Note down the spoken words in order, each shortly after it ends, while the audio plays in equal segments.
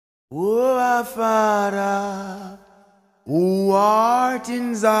O our Father, who art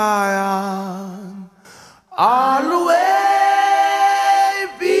in Zion, hallowed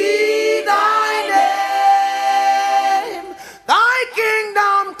be thy name. Thy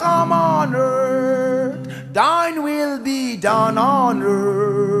kingdom come on earth, thine will be done on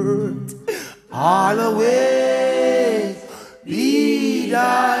earth. Hallowed be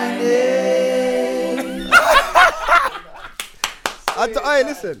thy name. Hey,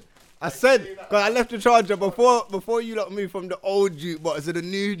 listen. I said, because I left the charger before you lot moved from the old jukebox to the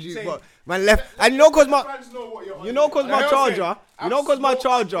new jukebox. Man left, and because my charger.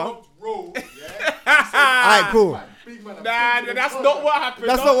 Alright, cool. Nah, that's not what happened.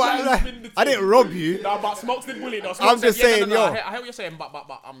 That's not what I didn't rob you. No, but Smokes did bully though. I'm just saying, yo. I hear what you're saying, but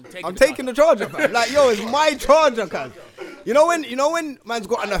I'm taking the charger, man. Like, yo, it's my charger, cuz. You know when man's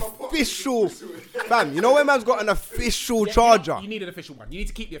got an official, fam, you know when man's got an official charger? You need an official one. You need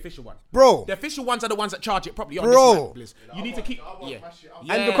to keep the official one. Bro. The official ones are the ones that charge it properly. Bro. You need to keep,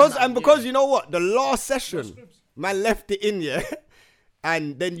 Because you know what? The last session, man left it in, yeah?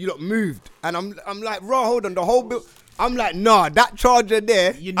 And then you lot moved. And I'm like, bro, hold on, the whole build. I'm like, nah, that charger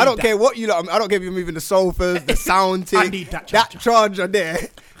there, I don't care what you lot, I don't care if you're moving the sofas, the sound tick. I need that charger. That charger there.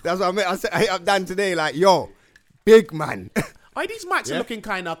 That's what I meant. I hit up Dan today, like, yo, big man. Oh, these mics are looking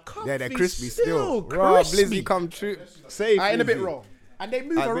kind of comfy. Yeah, they're crispy still. Bro, Blizzy come true. Safe. In a bit raw. And they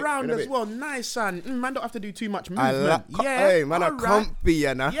move around as well. Nice, and man don't have to do too much movement. Hey, man, are comfy,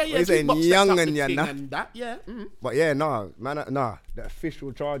 you know. Yeah. He's saying young and you know. Yeah. But yeah, the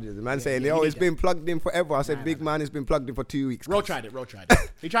official charges. The man saying, yo, it's been plugged in forever. I said, big man, it's been plugged in for 2 weeks. Ro tried it.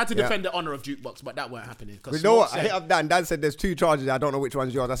 He tried to defend the honor of Jukebox, but that weren't happening. You know what? I hit up Dan. Dan said there's 2 charges. I don't know which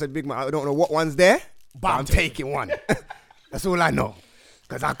one's yours. I said, big man, I don't know what one's there, but I'm taking one. That's all I know.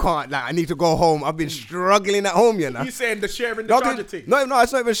 Because I can't, I need to go home. I've been struggling at home, you know. You saying the sharing the charger thing? No,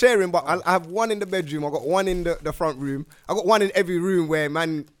 it's not even sharing, but I have one in the bedroom. I got one in the front room. I got one in every room where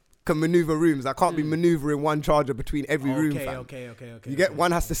man can maneuver rooms. I can't be maneuvering one charger between every room, fam. Okay. You get,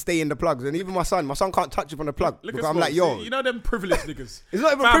 one has to stay in the plugs. And even my son can't touch it from the plug. Look because I'm like, yo. You know them privileged niggas? It's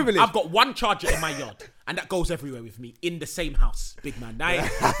not even privileged. I've got one charger in my yard. And that goes everywhere with me in the same house, big man.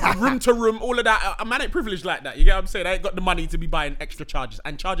 Room to room, all of that. A man ain't privileged like that. You get what I'm saying? I ain't got the money to be buying extra chargers,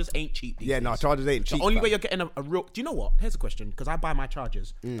 and chargers ain't cheap. Chargers ain't cheap. The only way you're getting a real. Do you know what? Here's a question, because I buy my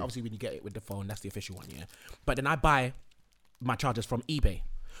chargers. Obviously, when you get it with the phone, that's the official one, yeah. But then I buy my chargers from eBay,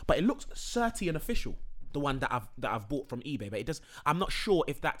 but it looks certy and official. The one that I've bought from eBay, but it does. I'm not sure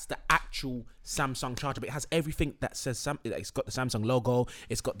if that's the actual Samsung charger, but it has everything that says it's got the Samsung logo,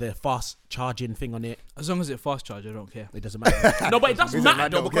 it's got the fast charging thing on it. As long as it's fast charge, I don't care. It doesn't matter. No, but it does matter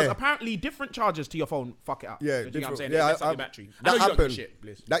though, because apparently different chargers to your phone fuck it up. Yeah, you know what I'm saying? Yeah, It messes up your battery. That happened.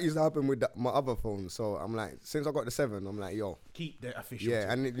 That used to happen with my other phone. So I'm like, since I got the 7, I'm like, yo, keep the official.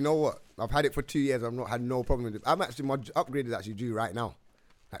 Yeah, and you know what? I've had it for 2 years. I've not had no problem with it. My upgrade is actually due right now,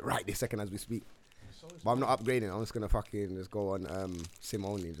 like right this second as we speak. But I'm not upgrading. I'm just gonna just go on SIM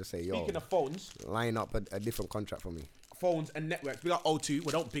only and just say, yo. Speaking of phones, line up a different contract for me. Phones and networks. We got O2.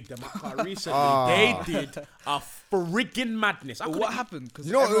 We don't big them up. Recently, they did a friggin' madness. What happened?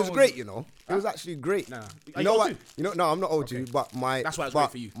 You know, it was great. You know, it was actually great. Nah. You know what? No, I'm not O2. But that's why it's great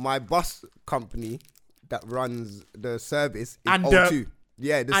for you. My bus company that runs the service is and O2.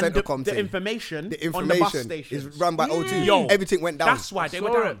 Yeah, the Centracom the thing. information on the bus station is run by O2. Yo, everything went down. That's why they were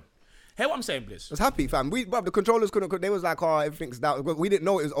down. Hear what I'm saying, Bliss? I was happy, fam. The controllers couldn't. They was like, oh, everything's down. We didn't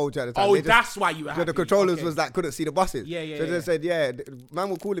know it was O2 at the time. Oh, that's why you were happy. So the controllers was like, couldn't see the buses. Yeah. So they said, man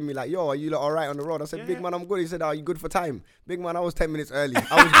was calling me like, yo, are you lot all right on the road? I said, big man, I'm good. He said, are you good for time? Big man, I was 10 minutes early.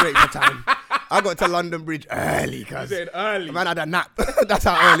 I was great for time. I got to London Bridge early, cuz. You said early? Man had a nap. That's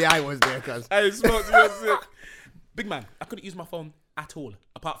how early I was there, cuz. Hey, Smokes, you're sick. Big man, I couldn't use my phone at all,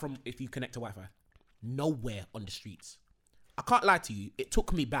 apart from if you connect to Wi-Fi. Nowhere on the streets. I can't lie to you. It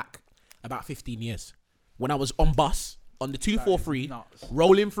took me back about 15 years when I was on bus on the 243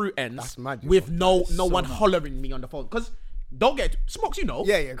 rolling through ends with no one hollering me on the phone, because don't get Smokes, you know.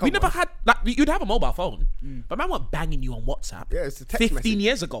 We never had you'd have a mobile phone, but man weren't banging you on WhatsApp. Yeah, it's a text 15 message.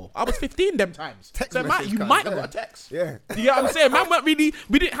 years ago. I was 15 them times. So you might have got a text. Yeah. You know what I'm saying? Man weren't really,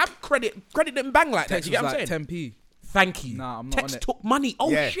 we didn't have credit didn't bang like Text that. You get was what I'm like saying? 10p. Thank you. Nah, I'm not text on it. took money. Oh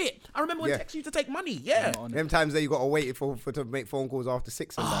Yeah. shit! I remember when Yeah. text used to take money. Yeah. Them times that you got to wait for to make phone calls after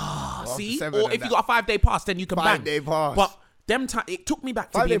 6 and that. Or See, after 7 or and if you that. got a 5-day pass, then you can bang. 5-day pass. But them time it took me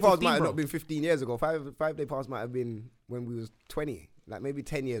back to 5-day being pass 15, might have bro. not been 15 years ago. 5-day pass might have been when we was 20, like maybe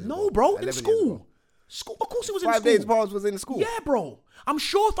 10 years ago. No, bro, in 11 years school. ago. School, of course it was in 5 school. days pass was in school. Yeah, bro. I'm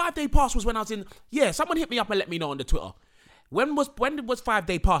sure 5-day pass was when I was in. Yeah, someone hit me up and let me know on the Twitter. When was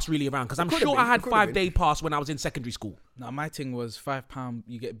 5-day pass really around? Because I'm could've sure been, I had it could've 5-day pass when I was in secondary school. Nah, my thing was £5.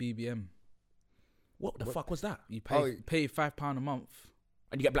 You get BBM. What the fuck was that? You pay £5 a month.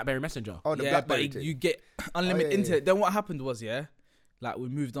 And you get BlackBerry Messenger. Oh, the Yeah, BlackBerry but thing. you get unlimited yeah, internet. Then what happened was, like we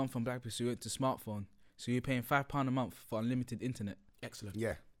moved on from BlackBerry, so we went to smartphone. So you're paying £5 a month for unlimited internet. Excellent.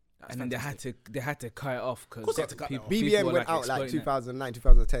 Yeah. That's And then they had to cut it off because course they had to cut that off. BBM went out like 2009,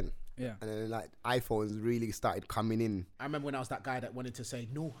 2010. Yeah. And then like iPhones really started coming in. I remember when I was that guy that wanted to say,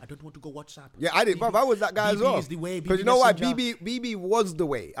 no, I don't want to go WhatsApp. Yeah, I did. But I was that guy as BB well. is the way, Because BB you know what? Messenger. BB was the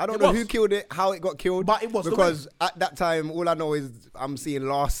way. I don't It know was. who killed it, how it got killed. But it was the because at that time, all I know is I'm seeing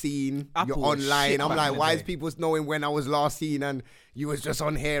last seen. Apple You're was online. shit I'm back like, in the why day. is people knowing when I was last seen and you was just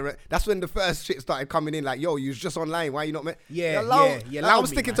on here? That's when the first shit started coming in. Like, yo, you was just online. Why you not? Yeah, like, allow I'm me,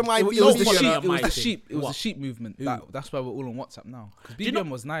 sticking man. to my It was the BB, sheep. yeah, It was my the thing. sheep. It was What? the sheep movement. That's why we're all on WhatsApp now. Because Do you know- BBM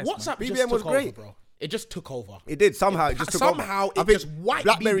was nice. WhatsApp BBM just was took great. over, bro. It just took over. It did somehow. It just took somehow over. I it think just wiped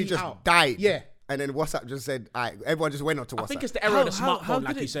BlackBerry BB just out. died. Yeah. And then WhatsApp just said, everyone just went on to WhatsApp. I think it's the era of the How smartphone,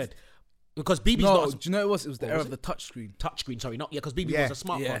 like did you it- said. Because BB's No, not do you know what it was? It was the What era was of the touchscreen. touchscreen. Sorry, not because BB Yeah. was a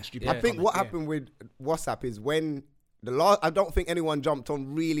smartphone. Yeah. Stupid. Yeah. I think comment, what yeah. happened with WhatsApp is when I don't think anyone jumped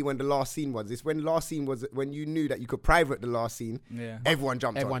on really when the last scene was. It's when last scene was when you knew that you could private the last scene. Yeah. Everyone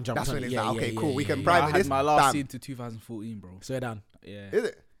jumped Everyone on. jumped That's on when it. it's Yeah, like, yeah, okay, yeah, cool, yeah, we can yeah. private I had this. my last Bam. scene to 2014, bro. Swear down. Yeah. Is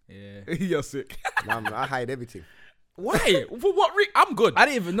it? Yeah. You're sick. Nah, man, I hide everything. Why? For what? I'm good. I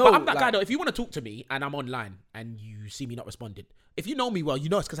didn't even know. But I'm that guy like- though. If you want to talk to me and I'm online and you see me not responding, if you know me well, you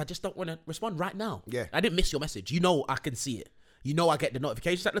know it's because I just don't want to respond right now. Yeah. I didn't miss your message. You know I can see it. You know I get the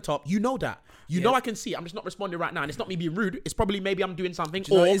notifications at the top. You know that. You know I can see it. I'm just not responding right now. And it's not me being rude. It's probably maybe I'm doing something.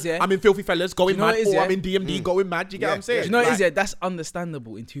 you know Or what it is, yeah? I'm in Filthy Fellas going Do you know mad. what it is, Or yeah? I'm in DMD going mad. You get Yeah, what I'm saying? yeah. Do you know what it is? Like, Yeah, that's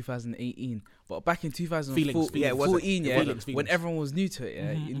understandable in 2018, but back in 2014, Feelings, was it? yeah, Feelings. when everyone was new to it, yeah,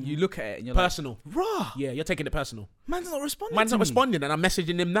 and you look at it and you're personal. like, raw, Yeah, you're taking it personal. man's not responding. Man's to not me. responding and I'm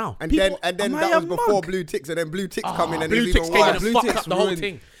messaging him now. And People- then am I that a was before mug? blue ticks, and then blue ticks coming and Blue it's ticks even came in worse. and Blue fucked ticks up the whole ruined-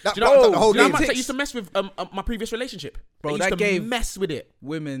 thing. That Do you know fucked up the whole do you know how game. much I used to mess with my previous relationship? Bro, I used that to gave- mess with it.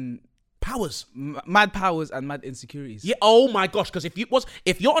 Women Powers. mad powers and mad insecurities. Yeah. Oh my gosh. Because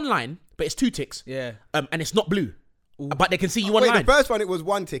if you're online, but it's 2 ticks. Yeah. And it's not blue, but they can see you Wait, online. the first one it was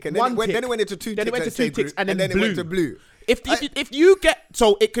 1 tick, and then One it went, tick. then it went into 2 Then it ticks, went to and 2 stayed ticks, blue, and then it went to blue. blue. If you get,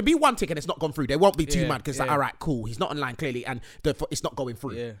 so it could be 1 tick and it's not gone through. They won't be too Yeah, mad because like, yeah. all right, cool. He's not online clearly, and it's not going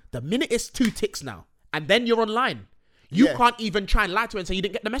through. Yeah. The minute it's 2 ticks now, and then you're online. You Yeah. can't even try and lie to her and say you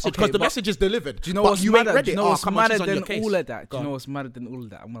didn't get the message Okay, because the but message is delivered. Do you know but what's you ain't madder? read Do it. you know Oh, what's come on, madder she's on your than case. all of that? Go Do you know on. what's madder than all of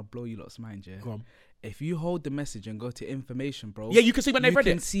that? I'm gonna blow you lot's mind, yeah. Go on. If you hold the message and go to information, bro. Yeah, you can see when they've read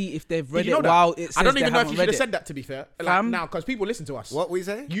You can it. see if they've Did read you know it that? while it says I don't they even know if haven't you should read have it. said that, to be fair. Like, Fam. now, because people listen to us. What we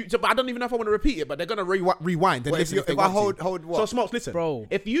say? But I don't even know if I want to repeat it, but they're going to rewind and Well, listen if they I want to. hold what? So, Smokes, listen. Bro.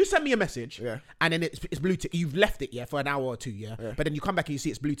 If you send me a message Yeah. and then it's blue tick, you've left it, for an hour or two, but then you come back and you see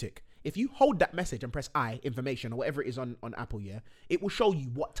it's blue tick. If you hold that message and press information or whatever it is on Apple, it will show you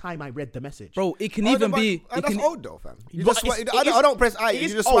what time I read the message. Bro, it can Oh, even but- be. that's It can, old though, fam. You But just it's- swipe, it is- I don't press I. it You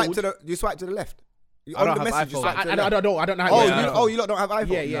is just swipe old. you swipe to the left. You, I on don't the have message, you iPhone. swipe to the I left. don't have Oh, it. you lot don't have iPhone?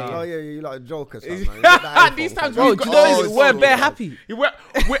 Yeah, yeah, yeah. Oh, yeah, you lot are jokers. fam, man. You got the iPhone, These fam. times bro, we've do you got- know Oh, we're sorry, bare bro. happy.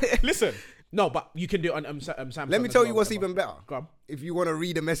 Listen. No, but you can do it on Samsung. Let me as tell well, you what's whatever. even better. Go on. If you want to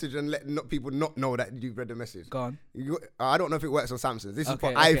read a message and let people not know that you've read the message. Go on. I don't know if it works on Samsung. This is for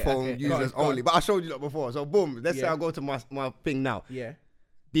Okay, okay, iPhone okay. users Go on. only. But I showed you that before. So boom, let's say Yeah. I go to my thing now. Yeah.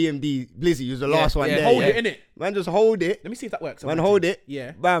 DMD Blizzy, use the last one yeah. there. Hold yeah. it, innit? Man, just hold it. Let me see if that works. Man, hold it.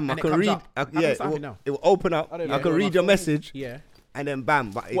 Yeah. Bam, I And it can comes read. up. Yeah, How it can will, now? it will open up. don't I know. can read your message. Yeah. And then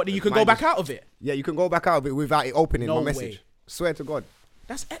bam. But What, you can mine go back just- out of it? Yeah, you can go back out of it without it opening No my message. way. Swear to God.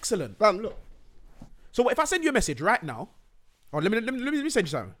 That's excellent. Bam, look. So if I send you a message right now, let me send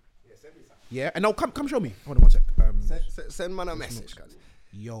you something. Yeah, send me something. Yeah, and now come show me. Hold on 1 sec. Send man a message, guys.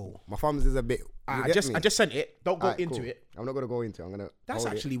 Yo, My thumbs is a bit. I just sent it. Don't go Alright, into cool. it. I'm not gonna go into it. I'm gonna. That's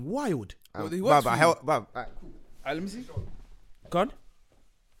hold it. actually wild. he works for you. Bab. Alright, let me see. Gone.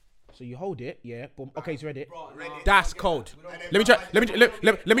 So you hold it, yeah. Boom. Okay, he's read it. That's cold. Let me try.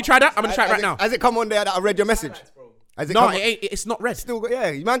 Let me try that. I'm gonna try it right now. Has it come on there that I read your message? Has it No, come it on? ain't. It's not read. Still,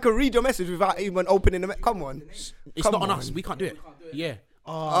 yeah, man can read your message without even opening the. Come on. It's Come not on on. us. We can't do it. Yeah.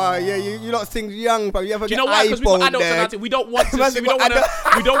 Oh yeah, you lot things young, but you ever Do you get know why? Because we've iPhone got adults there. and that. We don't want to. Man's we don't got want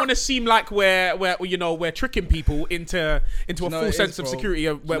to. We don't want to seem like we're tricking people into a know full it sense is, of bro. security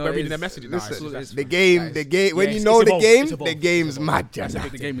of where know we're it reading is. their messages. Listen, That's the game. When Yeah, you it's know the evolved, game, it's evolved, the game's it's mad. That's Jan. a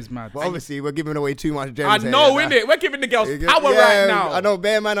big The game is mad. But obviously, we're giving away too much gems. I here, know, that- innit? We're giving the girls Yeah, power right now. I know,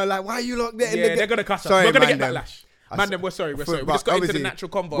 bare man are like, why are you locked there? Yeah, they're gonna cuss us. Sorry, We're gonna man, get them. backlash. Man, then we're sorry. We're sorry. We But just got into the obviously, natural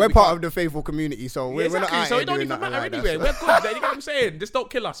convo. We're We part can't- of the faithful community, so Yeah, we're not exactly. out So here it don't doing even nothing matter like that, anyway. so- We're good. You get what I'm saying? Just don't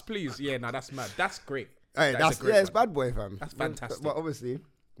kill us, please. Yeah, no, that's mad. That's great. Hey, That's a that's great it's one. bad boy, fam. That's fantastic. But obviously,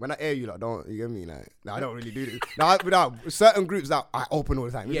 when I air you, like, don't you get me? Like, I don't really do this. Now, certain groups that I open all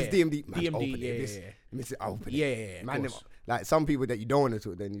the time. If it's DMD, man, DMD, open yeah, it. This, yeah, yeah. miss it, I open Yeah, it. yeah, yeah, of Man, course. like some people that you don't want to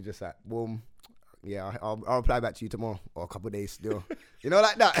talk, then you just like, boom. Yeah, I'll reply back to you tomorrow or a couple of days still. You know,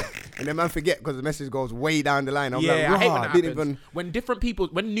 like that. And then man forget because the message goes way down the line. I'm Yeah, like, I hate when "Rah, that didn't happens.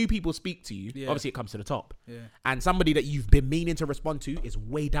 even. When new people speak to you, Yeah. obviously it comes to the top. Yeah. And somebody that you've been meaning to respond to is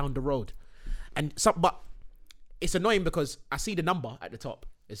way down the road. And but it's annoying because I see the number at the top.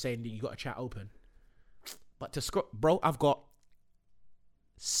 It's saying that you got a chat open. But to scroll, bro, I've got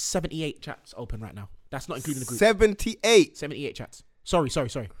 78 chats open right now. That's not including the group. 78. 78 chats. Sorry.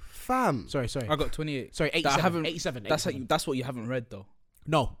 Fam. Sorry. I got 28. Sorry, That 87. I haven't. 87. That's 87. that's what you haven't read though.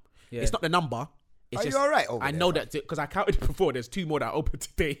 No, Yeah. it's not the number. It's Are just, you all right over I there, know fam? that because I counted before. There's 2 more that are open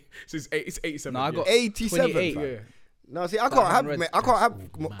today. So it's 87. No, I got 87. 28. fam. Yeah. No, see, I can't have read. I can't have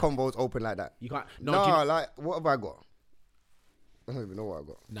combos open like that. You can't. No, No, do you know, like what have I got? I don't even know what I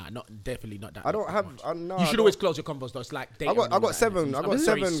got. nah, not definitely not that. I don't have. much. No, You I should don't- always close your combos though. It's like data I got and all that, 7. innit? I got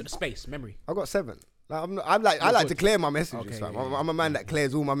Sorry, 7. space memory. I got 7. Like, I like You're to good. clear my messages, Okay, fam. yeah, yeah. I'm a man that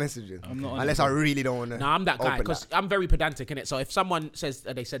clears all my messages. I'm not on unless it, I really don't want to. Nah, I'm that guy open because I'm very pedantic in it. So if someone says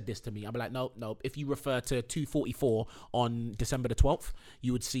they said this to me, I'll be like, no. If you refer to 2:44 on December the 12th,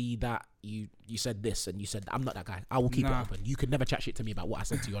 you would see that you said this and you said I'm not that guy. I will keep Nah. it open. You could never chat shit to me about what I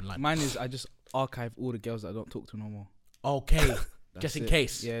said to you online. Mine is I just archive all the girls that I don't talk to no more. Okay, just That's in it.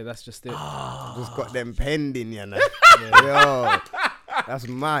 case. Yeah, that's just it. Just got them pending, you know. Yo, that's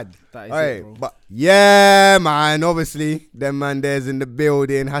mad. That is Hey, it, bro. but yeah, man. Obviously, them man there's in the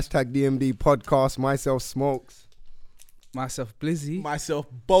building. Hashtag DMD podcast. Myself smokes. Myself, Blizzy. Myself,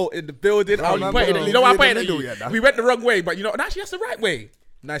 Bolt in the building. Oh, Oh, man, you bro. know what I In put the it middle, in? yeah, that. We went the wrong way, but actually that's the right way.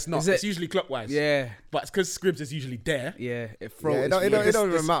 No, it's not. Is it? It's usually clockwise. Yeah, But it's because Scribs is usually there. yeah. It Yeah, throws. it don't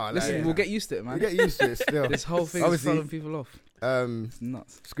even matter. Listen, like, we'll get used to it, you man. get used to it still. This whole thing is Obviously, throwing people off. It's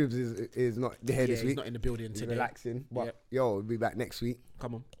Nuts. Scribs is not here Yeah, this he's week. not in the building He's today. relaxing. But Yep. yo, we'll be back next week.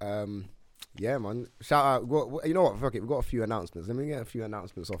 Come on. Yeah, man. Shout out. You know what? Fuck it. We've got a few announcements. Let me get a few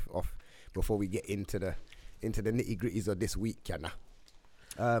announcements off before we get into the nitty gritties of this week, Yana.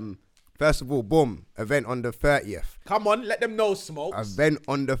 First of all, boom, event on the 30th. Come on, let them know, Smokes. Event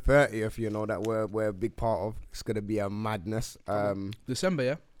on the 30th, you know, that we're a big part of. It's gonna be a madness. December,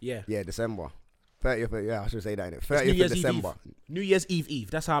 yeah. Yeah. Yeah, December. 30th, yeah, I should say that in it. It's 30th of December. New Year's Eve.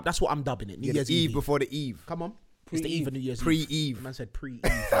 That's what I'm dubbing it. New Yeah, Year's the Eve Eve. before the Eve. Come on. It's the Eve of New Year's Eve. Pre-Eve. The man said pre-Eve.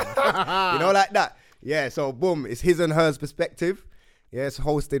 You know, like that. Yeah, so boom, it's his and hers perspective. Yeah, it's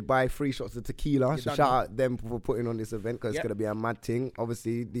hosted by Free Shots of Tequila. So done, shout out them for putting on this event because Yep. it's gonna be a mad thing.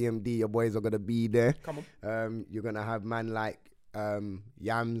 Obviously, DMD, your boys are gonna be there. Come on. You're gonna have man like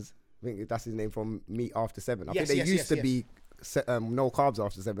Yams. I think that's his name from Meat After 7. I Yes, think they yes, used yes, to yes. be no carbs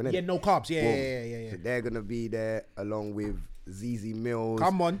after 7. Innit? Yeah, no carbs. Yeah, Boom. yeah. So they're gonna be there along with ZZ Mills.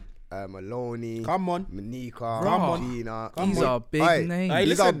 Come on. Maloney. Come on. Monica. Come on. Gina. Come These on. are big Aye, names. Aye,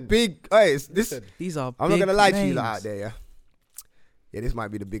 These are listen. big. Hey, this. Listen. These are. I'm not big gonna lie to you names. lot out there, yeah. Yeah, this might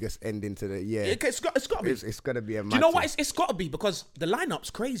be the biggest ending to the year. It's got to be. It's gonna be a. Do you know what? It's got to be because the lineup's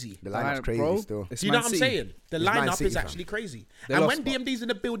crazy. The lineup's Lineup, crazy bro. still. It's Do you know Man what I'm City. saying? The It's Man lineup City, is fam. actually crazy. They And lost when DMD's in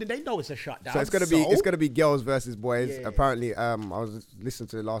the building, they know it's a shutdown. So it's gonna be girls versus boys. Yeah. Apparently, I was listening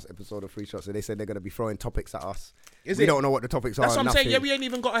to the last episode of Free Shots, so they said they're gonna be throwing topics at us. Is we it? don't know what the topics That's are. what I'm saying. Yeah, nothing. we ain't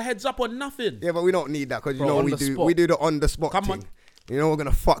even got a heads up on nothing. Yeah, but we don't need that because you Bro, know on we the do spot. we do the on the spot Come thing. on. You know we're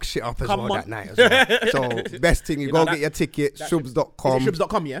gonna fuck shit up as Come well on. that night as well. So best thing, you You go know get that- your ticket, that should- shubs.com. Is it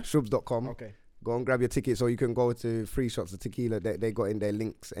shubs.com, yeah? Shubs.com. Okay. Go and grab your ticket so you can go to Free Shots of Tequila. They got in their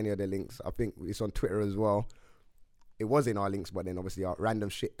links, any of their links. I think it's on Twitter as well. It was in our links, but then obviously our random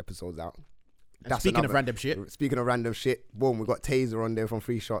shit episodes out. And speaking of random shit, Speaking of random shit, boom, we got Taser on there from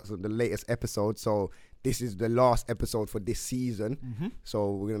Free Shots of the latest episode. So this is the last episode for this season. Mm-hmm. So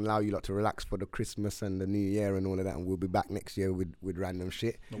we're gonna allow you lot to relax for the Christmas and the New Year and all of that, and we'll be back next year with random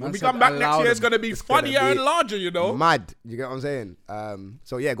shit. when Man we said come back next allow year, it's them. going to be It's gonna funnier be and larger, you know? Mad, you get what I'm saying?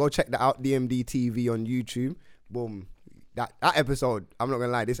 So yeah, go check that out. DMD TV on YouTube. Boom. That episode, I'm not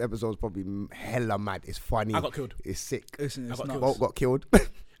gonna lie, this episode's probably hella mad. It's funny. I got killed. It's sick. Listen, it's got nuts. Bolt got killed.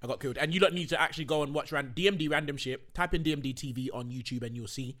 I got killed. And you don't need to actually go and watch DMD Random Shit. Type in DMD TV on YouTube and you'll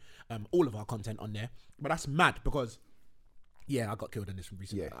see all of our content on there. But that's mad because, yeah, I got killed in this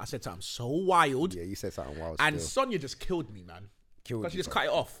recently. Yeah. I said something so wild. Yeah, you said something wild. And still. Sonia just killed me, man. Killed Because she you, just bro. cut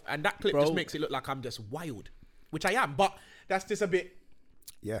it off. And that clip Bro. just makes it look like I'm just wild. Which I am. But that's just a bit,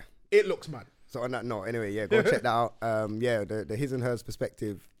 Yeah. it looks mad. So on that note, anyway, yeah, go check that out. Yeah, the His and Hers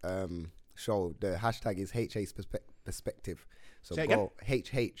Perspective show. The hashtag is HH Perspective. So Say go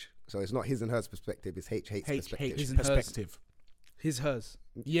HH. So it's not His and Hers Perspective. It's HH HH Perspective. His and Hers. perspective. hers.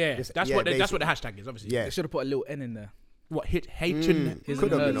 Yeah, Just- that's yeah, what the basically. hashtag is, obviously. Yeah. They should have put a little N in there. What H and His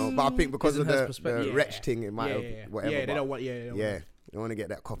Could and have, you hers. know, but I think because His of and hers the perspective. Yeah. Wretch thing, it might have whatever. Yeah, they but- don't want. Yeah, they don't Yeah, want- you don't want to get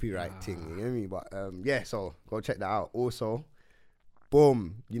that copyright thing. You know what I mean? But yeah, so go check that out. Also,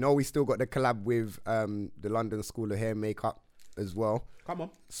 boom, you know we still got the collab with the London School of Hair and Makeup as well. Come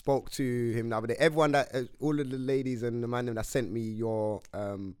on. Spoke to him the other day. Everyone that, all of the ladies and the man that sent me your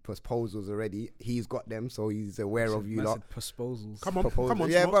proposals already, he's got them, so he's aware of you lot. Massive proposals. Come on, Proposal. come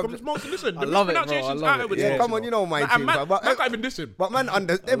on, Yeah, Smokes. but- Come on, Smokes. Listen, I love it, bro. I pronunciation's love out it. with Yeah, Smokes, come on, you know my Man, thing, man, fam, but man can't even listen. But man,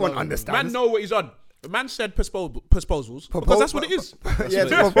 everyone understands. Man know what he's on. The man said proposals because that's what it is. Yeah,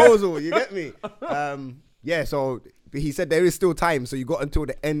 the proposal. You get me? Yeah. So he said there is still time. So you got until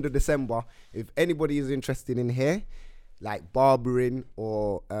the end of December. If anybody is interested in hair, like barbering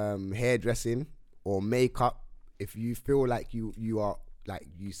or hairdressing or makeup, if you feel like you are like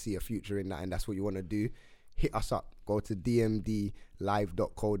you see a future in that and that's what you want to do, hit us up. Go to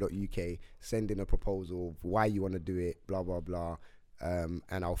dmdlive.co.uk. Send in a proposal of why you want to do it. Blah blah blah. And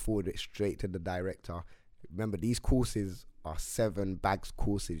I'll forward it straight to the director. Remember, these courses are 7 bags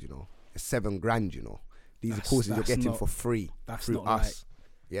courses, you know. It's $7,000, you know. These are courses you're that's getting not- for free that's through not us. right.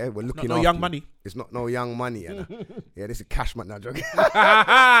 Yeah, we're looking no after young you. money. It's not no young money. You know? Yeah, this is cash money. Not joking.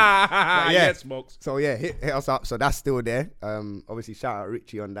 yeah, yeah. Smokes. So yeah, hit us up. So that's still there. Obviously shout out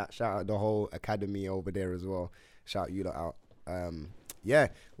Richie on that. Shout out the whole academy over there as well. Shout you lot out. Yeah.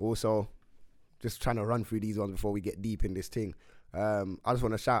 Also, just trying to run through these ones before we get deep in this thing. I just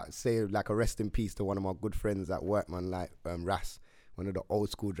want to say like a rest in peace to one of my good friends at work, man, like Ras, one of the old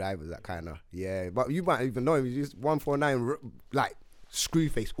school drivers that kind of, yeah. But you might even know him. He's just 149, like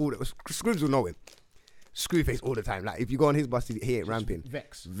Screwface. Screws will know him. Screwface all the time. Like if you go on his bus, he ain't ramping.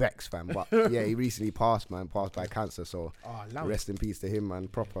 Vex, fam. But yeah, he recently passed by cancer. So rest in peace to him, man.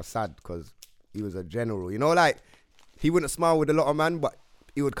 Proper sad because he was a general. You know, like he wouldn't smile with a lot of man, but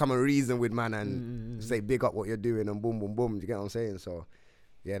he would come and reason with man and say big up what you're doing and boom, boom, boom. Do you get what I'm saying? So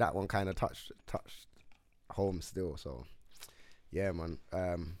yeah, that one kind of touched home still. So yeah, man.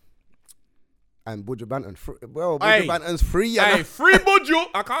 And Buju Banton, Buju Banton's free. Hey, free Buju.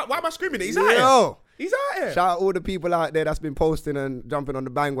 I can't. Why am I screaming it? He's out here. Yo. He's out here. Shout out all the people out there that's been posting and jumping on the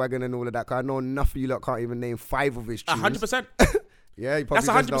bandwagon and all of that. Cause I know enough of you lot can't even name 5 of his tunes. 100%. Yeah, you probably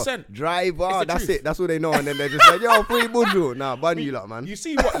That's just know 100%. Driver, It's the that's truth. it. That's what they know. And then they're just like, yo, free Buju. Nah, bun you lot, man. You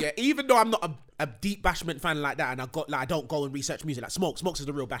see what? Yeah, even though I'm not a deep Bashment fan like that, and I don't go and research music like Smokes is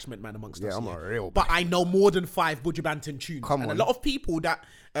the real Bashment man amongst us. Yeah, I'm a real But I know more than 5 Buju Banton tunes. Come and on. a lot of people that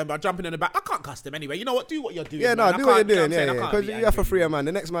are jumping in the back. I can't cuss them anyway. You know what? Do what you're doing. Yeah, man. no, I do what you're can't- you know doing. what I'm saying? Yeah, I can't because be you have to angry. free a man.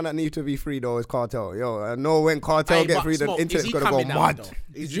 The next man that needs to be free though is Cartel. Yo, I know when Cartel Hey, get but free, the Smoke, is internet's he gonna go coming out, mad.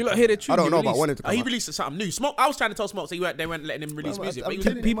 though? Did you not hear the tune? I don't he know, but I released? wanted to come He out. released something new. Smoke. I was trying to tell Smoke, they weren't letting him release music. But he was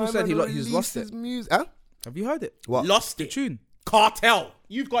telling you, people my said man he's lost released it. his music. Huh? Have you heard it? What? lost The it. tune, Cartel.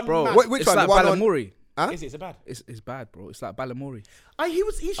 You've gone bro. mad. Which it's one? like The one on- Balamori. Huh? Is it bad? It's bad, bro. It's like Balamori.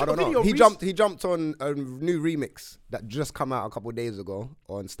 He shot I a don't know. video. He jumped on a new remix that just come out a couple of days ago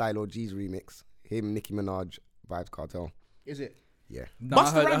on Stylo G's remix. Him, Nicki Minaj, Vibes Cartel. Is it? Yeah. No,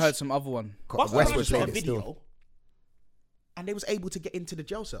 Busta I Rhymes- heard some other one. Busta West Rhymes was shot a playing it video, still. and they was able to get into the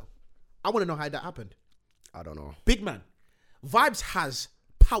jail cell. I want to know how that happened. I don't know. Big man, Vibes has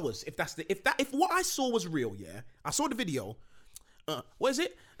powers. If what I saw was real, yeah, I saw the video. What is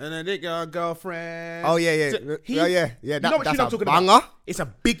it? And then they got a girlfriend. Oh, yeah. Yeah. Yeah. That, You know what that's tune I'm a talking banger. about? It's a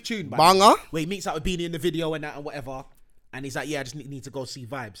big tune, man. Banger. Where he meets out with Beanie in the video and that and whatever, and he's like, "Yeah, I just need to go see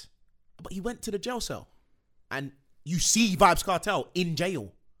Vibes," but he went to the jail cell, and you see Vibes Cartel in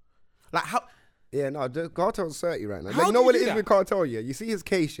jail. Like how? Yeah, no, Cartel's 30 right now. How Like, you do know you what do it is that? with Cartel, yeah? You see his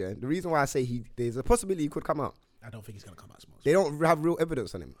case, yeah? The reason why I say there's a possibility he could come out. I don't think he's gonna come out small. They don't have real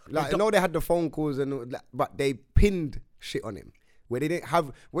evidence on him. Like, I don't- know they had the phone calls, but they pinned shit on him. Where they didn't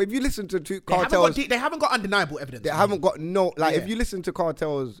have... Well, if you listen to Cartel's... They haven't got undeniable evidence. They haven't got no... Like, Yeah. if you listen to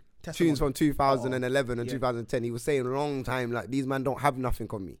Cartel's Testimony. tunes from 2011 and yeah. 2010, he was saying a long time, like, these men don't have nothing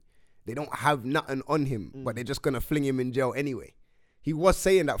on me. They don't have nothing on him, but they're just going to fling him in jail anyway. He was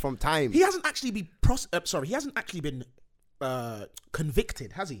saying that from time. He hasn't actually been he hasn't actually been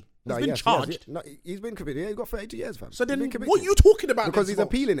convicted, has he? He's been charged. No, he's been convicted. Yeah, he got 32 years, fam. So He's then, been what convicted. are you talking about? Because then, he's Smokes?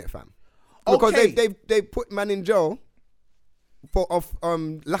 appealing it, fam. Because Okay. they put man in jail for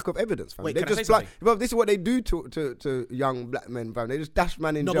lack of evidence, fam. Wait, they can I say just fly. something? Well, this is what they do to young black men, fam. They just dash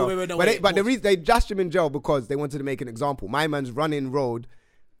man in No, jail. wait, no, but wait, but the pause. reason they dashed him in jail because they wanted to make an example. My man's running road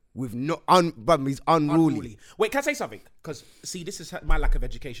with but he's unruly. Wait, can I say something? Because see, this is my lack of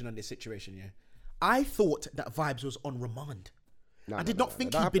education on this situation. Yeah, I thought that Vibes was on remand. I did not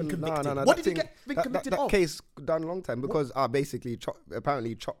think that he'd been happened- convicted. no, What that did he thing- get convicted that of? case done a long time because basically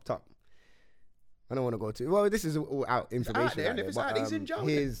apparently chopped up. I don't want to go to. Well, this is all out information. there, and if it's out, he's in jail, Who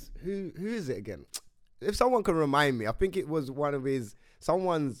is it again? If someone can remind me, I think it was one of his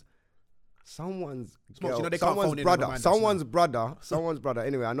someone's Smokes, you know they can't someone's phone in and brother, remind us someone's brother.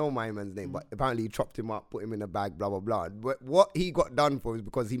 Anyway, I know my man's name, but apparently he chopped him up, put him in a bag, blah blah blah. But what he got done for is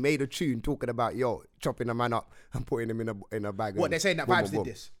because he made a tune talking about chopping a man up and putting him in a bag. What, and they're saying that boom, Vibes boom, did boom.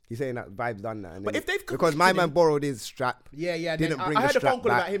 this? He's saying that Vibes done that. And But then if they've because my convicted man him- borrowed his strap. Yeah. Didn't then bring I the heard a strap phone call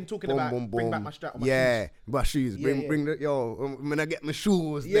back. about him talking Boom, about boom, bring back boom. my strap. My Yeah, shoes. my shoes. Bring the when I get my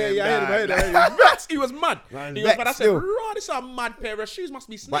shoes. Yeah, then I heard that. him. Vexed. He was mad. Man, He was mad. I vexed said, still. "Raw, this is a mad pair of shoes. Must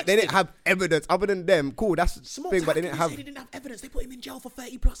be snakes." But they didn't have evidence other than them. Cool, that's the Smokes, thing. But they how didn't can have. you say they didn't have evidence. They put him in jail for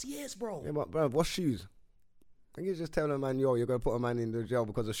 30+ years, bro. Yeah, but bro, what shoes? I can just tell a man, you're gonna put a man in the jail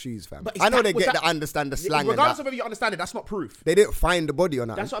because of shoes, fam. But is I know that- they was get that- to understand the slang. And Regardless that. of whether you understand it, that's not proof. They didn't find the body or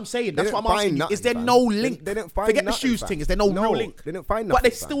nothing. That's what I'm saying. They That's what didn't I'm asking find you. nothing, Is there fam. no link? They didn't find Forget the nothing, shoes fam. thing. Is there no real link? They didn't find But nothing.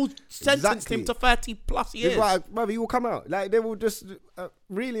 they still fam. sentenced him Exactly. to 30+ years. It's like, brother, he will come out. Like, they will just,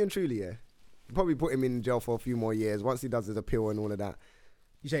 really and truly, yeah. Probably put him in jail for a few more years. Once he does his appeal and all of that,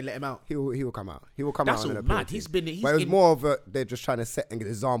 You say let him out. he will come out. He will come That's out. on all an appeal mad. thing. He's been. But it was more of they're just trying to set an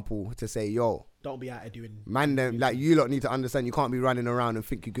example to say, yo, Don't be out here doing. man, them, like, you lot need to understand you can't be running around and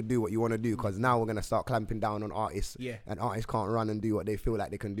think you could do what you want to do, because now we're going to start clamping down on artists. Yeah. And artists can't run and do what they feel like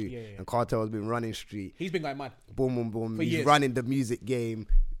they can do. Yeah. And Cartel has been running street. He's been going mad. Boom, boom, boom. For He's years. running the music game.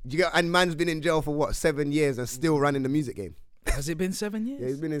 And man's been in jail for what, 7 years and still running the music game. Has it been 7 years? Yeah,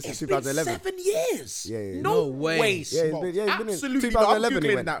 he's been in since It's been 2011. 7 years. Yeah. No No way. way. Yeah, he's been- Smokes. yeah, he's been in Absolutely 2011 not. he I'm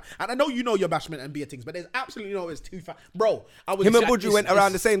Googling went. now. And I know you know your bashment and beer things, but there's absolutely no, it's too fast. Bro, I was Him and exact- Buju went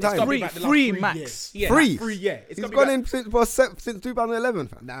around the same it's gotta time. be Free- like the last free 3 max. years. Yeah, Free. like 3, yeah. It's He's gotta be gone like- in since 2011,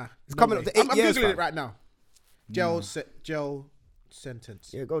 fam. Nah. It's no coming way. up to 8 I'm years, Googling fam. it right now. Jail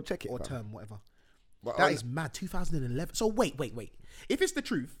sentence. Yeah, go check it, Or fam. term, whatever. But That on- is mad. 2011. So wait. If it's the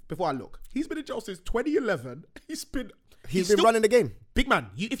truth, before I look, he's been in jail since 2011. He's been still running the game. Big man,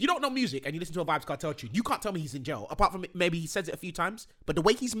 if you don't know music and you listen to a Vibes Cartel tune, you can't tell me he's in jail. Apart from maybe he says it a few times, but the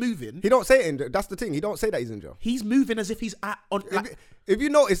way he's moving, He don't say it in, that's the thing. He don't say that he's in jail. he's moving as if he's on. Like, If you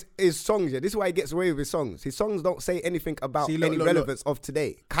notice his songs, yeah, this is why he gets away with his songs. His songs don't say anything about See, look, any look, relevance of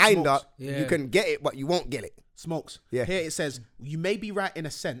today. Kinda, Smokes. Yeah. you can get it, but you won't get it. Smokes. Yeah. Here it says you may be right in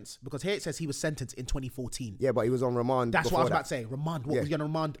a sense because here it says he was sentenced in 2014. Yeah, but he was on remand. That's what I was before about to say. Remand. What Yeah. was he going to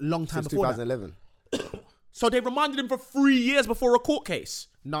remand a long time Since before that? 2011. So they remanded him for 3 years before a court case.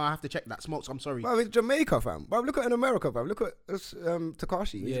 No, I have to check that. Smokes. I'm sorry. Bro, it's Jamaica, fam. Bro, look at in America, fam. Look at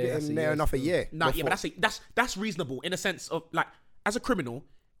Takashi. He's Yeah, that's getting a there year enough a still. year. Nah, yeah, before. but that's reasonable in a sense of like as a criminal,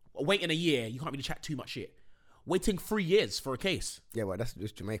 waiting a year, you can't really chat too much shit. Waiting 3 years for a case. Yeah, well, that's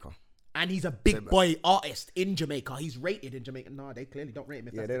just Jamaica. And he's a big boy artist in Jamaica. He's rated in Jamaica. No, they clearly don't rate him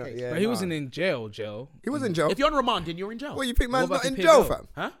if Yeah, that's they the don't. case. Yeah, But he nah. wasn't in jail. He was in jail. If you're on remand, then you're in jail. Well, you think man's What not about in if you jail, pay bail? fam?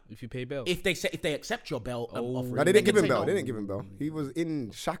 Huh? If you pay bail. If they accept your bail offering, No, they didn't give can him say bail. no. They didn't give him bail. He was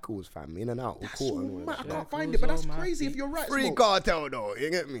in shackles, fam, in and out of That's court. so and all mad. that I shit. can't find goes it, but that's on my crazy if feet. you're right. Free Smoke. Cartel, though. You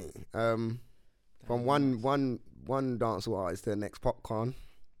get me? From one dancehall artist to the next popcorn.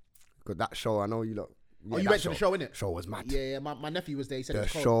 Because that show, I know you lot. Oh, you that went to the show, innit? Show was mad. Yeah, my nephew was there. He said it The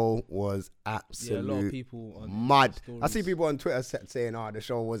was cold. show was Yeah, a absolute lot of people on mad. stories. I see people on Twitter saying, the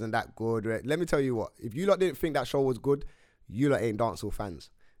show wasn't that good. Right? Let me tell you what. If you lot didn't think that show was good, you lot ain't dancehall fans.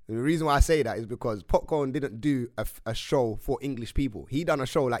 And the reason why I say that is because Popcorn didn't do a show for English people. He done a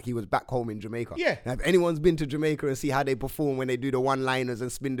show like he was back home in Jamaica. Yeah. Now, if anyone's been to Jamaica and see how they perform when they do the one-liners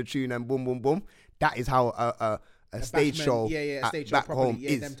and spin the tune and boom, boom, boom, that is how a stage Bashment, show, yeah, a at stage show back properly, home yeah,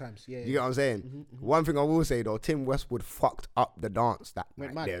 is. them times, yeah, You get what I'm saying? One thing I will say though, Tim Westwood fucked up the dance that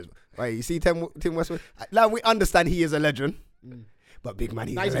Went night. mad. There's- Right, you see Tim Westwood. Now we understand he is a legend, but big man,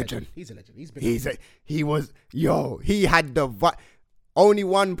 he's Nah, a legend. He's a legend. He had the only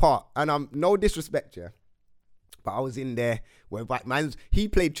one part, and no disrespect, yeah. But I was in there where he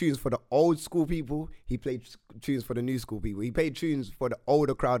played tunes for the old school people. He played tunes for the new school people. He played tunes for the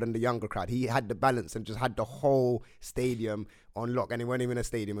older crowd and the younger crowd. He had the balance and just had the whole stadium on lock. And it wasn't even a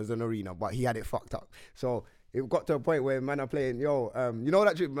stadium, it was an arena, but he had it fucked up. So it got to a point where man are playing, you know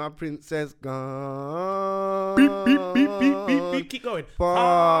that tune, My Princess Gone. Beep, beep, beep, beep, beep, beep. Keep going.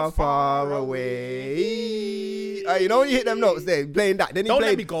 Far away. You know when you hit them notes there, playing that. Then he Don't played,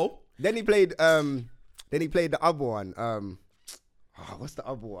 let me go. Then he played the other one. What's the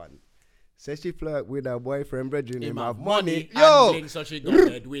other one? Says she flirt with her boyfriend, brethren, him have money. Yo, and so she got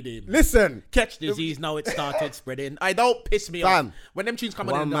dead with him. listen. Catch disease, now it started spreading. I don't piss me Fam, off. When them tunes come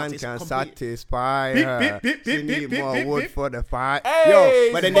on One in the man dance, can it's complete. satisfy Beep, her. beep, beep, She beep, need beep, more beep, wood beep. for the fire. Hey,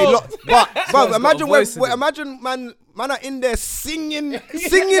 Yo, but then they smoke. look. But got imagine a voice in it. imagine man are in there singing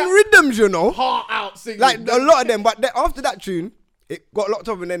rhythms, you know. Heart out singing. Like a lot of them, but after that tune, it got locked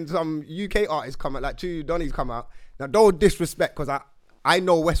up, and then some UK artists come out, like two Donnies come out. Now, don't disrespect, because I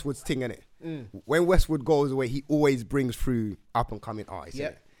know Westwood's thing, innit? When Westwood goes away, he always brings through up and coming artists.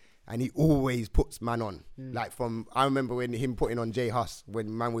 Yep. Innit? And he always puts man on. Like I remember when him putting on J Hus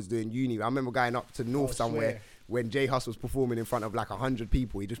when man was doing uni. I remember going up to North somewhere when J Hus was performing in front of like 100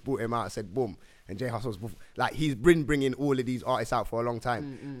 people. He just brought him out and said boom. And J Hus was like, he's been bringing all of these artists out for a long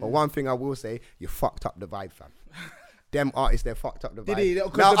time. But one thing I will say, you fucked up the vibe, fam. Them artists, they fucked up the vibe. Did he?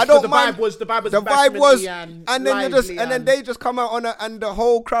 Now, I don't the mind. vibe was The vibe was, and then then they just come out on and the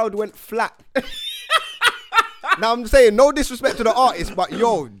whole crowd went flat. Now I'm saying, no disrespect to the artist, but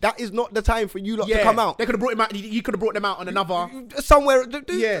yo, that is not the time for you lot to come out. They could have brought him out. You could have brought them out on another. Somewhere.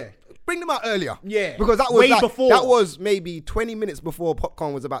 Yeah. Bring them out earlier. Yeah. Because that was way like, before. that was maybe 20 minutes before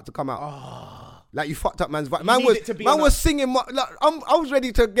Popcorn was about to come out. Like you fucked up man's vibe. Man need it to be on was singing. Like, I was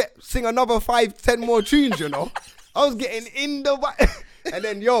ready to sing another 5-10 more tunes. You know, I was getting in the vibe. And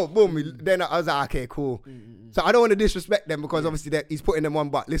then boom. Then I was like, okay, cool. So I don't want to disrespect them because obviously he's putting them on.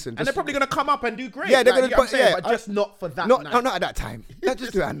 But listen, And they're probably gonna come up and do great. Yeah, they're like, gonna. but just not for that. Not night. at that time. Let's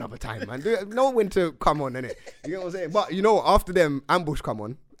just do it another time, man. Know when to come on, innit? You know what I'm saying? But after them, Ambush come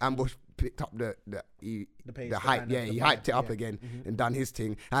on. Ambush picked up the hype. Yeah, he hyped it up again and done his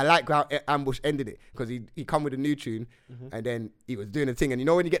thing. And I like how Ambush ended it because he come with a new tune and then he was doing a thing. And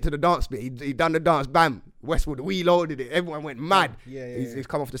when you get to the dance bit, he done the dance, bam, Westwood, we loaded it. Everyone went mad. He's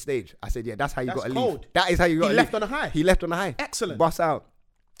come off the stage. I said, yeah, that's how you got to leave. That is how you got to leave. He left on a high. He left on a high. Excellent. Bust out.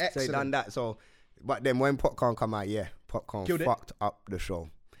 Excellent. So he done that. So, but then when Popcorn come out, Popcorn Killed fucked up the show.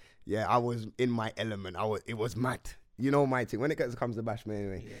 Yeah, I was in my element. It was mad. You know my thing. When it comes to Bashment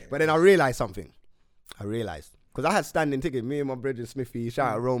anyway. Yeah. But then I realised something. Because I had standing tickets. Me and my brother Smithy,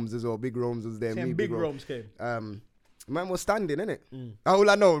 shout out Rome's as well. Big Rome's was there. Big Rome's came. Man was standing, innit? All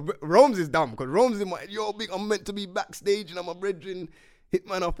I know, Rome's is dumb. Because Rome's in my, big, I'm meant to be backstage and I'm a brethren, hit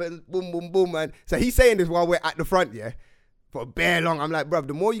man up and boom, boom, boom, man. So he's saying this while we're at the front, yeah? For bare long, I'm like, bruv,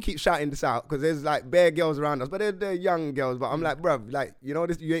 the more you keep shouting this out, because there's like bare girls around us, but they're young girls, but I'm like, bruv, like,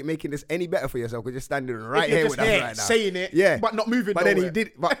 this, you ain't making this any better for yourself because you're standing right here with us right now. Saying it, but not moving. But then he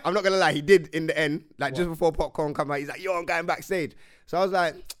did, but I'm not gonna lie, he did in the end, like just before Popcorn come out, he's like, yo, I'm going backstage. So I was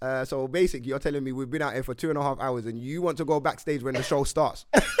like, so basically you're telling me we've been out here for 2.5 hours and you want to go backstage when the show starts?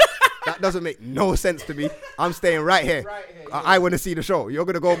 That doesn't make no sense to me. I'm staying right here. I want to see the show. You're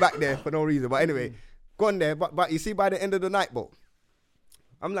gonna go back there for no reason. But anyway. Gone there, but you see, by the end of the night, bro,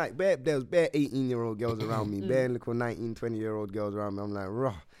 I'm like, there was bare 18-year-old girls around me, bare little 19, 20-year-old girls around me. I'm like,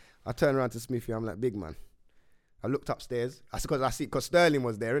 raw. I turned around to Smithy, I'm like, big man. I looked upstairs. Because Sterling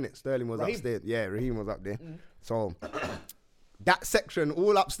was there, innit? Sterling was upstairs. Yeah, Raheem was up there. So that section,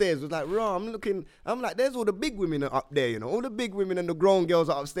 all upstairs, was like, raw. I'm like, there's all the big women are up there, all the big women and the grown girls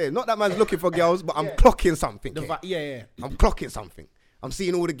are upstairs. Not that man's looking for girls, but I'm clocking something. I'm clocking something. I'm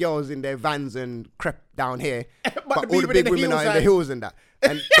seeing all the girls in their vans and crep down here, but all the big women are in the hills and that.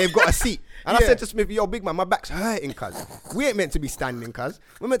 And they've got a seat. And I said to Smithy, yo, big man, my back's hurting, cuz. We ain't meant to be standing, cuz.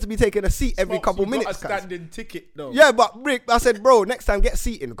 We're meant to be taking a seat every couple minutes, cuz. Got a standing ticket, though. Yeah, but Rick, I said, bro, next time get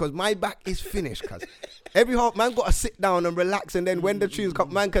seating, because my back is finished, cuz. Every half man got to sit down and relax, and then when the tunes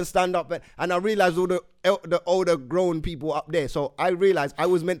come, man can stand up. And I realized all the older grown people up there. So I realized I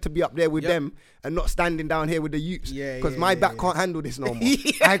was meant to be up there with them and not standing down here with the youths. Because my back can't handle this no more.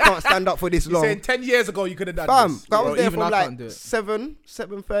 I can't stand up for this long. Saying 10 years ago you could have done this. I was there from like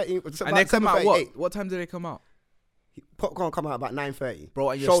 7:30. And they come out what? What time did they come out? Popcorn come out about 9:30. Bro,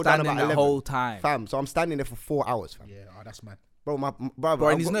 and you're standing the whole time. Fam, so I'm standing there for 4 hours, fam. Yeah, that's mad. Bro, my brother. Bro,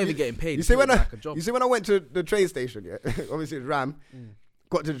 and he's not even getting paid. You see when I went to the train station, yeah? Obviously it's Ram.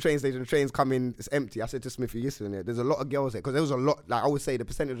 Got to the train station, the train's coming, it's empty. I said to Smithy, listen, there's a lot of girls there. Because there was a lot, like I would say the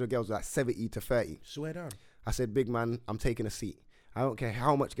percentage of girls was like 70 to 30. Swear down. I said, big man, I'm taking a seat. I don't care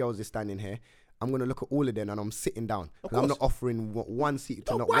how much girls is standing here. I'm going to look at all of them and I'm sitting down. I'm not offering one seat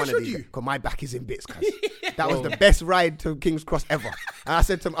to not one of these. Because my back is in bits, cuz. That was the best ride to King's Cross ever. And I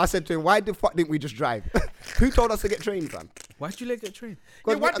said to him, why the fuck didn't we just drive? Who told us to get trained, fam? Why'd you get trained?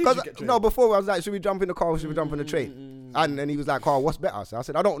 Why did you get trained? No, before I was like, should we jump in the car or should we jump on the train? And then he was like, what's better? So I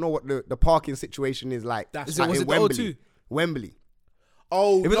said, I don't know what the parking situation is like. Was it Wembley? Wembley.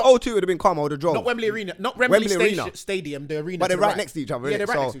 Oh, if it was O2, it would have been calm. I would have drove. Not Wembley Arena. Not Wembley Arena. Stadium, the arena. But they're right next to each other. Yeah, they're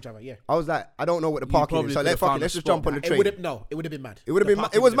right next to each other, yeah. I was like, I don't know what the parking is. So let's just jump on the train. It would have been mad. It would have been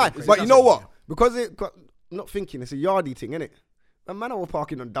mad. It was mad. But you know what? Because I'm not thinking, it's a yardie thing, innit? Man, I was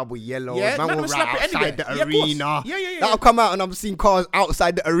parking on double yellow. Yeah, man was right outside the arena. Yeah. That'll come out and I'm seeing cars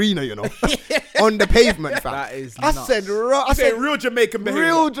outside the arena, on the pavement, fam. That is I nuts. said, real Jamaican behavior.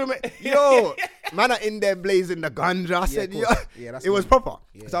 Real Jamaican. Yo, man are in there blazing the ganja. I said, cool. Yeah, that's it was cool. proper.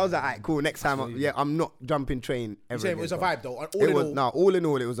 So I was like, alright, cool. Next time, I'm not jumping train ever. You saying again, it was a bro. vibe though. All in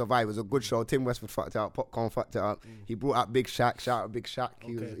all, it was a vibe. It was a good show. Tim Westwood fucked it up. Popcorn fucked it up. He brought out Big Shaq. Shout out Big Shaq.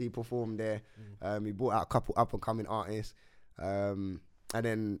 He performed there. He brought out a couple up and coming artists. And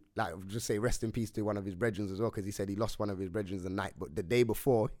then, like, just say rest in peace to one of his brethren as well, because he said he lost one of his brethren the night. But the day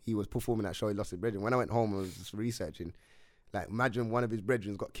before he was performing that show, he lost his brethren. When I went home, I was just researching. Like, imagine one of his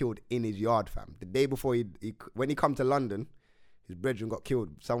brethren got killed in his yard, fam. The day before, when he come to London, his brethren got killed.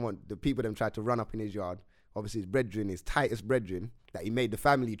 The people them tried to run up in his yard. Obviously, his brethren, his tightest brethren, that he made the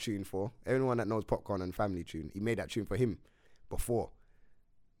family tune for. Everyone that knows Popcorn and family tune, he made that tune for him before.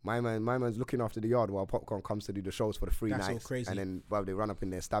 My man's looking after the yard while Popcorn comes to do the shows for the 3 nights. That's all crazy. And then, well, they run up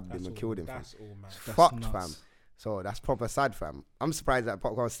in there, stabbed him and killed him. That's all, man. It's That's fucked, nuts. fam. So that's proper sad, fam. I'm surprised that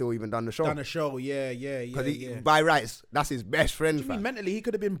Popcorn still even done the show. Done a show, yeah. Because by rights, that's his best friend, What do you mean fam. mentally he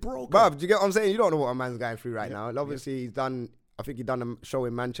could have been broke? Bruv, do you get what I'm saying? You don't know what a man's going through right now. Obviously, he's done, I think he done a show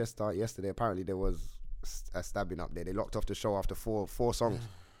in Manchester yesterday. Apparently, there was a stabbing up there. They locked off the show after four songs.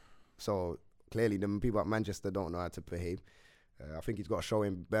 So clearly, the people at Manchester don't know how to behave. I think he's got a show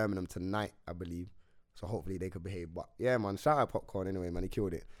in Birmingham tonight, I believe. So hopefully they could behave. But yeah, man, shout out Popcorn anyway, man. He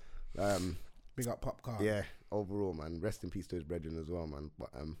killed it. Big up Popcorn. Yeah, overall, man. Rest in peace to his brethren as well, man. But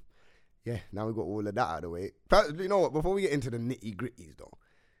yeah, now we got all of that out of the way. But, you know what? Before we get into the nitty gritties, though,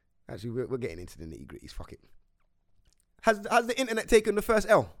 actually, we're getting into the nitty gritties. Fuck it. Has the internet taken the first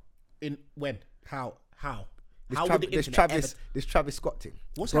L? In when? How? This, How would the this internet Travis Scott thing.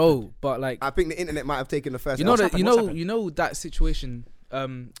 What's Bro, happened? but like, I think the internet might have taken the first you know L. that happened? What's happened? you know that situation.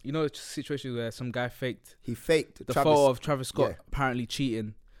 You know the situation where some guy faked He faked the Travis. photo of Travis Scott yeah. apparently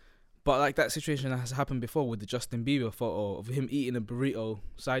cheating, but like that situation has happened before with the Justin Bieber photo of him eating a burrito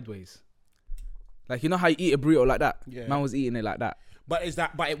sideways. Like, you know how you eat a burrito like that? Yeah. Man was eating it like that. But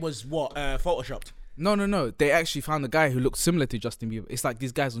it was what? Photoshopped. No. They actually found a guy who looked similar to Justin Bieber. It's like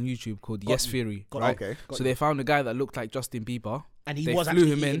these guys on YouTube called Yes Theory, right? Okay. So they found a guy that looked like Justin Bieber. And he They was flew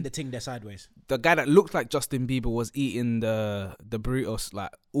actually him eating in. the thing there sideways. The guy that looked like Justin Bieber was eating the burritos,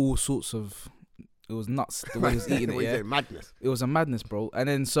 like all sorts of. It was nuts the way he was eating it. What you Yeah, saying? Madness. it was a madness, bro. And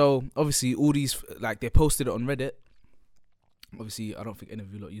then so obviously all these, like, they posted it on Reddit. Obviously, I don't think any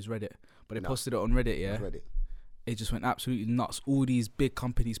of you lot use Reddit, but they No. posted it on Reddit. Yeah, I've read it. it just went absolutely nuts. All these big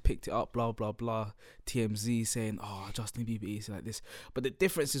companies picked it up, blah blah blah. TMZ saying, "Oh, Justin Bieber eats like this." But the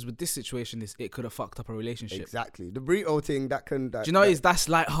difference is with this situation is it could have fucked up a relationship. Exactly. The burrito thing that can. Do you know that's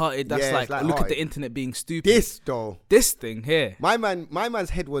lighthearted? That's Yeah, like it's look at lighthearted. the internet being stupid. This though. This thing here. My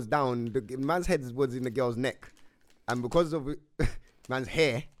man's head was down. The man's head was in the girl's neck, and because of man's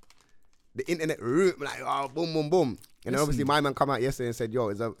hair, the internet like boom, boom, boom. And then obviously my man come out yesterday and said, "Yo,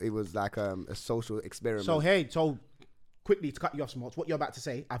 it was like a social experiment." So quickly to cut you off, Smarts, what you're about to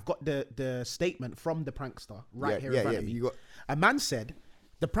say, I've got the statement from the prankster here in front of me. You got A man said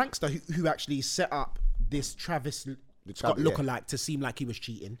the prankster who actually set up this Travis Scott Travis, lookalike to seem like he was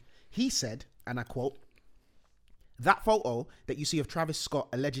cheating. He said, and I quote, "That photo that you see of Travis Scott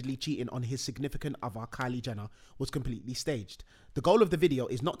allegedly cheating on his significant other, Kylie Jenner, was completely staged. The goal of the video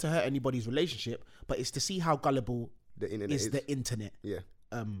is not to hurt anybody's relationship, but it's to see how gullible the internet is the internet." yeah.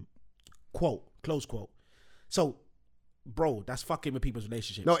 Quote, close quote. So, bro, that's fucking with people's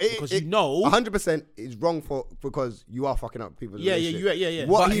relationships. No, because you know, 100% is wrong because you are fucking up people's Yeah, relationship. yeah.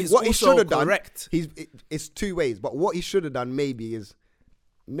 What But he he's what he also should have done, correct. it's two ways. But what he should have done maybe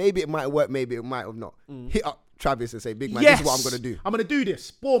it might have worked, maybe it might have not. Hit up Travis and say, "Big man, this is what I'm gonna do." I'm gonna do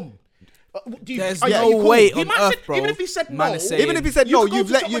this. Boom. There's are no you cool? way He on might have earth, said- bro. Even if he said Man no, is saying- Even if he said you no, could go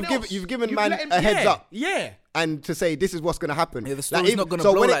to someone else. you've given You've man let him- a heads yeah, up, Yeah. and to say this is what's gonna happen. Yeah, the story's not gonna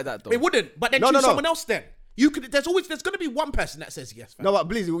so blow when like that though. It wouldn't. But then No, choose no. someone else then. You could. There's gonna be one person that says yes. Fam. No, but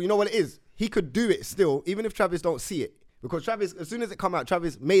Blizzy, you know what it is? He could do it still, even if Travis don't see it. Because Travis, as soon as it come out,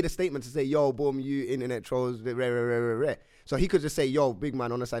 Travis made a statement to say, "Yo, boom, you internet trolls, rare." So he could just say, "Yo, big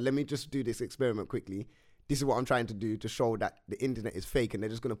man, on the side, let me just do this experiment quickly. This is what I'm trying to do to show that the internet is fake, and they're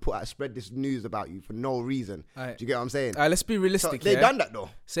just gonna spread this news about you for no reason." Aight. Do you get what I'm saying? Let's be So realistic. they yeah? done that though.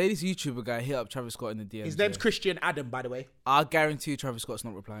 Say this YouTuber guy hit up Travis Scott in the DMs. His name's yeah. Christian Adam, by the way. I guarantee you Travis Scott's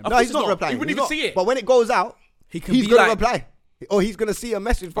not replying. Of No, course he's it's not not. replying. He wouldn't He's even not. see it. But when it goes out, He can he's be gonna like- reply. Or he's gonna see a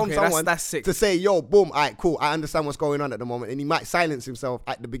message from Okay, someone that's sick. to say, "Yo, boom, alright, cool. I understand what's going on at the moment," and he might silence himself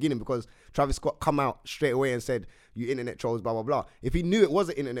at the beginning because Travis Scott come out straight away and said, "You internet trolls, blah blah blah." If he knew it was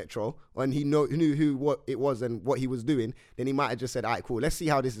an internet troll and he knew what it was and what he was doing, then he might have just said, "Alright, cool. Let's see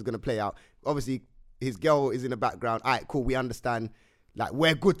how this is gonna play out." Obviously, his girl is in the background. Alright, cool. We understand. Like,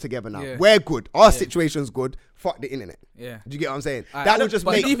 we're good together now. Yeah. We're good. Our situation's good. Fuck the internet. Yeah. Do you get what I'm saying? Alright, That would just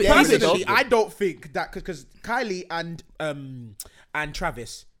but make even their Personally, relationship- I don't think that because Kylie and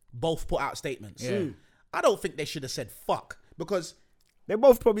Travis, both put out statements. Yeah. I don't think they should have said fuck because They're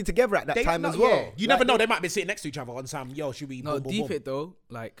both probably together at that they time no, as well. yeah. You never know. They might be sitting next to each other on some. Yo, should we? No, boom, boom, deep boom. it though.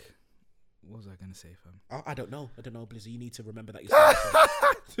 Like, what was I gonna say, fam? I don't know, Blizzy. You need to remember that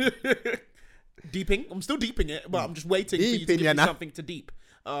you're deeping. I'm still deeping it, but I'm just waiting for you to Deeping, give yeah, me nah. something to deep.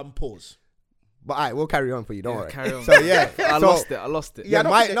 Pause. But alright, we'll carry on for you. Don't worry. Carry on. So yeah, I so, lost it. Yeah, I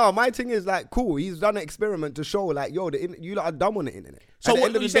don't think my thing is like cool. He's done an experiment to show like, yo, you lot are dumb on the internet. So At the what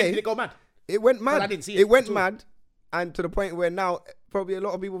end of you the saying? day, Did it go mad? it went mad. I didn't see It it went at all. mad, and to the point where now probably a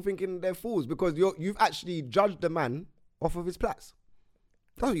lot of people thinking they're fools because you've actually judged the man off of his plats.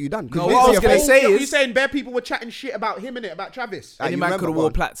 That's what you done. 'Cause No, we what I see was your gonna face. say you is- saying bare people were chatting shit about him innit, about Travis. Ah, Any you man remember, could have go wore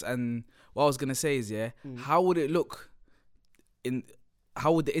on. plats, and what I was gonna say is, how would it look in?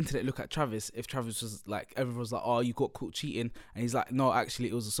 How would the internet look at Travis if Travis was like, everyone was like, oh, you got caught cheating, and he's like, no, actually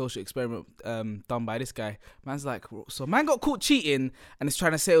it was a social experiment done by this guy. Man's like, so man got caught cheating and is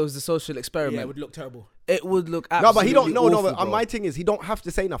trying to say it was a social experiment. Yeah, it would look terrible. It would look No, absolutely but he don't. No, awful, but bro. my thing is, he don't have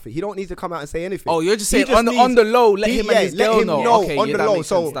to say nothing. He don't need to come out and say anything. Oh, you're just He saying on the low, let him and his let girl him know. know Okay, on yeah, the that low. makes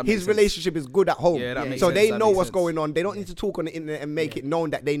So sense, that makes his sense. relationship is good at home. Yeah, that makes so sense, they that know makes what's sense. going on. They don't need to talk on the internet and make it known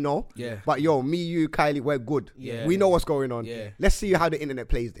that they know. Yeah. But yo, me, you, Kylie, we're good. Yeah. We know what's going on. Yeah. Let's see how the internet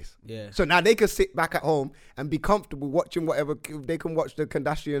plays this. Yeah. So now they can sit back at home and be comfortable watching whatever. They can watch the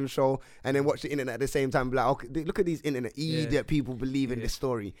Kardashian show and then watch the internet at the same time. Be like, okay, look at these internet idiot people believe in this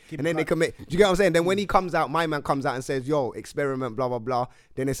story. And then they commit. Do you get what I'm saying? Then when he comes out, my man comes out and says, yo, experiment, blah, blah, blah.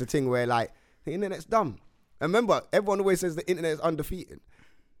 Then it's a thing where like, the internet's dumb. And remember, everyone always says the internet is undefeated.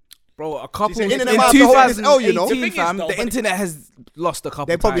 Bro, a couple saying in internet might have to hold this L, you know? 2018, The thing is, fam, though, the but- internet has lost a couple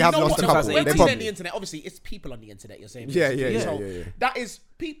They probably times. have lost a couple. When They we probably- say the internet, obviously it's people on the internet. You're saying, Yeah. That is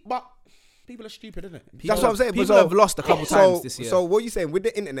people, but people are stupid, isn't it? That's what I'm saying. People So- have lost a couple times this year. So what you saying with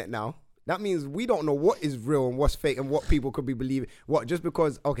the internet now? That means we don't know what is real and what's fake and what people could be believing. What just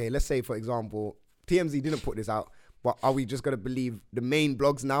because? Okay, let's say for example, TMZ didn't put this out, but are we just gonna believe the main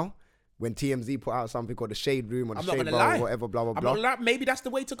blogs now? When TMZ put out something called the Shade Room or the I'm not Shade gonna Bar lie. or whatever, blah blah I'm not blah. gonna lie, maybe that's the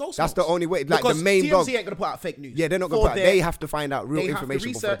way to go. That's the only way. Like because the main TMZ blog. ain't gonna put out fake news. Yeah, they're not For gonna put out. their- They have to find out real they information have to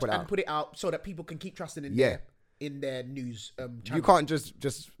before they research put it and out. put it out so that people can keep trusting in Yeah. their news channel. You can't just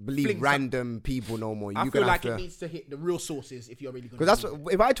believe Fling random people no more. I You're feel gonna like have it to. needs to hit the real sources if you're really gonna. Because that's believe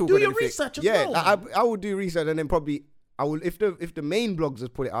what, if I talk Do on your anything, research as yeah, well. I will do research and then probably I will if the main blogs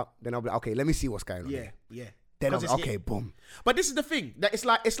just put it up, then I'll be like, okay, let me see what's going on. it. here. Yeah. Then I'll 'Cause be, it's okay, hit. boom. But this is the thing that it's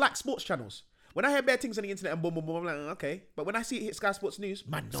like sports channels. When I hear bad things on the internet and boom, boom, boom, I'm like, okay. But when I see it hit Sky Sports News,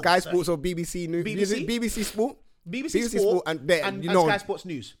 man, no, Sky sir. Sports or BBC News. BBC? BBC Sport. BBC Sport, and then and you know Sky Sports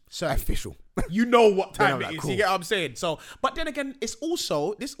News. Sorry. official. You know what Then time I'm it like, is. cool. You get what I'm saying? So, but then again, this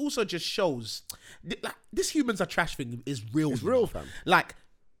also just shows like this humans are trash thing is real. It's you real, know? fam. Like,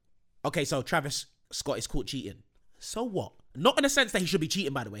 okay, so Travis Scott is caught cheating. So what? Not in the sense that he should be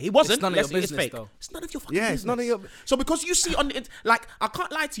cheating, by the way. He wasn't. It's none of Let's your say it's business, fake. though. It's none of your fucking Yeah, business. it's none of your- So because you see on the like, I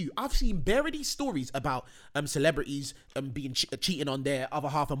can't lie to you. I've seen bare of these stories about celebrities being cheating on their other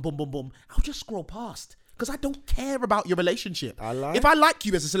half and boom, boom, boom. I'll just scroll past. Because I don't care about your relationship. I like- If I like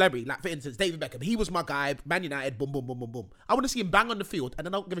you as a celebrity, like for instance, David Beckham, he was my guy, Man United, boom, boom, boom, boom, boom. I want to see him bang on the field and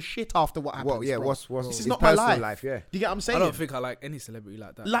then I don't give a shit after what happens. Well, yeah, bro. what's this his is not my personal life. life, yeah. Do you get what I'm saying? I don't think I like any celebrity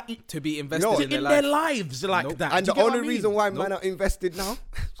like that. Like- to be invested what? in their life. lives like Nope. that. And Do the you get what only I mean? reason why man are invested now is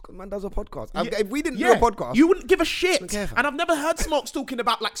because man does a podcast. Yeah. If we didn't Yeah. do a podcast, you wouldn't give a shit. Don't care, fam. And I've never heard Smokes talking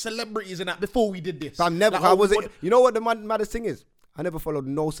about like celebrities and that before we did this. I'm never. Like, I oh, was. what- You know what the maddest thing is? I never followed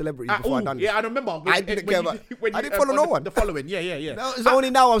no celebrities before I done this. yeah, I remember. I didn't care about- I didn't follow no one. The following, yeah. No, it's only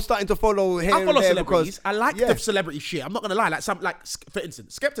now I'm starting to follow here I and follow there celebrities. because I like yeah. the celebrity shit. I'm not gonna lie. Like for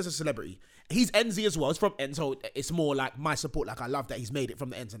instance, Skepta's a celebrity. He's NZ as well. He's from N, so it's more like my support. Like I love that he's made it from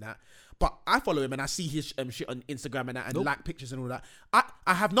the ends and that. But I follow him and I see his shit on Instagram and that and like pictures and all that.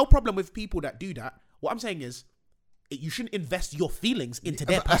 I have no problem with people that do that. What I'm saying is, you shouldn't invest your feelings into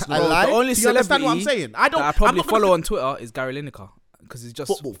their personal I life. like- The only Do you understand celebrity what I'm saying? I don't. that I I'm probably not gonna follow on Twitter is Gary Lineker because it's just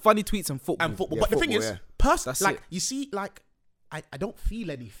Football. funny tweets and football. and football. Yeah, But the thing football, is, yeah. That's like it. you see, like I don't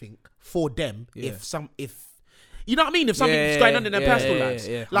feel anything for them Yeah. if you know what I mean. If something's Yeah, going on in their yeah, personal yeah, lives,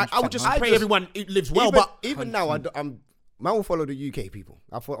 yeah. like I would just 100%. pray I just- everyone it lives well. even, but even now, I'm man will follow the UK people.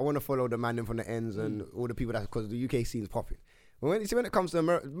 I want to follow the man in from the ends and all the people that because the UK scene's popping. But when it comes to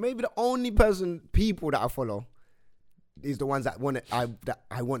America, maybe the only people that I follow is the ones that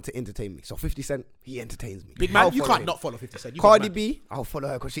I want to entertain me. So 50 Cent, he entertains me. big man, I'll you follow can't him. not follow 50 Cent. You Cardi got mad. B, I'll follow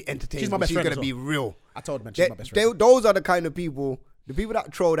her because she entertains She's my me. best She's friend gonna as be well. real. I told man she's my best friend. Those are the kind of people. The people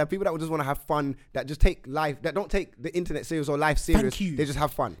that troll, that people that just want to have fun, that just take life, that don't take the internet serious or life serious. Thank you. They just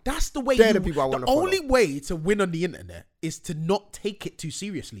have fun. That's the way. They're the people I the wanna follow. only way to win on the internet is to not take it too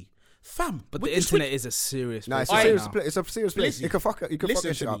seriously. fam. But with the internet switch- is a serious. Nah, it's place a right serious now. place. It's a serious place. Listen, You can fuck it. You can fuck listen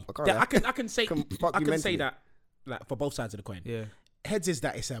your shit to up. me. I can't That lie. I can say Can fuck I you can say mentally. that like for both sides of the coin. Yeah. Heads is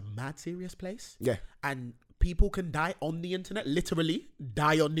that it's a mad serious place. Yeah. And people can die on the internet, literally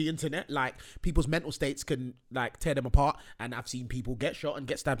die on the internet. Like people's mental states can like tear them apart. And I've seen people get shot and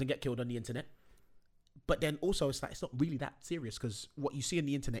get stabbed and get killed on the internet. But then also it's like it's not really that serious because what you see on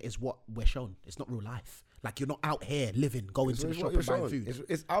the internet is what we're shown. It's not real life. Like you're not out here living, going to the It's shop what and you're buying showing. food.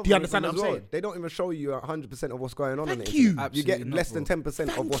 It's Do you understand what I'm saying? They don't even show you 100% of what's going on. Thank on the you. internet. You get Absolutely less not, than bro. 10%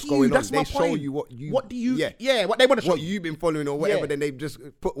 of Thank what's you, going on. that's They my show point. you what you. What do you? Yeah. Yeah, what they want to show What you've been following or whatever, Yeah. then they just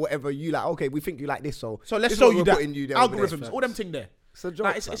put whatever you like. Okay, we think you like this, so So let's this is show what you we're that putting you there over there. algorithms, all them thing there. It's a joke,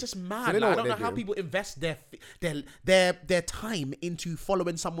 Like, it's fam. just So mad. they know Like, I what don't know they're how doing. people invest their time into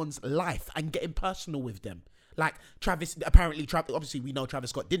following someone's life and getting personal with them. Like Travis, apparently, obviously we know Travis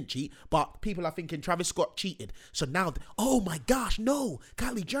Scott didn't cheat, but people are thinking Travis Scott cheated. So now, oh my gosh, no,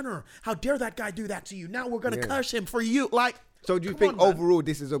 Kylie Jenner, how dare that guy do that to you? Now we're gonna Yeah. curse him for you. Like, So do you come think on, man. overall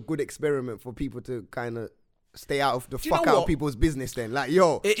this is a good experiment for people to kind of stay out of the Do you fuck know out what? of people's business then? Like,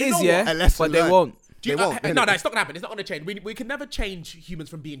 yo, It Do you is, know yeah, what? A lesson but they learned. won't. Do you, They won't, no, innit? it's not gonna happen. It's not gonna change. We can never change humans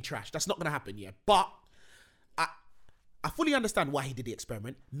from being trash. That's not gonna happen. Yeah, but I fully understand why he did the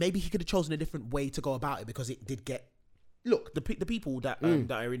experiment. Maybe he could have chosen a different way to go about it because it did get. Look, the people that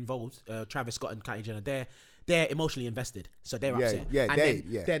that are involved, Travis Scott and Kylie Jenner, they're emotionally invested, so they're Yeah, upset. yeah,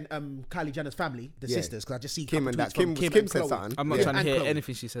 and then Kylie Jenner's family, the Yeah. sisters, because I just see Kim couple and tweets that. from Kim and said Chloe. something. I'm not Yeah. trying to And hear Chloe.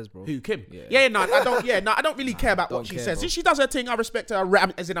 anything she says, bro. Who, Kim? Yeah. Yeah, no, I don't. Yeah, no, I don't really care about what Don't she care, says. bro. If she does her thing, I respect her.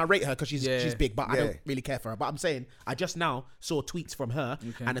 As in, I rate her because she's Yeah. big, but I Yeah. don't really care for her. But I'm saying, I just now saw tweets from her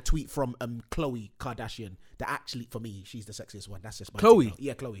Okay. and a tweet from Khloe Kardashian. That actually, for me, she's the sexiest one. That's just my Khloe? take.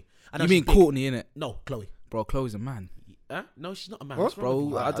 Yeah, Khloe. I know You she's mean big. Courtney, innit? No, Chloe. Bro, Chloe's a man. Huh? No, she's not a man. What? What's wrong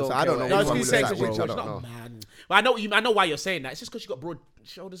with Bro, you? I don't So I don't know No, which it's one too was sexy. that, She's which I not don't a know. man. But I know why you're saying that. It's just because she got broad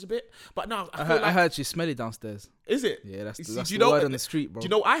shoulders a bit. But no, I feel I like heard she's smelly downstairs. is it? Yeah, that's You the, see, that's do you the know word what- on the street, bro. Do you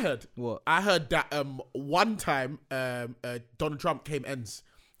know what I heard? What? I heard that one time Donald Trump came ends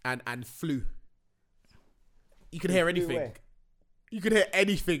and flew. You could hear anything. where? You could hear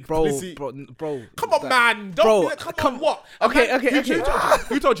anything. Bro, Lizzie. bro. Come on, that- man. Bro, Don't, come on, what? okay, Man, okay, who, okay. Who told you,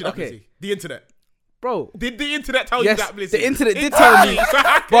 who told you that, Okay. Lizzie? The internet. Bro, Did the internet tell Yes, you that, Lizzie? the internet did tell me, So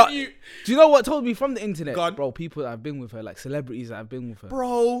how can but you... do you know what told me from the internet? Go on. Bro, people that have been with her, like celebrities that have been with her.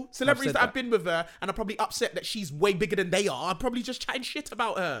 Bro, celebrities said that have that. been with her and are probably upset that she's way bigger than they are probably just chatting shit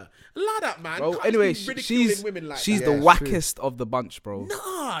about her. Like that, man. Bro, Can't anyway, just be ridiculing she's women like she's that. the Yeah, it's true. wackest of the bunch, bro.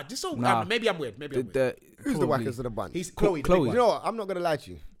 Nah, this all. Nah. Maybe I'm weird. Maybe I'm weird. Who's the probably. wackest of the bunch? He's Chloe. Chloe. You know what? I'm not gonna lie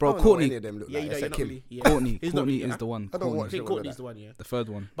to you. Bro, I don't know what Courtney- any of them look Yeah, like, you know, you're except not Kim. really. Yeah. Courtney He's not Courtney really, is the one. I don't I watch Courtney. think it. Courtney's the one, yeah. The third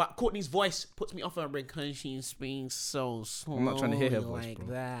one. But Courtney's voice puts me off her because she speaks so slowly. I'm not trying to hear her voice, like bro.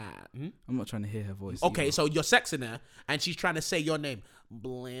 that. I'm not trying to hear her voice. Okay, either. so you're sexing her and she's trying to say your name,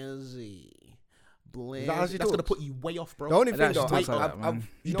 Blizzy. Is that how she That's gonna talks? put you way off, bro. The only I thing doubt though, she talks like that, man.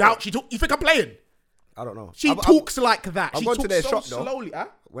 You know doubt what? she talk? You think I'm playing? I don't know. She I've- talks like that. I've She gone to talks their so shop, though. slowly. Huh?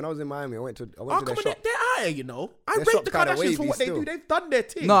 When I was in Miami, I went to Oh, their come on, shop. they're higher, you know. I Their rate shop's the kinda Kardashians for wavy what they still. do. They've done their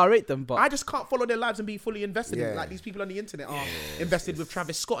thing. No, I rate them, but I just can't follow their lives and be fully invested in it. Yeah. Like these people on the internet are invested with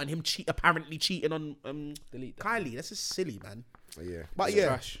Travis Scott and him apparently cheating on Kylie. That's just silly, man. Yeah. But It's yeah,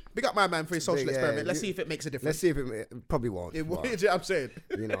 trash. big up my man for his social Yeah, experiment. Let's you- see if it makes a Let's difference. see if it probably won't. It, but, you know what I'm saying.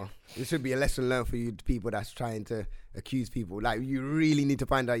 you know, it should be a lesson learned for you people that's trying to accuse people. Like, you really need to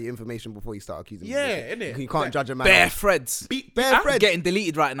find out your information before you start accusing people. Yeah, innit? You can't Like, judge a man. bare off- threads. Bare Huh? Fred. Getting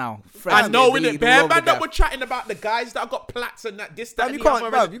deleted right now. I Threads know, getting innit? deleted all Bare over man the that were chatting about the guys that have got plaits and that this, that, Fam, and you the can't,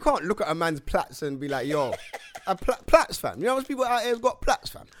 other. bruv, you can't look at a man's plats and be like, yo, plats, fam. You know how much people out here's got plats,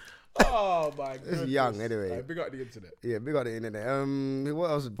 fam? Oh my god. It's young, anyway. Right, big up the internet. Yeah, big on the internet. What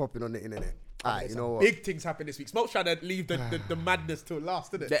else is popping on the internet? Alright, you know what? Big things happen this week. Smoke's trying to leave the madness till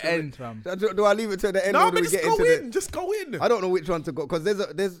last, isn't it? The end, fam. Do I leave it to the end No, or do but we just get go into in. the... Just go in. I don't know which one to go because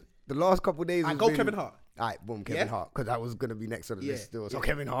there's the last couple of days. I has go been- Kevin Hart. Alright, boom, Kevin Yeah? Hart, because that was gonna be next on the Yeah, list still. So yeah.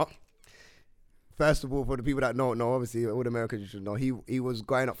 Kevin Hart. First of all, for the people that don't know, obviously all the Americans should know, he was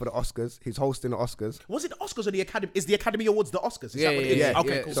going up for the Oscars. He's hosting the Oscars. Was it the Oscars or the Academy? Is the Academy Awards the Oscars? Is Yeah, that what it is? yeah,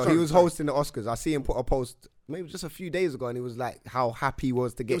 Okay, yeah. cool. So Sorry, he was sorry. hosting the Oscars. I see him put a post maybe just a few days ago, and he was like how happy he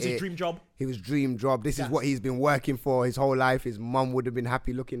was to It get was his dream job. He was dream job. This is Yes. what he's been working for his whole life. His mum would have been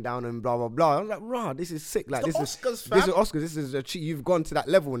happy looking down and blah blah blah. I was like, rah, this is sick. Like the this Oscars, is fam. this is Oscars. This is you've gone to that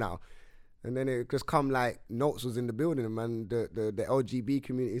level now. And then it just come like Notes was in the building, and man, the LGB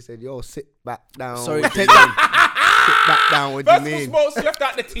community said, "Yo, sit back down." Sorry, What do take you mean? Sit back down. What do you First of all, mean? Smokes left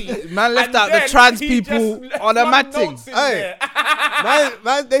out the team. Man left and out the then trans he people just left on a one mad thing. Notes in Hey. there.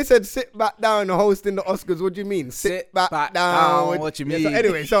 man, they said sit back down and hosting the Oscars. What do you mean? Sit back down. What you Yeah, so mean?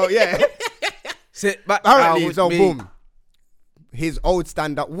 anyway, so yeah. Sit back Apparently, down so with me. boom. his old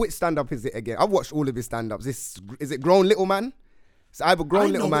stand-up. Which stand-up is it again? I've watched all of his stand-ups. Is it Grown Little Man? It's either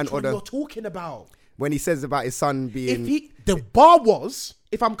Grown Little Man or you're talking about. when he says about his son being... The bar was,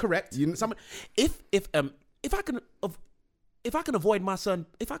 if I'm correct, if I can avoid my son,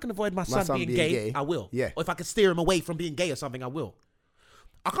 son being gay, I will. Yeah. Or if I can steer him away from being gay or something, I will.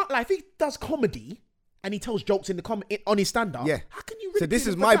 I can't lie. If he does comedy and he tells jokes on his stand-up, how can you? So this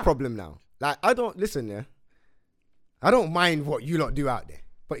is my problem now. Like, I don't mind what you lot do out there,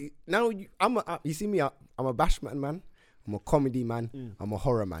 but now you see me. I'm a bashman man. I'm a comedy man. I'm a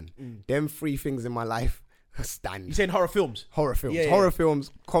horror man. Them three things in my life stand. You saying horror films? Horror films. Yeah. Horror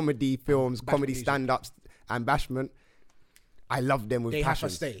films, comedy films, Bashment comedy music. stand-ups, and bashment. I love them with They have to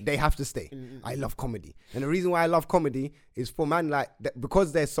passion. stay. They have to stay. I love comedy. And the reason why I love comedy is for man like that,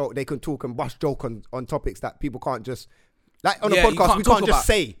 because they can talk and bust joke on topics that people can't just... Like on a Yeah, you podcast, can't we talk can't just about.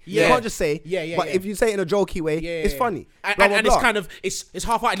 say. Yeah. You can't just say. Yeah, But yeah. if you say it in a jokey way, it's funny. And, Blah, blah, and blah. it's kind of it's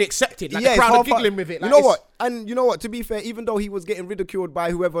half-heartedly accepted. Like Yeah, the crowd are it's half- giggling with it. Like you know it's- what? And you know what? To be fair, even though he was getting ridiculed by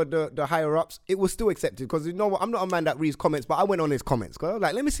whoever the higher ups, it was still accepted. Because you know what? I'm not a man that reads comments, but I went on his comments. Cause I was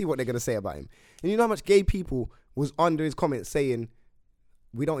like, let me see what they're gonna say about him. And you know how much gay people was under his comments saying,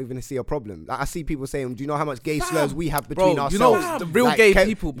 we don't even see a problem. Like I see people saying, do you know how much gay slurs we have between Bro, ourselves? you know the real Like, gay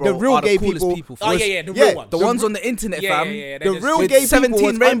people, bro, the real are gay the coolest people. people. Oh, yeah, the real ones. The ones on the internet, Yeah, fam. yeah, yeah. The real With gay people 17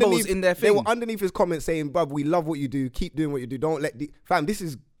 was rainbows underneath, in their They were thing. underneath his comments saying, "Bruv, we love what you do. Keep doing what you do. Don't let the fam." This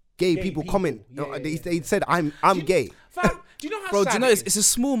is gay people comment. Yeah, They said, "I'm gay." Fam, do you know how Bro, sad do you know it it's is? a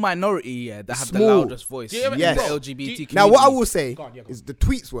small minority that have the Small. loudest voice Yeah, in yes. the bro, LGBT do you- community. Now, what I will say Go on, go on. is the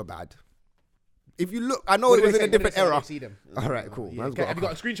tweets were bad. If you look, I know What it do was they in a say? different What do they say? era. Let me see them. All right, cool. Yeah, Man's have you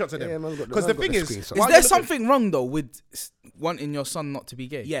got a- screenshots of them? Yeah, man's got Because the man's thing got is, screenshots. Is while there you're looking- something wrong though with wanting your son not to be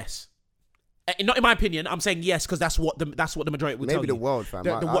gay? Yes. Not in my opinion. I'm saying yes because that's what the majority will tell Maybe you. the world, fam.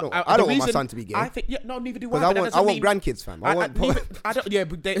 The- I the don't what- I the don't want my reason- son to be gay. I think neither do I. Because but that I doesn't want mean- grandkids, fam. I want. I don't. Yeah,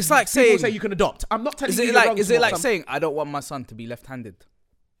 but It's like people saying- say you can adopt. I'm not telling Is you. it you're like wrong, saying Sam. I don't want my son to be left-handed?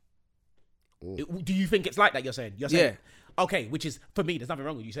 Do you think it's like that? You're saying. Yeah. Okay, which is for me. There's nothing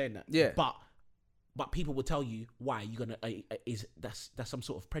wrong with you saying that. Yeah. But people will tell you why you're gonna that's some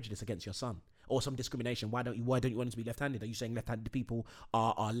sort of prejudice against your son or some discrimination. Why don't you want him to be left-handed? Are you saying left-handed people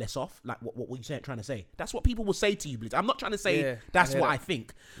are less off? Like what you trying to say? That's what people will say to you, Blitz. I'm not trying to say Yeah, that's I hear what that. I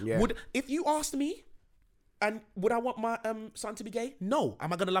think. Yeah. If you asked me, and would I want my son to be gay? No.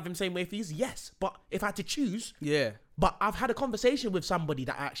 Am I gonna love him same way if he is? Yes. But if I had to choose, Yeah. but I've had a conversation with somebody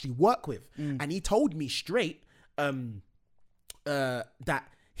that I actually work with, and he told me straight that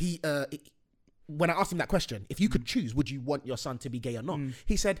he when I asked him that question, if you could choose, would you want your son to be gay or not?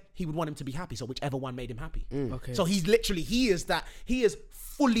 He said he would want him to be happy, so whichever one made him happy. Okay. So he is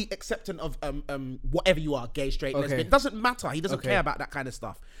fully acceptant of whatever you are, gay, straight, Okay. lesbian. It doesn't matter. He doesn't Okay. care about that kind of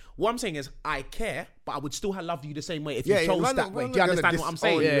stuff. What I'm saying is, I care, but I would still love you the same way if Yeah, you yeah, chose man, that way. man, Do you man, understand gonna what I'm disown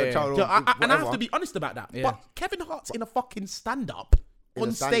saying? your Yeah. child or So and I have whatever. to be honest about that. Yeah. But Kevin Hart's in a fucking stand-up In a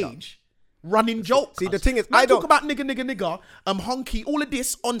on stand-up. stage. Running jokes. See, the thing is, Man I talk don't- about nigga, honky, all of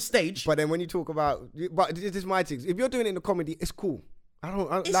this on stage. But then when you talk about, but this is my thing. If you're doing it in a comedy, it's cool.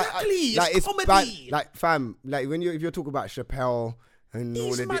 Exactly, it's comedy. Like fam, like if you're talking about Chappelle and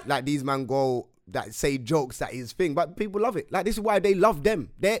all of man- it, like these man go that say jokes that is thing, but people love it. Like this is why they love them.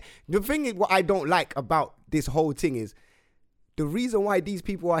 The thing is, what I don't like about this whole thing is, the reason why these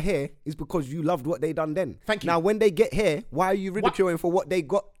people are here is because you loved what they done then. Thank you. Now, when they get here, why are you ridiculing for what they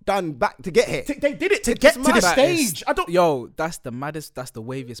got done back to get here? They did it to It's get to mad. the That stage. I don't. Yo, that's the maddest. That's the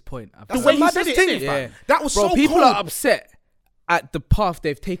waviest point. I've The That's heard. way the he said maddest it, thing, innit? fam. That was Bro, so people cool. are upset at the path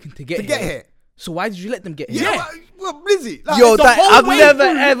they've taken to get To here. get here. So why did you let them get here? Yeah. well, Blizzy. Like, Yo, The that whole I've way never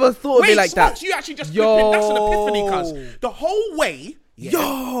through- ever thought of Wait, it like that. Smokes, you actually just Yo. flipping. That's an epiphany, cuz the whole way. Yeah,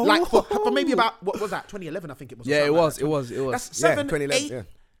 Yo. like for maybe about what was that? 2011, I think it was. or Yeah, it something like was. that. It was. It was. That's Yeah, 7, 2011, 8, yeah.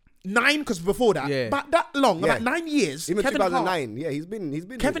 9. Because before that, Yeah. but that long, Yeah. about 9 years. Even Kevin Hart, 2009. Yeah, he's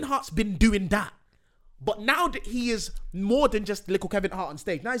been. Kevin Hart's been doing that. But now that he is more than just little Kevin Hart on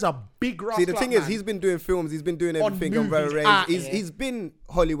stage, now he's a big rascal. See, the thing is, he's been doing films, he's been doing everything on movies, very yeah. He's been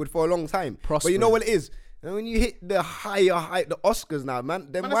Hollywood for a long time. But you Prospering. know what it is? And when you hit the higher, the Oscars now, man,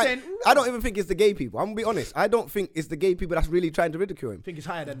 Man, I'm saying, I don't even think it's the gay people. I'm gonna be honest. I don't think it's the gay people that's really trying to ridicule him. I think it's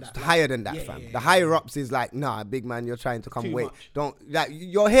higher than that. Higher than that, Yeah, fam. yeah, The yeah. higher ups is like, nah, big man, you're trying to come Too wait. much. Don't like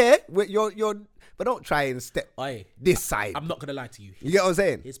you're here with you're, but don't try and step Aye. this side. I'm not gonna lie to you. You get what I'm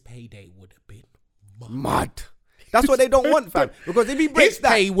saying? His payday would have been Mad. That's what they don't want, fam. Because if he breaks his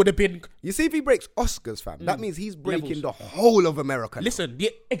that, pay would have been. you see, if he breaks Oscars, fam, that means he's breaking Levels. the whole of America. now. Listen, yeah,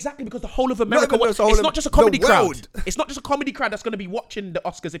 exactly, because the whole of America. even just the whole It's of not just a the comedy crowd. world. It's not just a comedy crowd that's going to be watching the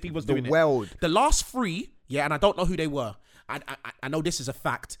Oscars if he was doing it. world. The last 3, yeah, and I don't know who they were. I know this is a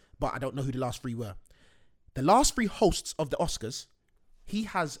fact, but I don't know who the last 3 were. The last 3 hosts of the Oscars, he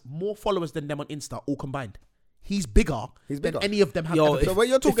has more followers than them on Insta all combined. He's bigger than any of them have Yo, ever. So when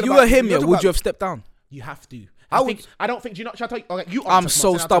you're talking if you about- were him, you're yeah, talking would about- you have stepped down? You have to. I I don't think. Do you not? Shall I tell you? Okay, you. I'm answer,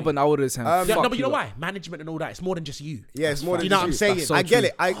 so Martin, I'll tell you. stubborn. I would have said, Yeah, fuck no, but you know lot. why? Management and all that. It's more than just you. Yeah, it's more than you know what I'm just saying? That's so I get true.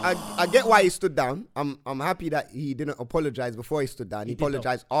 it. I get why he stood down. I'm happy that he didn't apologize before he stood down. He did, though.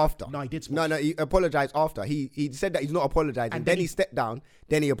 apologized after. No, he did, No, he apologized after. He said that he's not apologizing. And Then then he he- stepped down.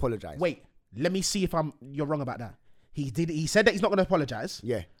 Then he apologized. Wait, let me see if you're wrong about that. He said that he's not going to apologize.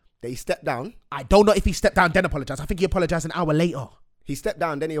 Yeah. Then he stepped down. I don't know if he stepped down then apologized. I think he apologized an hour later. He stepped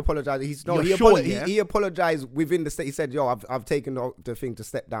down, then he apologized. You're sure, yeah? He apologized within the state. He said, "Yo, I've taken the thing to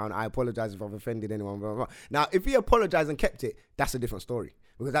step down. I apologize if I've offended anyone." Blah, blah, blah. Now, if he apologized and kept it, that's a different story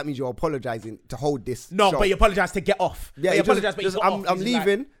because that means you're apologizing to hold this. No, show. but he apologized to get off. Yeah, he just- apologized, but he just, got off. I'm He's like-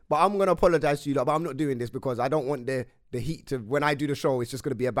 leaving, but I'm gonna apologize to you, lot, but I'm not doing this because I don't want the heat to. When I do the show, it's just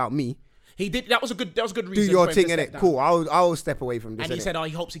gonna be about me. he did. That was a good Do reason. your for him thing to in step it. down. Cool. I'll step away from this. And he innit? said,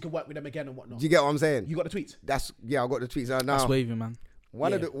 he hopes he can work with them again and whatnot. "Do you get what I'm saying?" You got the tweets? I got the tweets. Now That's wavy, man.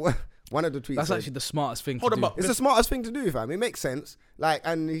 one of the tweets. That's said- actually the smartest thing Hold to on, do. but- It's the smartest thing to do, fam. It makes sense. Like,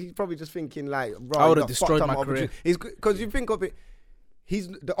 and he's probably just thinking, like, bro, I would've you got destroyed fucked up my opportunity. career. He's because you think of it,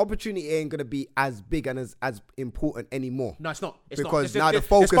 the opportunity ain't gonna be as big and as important anymore. No, it's not. It's Because not. now the There's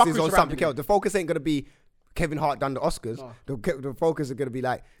focus fuckery is on surrounding something it. else. The focus ain't gonna be Kevin Hart done the Oscars. No. The focus is gonna be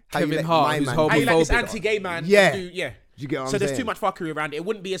like how you Kevin let Hart, my who's man How you let this homophobic. anti-gay man Yeah. do, yeah. Do you get what So I'm there's saying? too much fuckery around it. It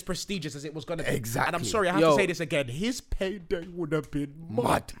wouldn't be as prestigious as it was gonna be. Exactly. And I'm sorry, I have Yo. to say this again. His payday would have been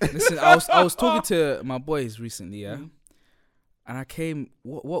mud. Listen, I was talking to my boys recently, yeah, and I came.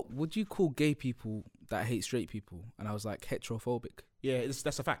 What would you call gay people that hate straight people? And I was like heterophobic. Yeah,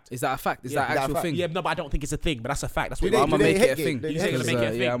 that's a fact. Is that a fact? Is Yeah, that is that a actual fact? thing? Yeah, no, but I don't think it's a thing. But that's a fact. That's Do what they- I'm do gonna they make hate it a gay- thing. do they He's gonna hate make gay? it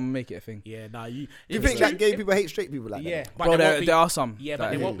a thing. Yeah, I'm gonna make it a thing. Yeah, nah. Do you if think it's that true- gay people hate straight people like Yeah, that? but Bro, there won't be- there are some. Yeah, that but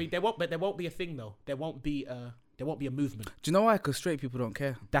there hate. won't be. There won't be a thing though. There won't be a movement. Do you know why? Because straight people don't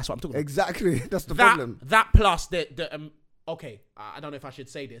care. That's what I'm talking about. Exactly. That's the that problem. that plus the okay, I don't know if I should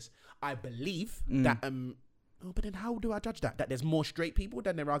say this. I believe that oh, but then how do I judge that? That there's more straight people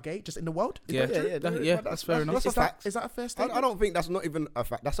than there are gay just in the world? Is Yeah, that true? that's fair enough. That's a Is that fact. is that a fair I statement? don't think that's not even a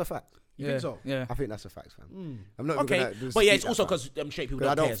fact. That's a fact. You yeah, think so? yeah. I think that's a fact, fam. I'm not even Okay, gonna but yeah, it's dispute also that, fam. because straight people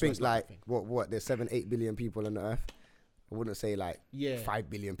Because I don't care. don't as well, think it's not like a thing. what there's 7-8 billion people on the earth. I wouldn't say like Yeah. 5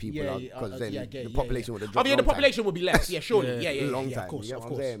 billion people Yeah, because yeah, then yeah, the yeah, population yeah. would have Oh dropped. yeah, the long time. population would be less. Yeah, surely. Yeah. Yeah, Long yeah, time, of course, you get of what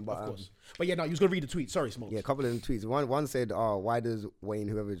I'm course, saying? But, of course. But yeah, no, you was gonna read the tweet. Sorry, Smokes. Yeah, a couple of them tweets. One said, "Oh, why does Wayne,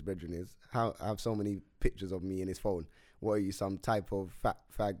 whoever his brethren is, have so many pictures of me in his phone? What are you, some type of fat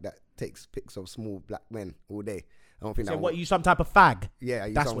fag that takes pics of small black men all day?" I don't think So that. what? You some type of fag? Yeah,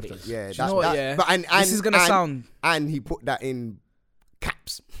 you That's some- what it is. Yeah, Do you that's know what, that. yeah? But and This is gonna sound. And he put that in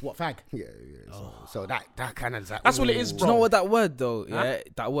caps. What fag? Yeah. So that kind of. That's what it is, Do bro. you know what that word though? Huh? Yeah,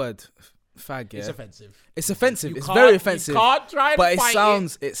 that word, fag. Yeah, It's offensive. It's offensive. You It's can't- very you offensive. can't try and but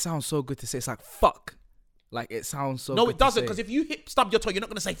fight it sounds so good to say. It's like fuck. Like it sounds so. No, good it doesn't. to Because say. if you stub your toe, you're not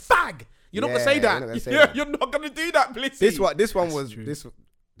gonna say fag. You're not gonna say Yeah, that. you're not gonna say Yeah, that. you're not gonna do that, please. This one was true.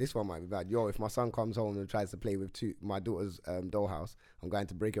 this one might be bad. Yo, if my son comes home and tries to play with my daughter's dollhouse, I'm going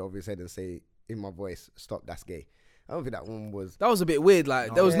to break it over his head and say in my voice, "Stop, that's gay." I don't think that one was. That was a bit weird.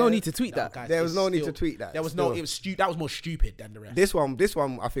 Like there was no Yeah. need to tweet that. guys, There was it's no need to still- tweet that. There was no. Still. It was that was more stupid than the rest. This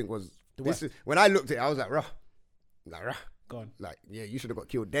one I think was. This is when I looked at it, I was like, "Rah, like rah." Go on. Like, yeah, you should have got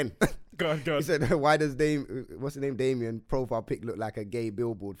killed then. Go on. Go He said, "Why does what's his name, Damien profile pic look like a gay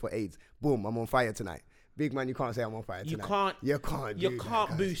billboard for AIDS? Boom, I'm on fire tonight." Big man, you can't say I'm on fire You tonight. can't. You can't. You do that, can't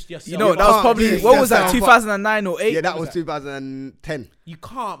guys. boost yourself. You know that was can't probably boost what was that? yourself up. 2009 or 8? Yeah, that was 2010. You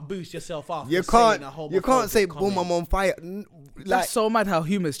can't boost yourself up. You for saying can't. a You can't say, homophobic "Boom, comment. I'm on fire." That's Like so mad how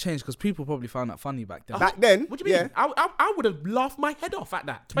humor's changed because people probably found that funny back then. back then. What do you mean? Yeah. I would have laughed my head off at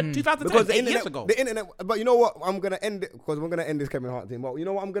that. 2010, Because 8 years ago. the internet. But you know what? I'm gonna end it because we're gonna end this Kevin Hart thing. But you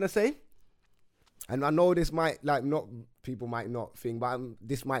know what I'm gonna say? And I know this might not people might not think, but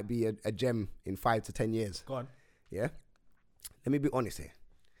this might be a gem in 5 to 10 years. Go on. Yeah. Let me be honest here.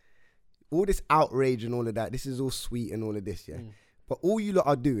 All this outrage and all of that, this is all sweet and all of this, yeah. But all you lot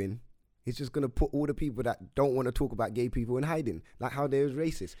are doing is just gonna put all the people that don't want to talk about gay people in hiding, like how they're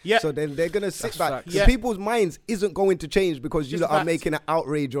racist. Yeah. So then they're gonna sit That's back. facts. The Yeah. people's minds isn't going to change because you Just lot are facts. making an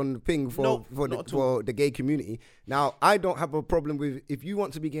outrage on the thing No, for not at all. the gay community. Now, I don't have a problem with if you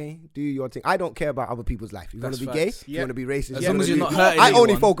want to be gay, do your thing. I don't care about other people's life. If you want That's to be gay, facts. if you Yeah. want to be racist, As you long wanna as you're do- not hurting I only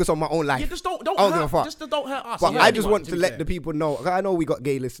anyone. focus on my own life. Yeah, just don't I don't give a hurt. fuck. Just don't hurt us. But Yeah, I just anyone, want to to be let fair. the people know. I know we got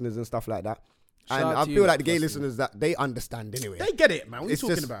gay listeners and stuff like that. Shout And out I to you feel lot, like the gay firstly. listeners that they understand anyway. They get it, man. What are you It's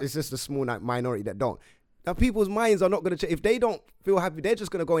talking just about? it's just a small minority that don't. Now people's minds are not going to change. If they don't feel happy, they're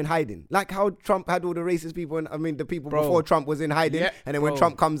just going to go in hiding. Like how Trump had all the racist people, and I mean the people before Trump was in hiding, and then when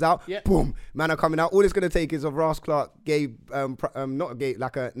Trump comes out, boom, man are coming out. All it's going to take is of Ross Clark gay, not a gay,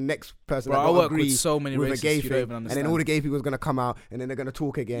 like a next person. Bro, that I work agree with so many with racists, a gay you don't thing, even and then understand. all the gay people is going to come out, and then they're going to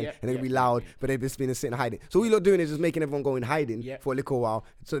talk again, and they're going to be loud, but they've just been sitting hiding. So all you're doing is just making everyone go in hiding for a little while,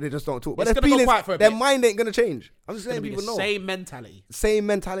 so they just don't talk. But It's their gonna go feelings, quiet for a their bit. mind ain't going to change. I'm just It's letting gonna be people the know. same mentality. Same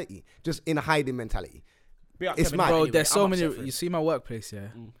mentality, just in a hiding mentality. It's mad. Bro, Anyway, there's so I'm many. upset for You it. see my workplace,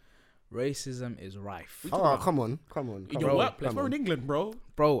 racism is rife. Oh, come on. In your workplace, we're in England, bro.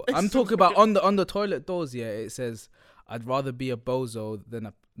 Bro, I'm talking about on the toilet doors. Yeah, it says, "I'd rather be a bozo than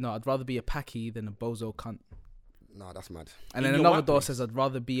a I'd rather be a packy than a bozo cunt." No, that's mad. And In then your another door workplace? says, "I'd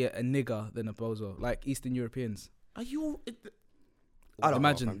rather be a nigger than a bozo," like Eastern Europeans. Are you? I don't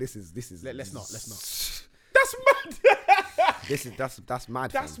Imagine. know, fam. This is. Let's not. That's mad. That's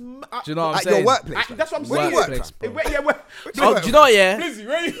mad. That's fam. mad. Do you know what I'm At saying? your workplace. fam. That's what I'm Where saying. you work, Workplace, fam? bro. Yeah. Do you know what? Yeah. Lizzie,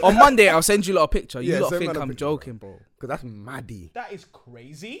 right? On Monday, I'll send you a picture. You Yeah, lot send think man a I'm picture, joking, bro. Because that's maddy. That is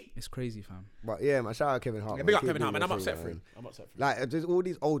crazy. It's crazy, fam. But yeah, man, shout out Kevin Hart. Yeah, man. big up Keep Kevin doing Hart, man. your I'm thing, upset for man. him. I'm upset for him. Like, there's all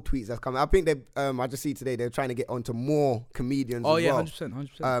these old tweets that's coming. I think they, I just see today, they're trying to get onto more comedians Oh as yeah, well.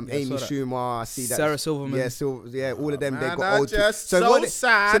 100%. Amy I saw that. Schumer, I see that. Sarah Silverman. Yeah, all of them, they've Man, got I old tweets. just so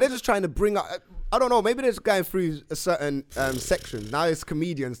sad. So they're just trying to bring up, I don't know, maybe they're just going through a certain section. Now it's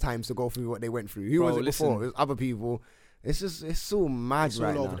comedians' time to go through what they went through. Who Bro, was it before? listen. It was other people. It's so mad It's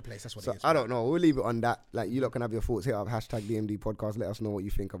right all over now. the place. That's what So it is. I don't know. We'll leave it on that. Like, you lot can have your thoughts. Hit up hashtag DMD podcast. Let us know what you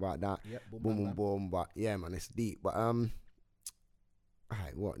think about that. Yep, Boom. But yeah, man, it's deep. But all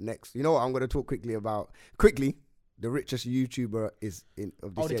right, what next? You know what? I'm gonna talk quickly about the richest YouTuber is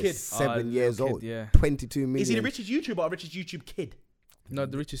of this the year. kid. 7 years little old. kid, yeah. 22 million. Is he the richest YouTuber or richest YouTube kid? No,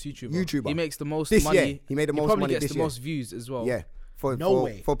 the richest YouTuber. YouTuber. He makes the most This money. year, he made the most probably money gets this the year. most views as well. Yeah. For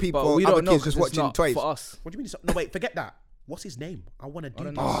way. for people, But we other don't know kids because just it's watching not toys. for us. What do you mean? No, wait. Forget that. What's his name? I want to do. I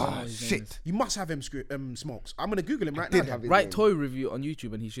don't this. know. I don't know Oh his name shit! is. You must have him. Smokes. I'm gonna Google him right did now. have his Write name. toy review on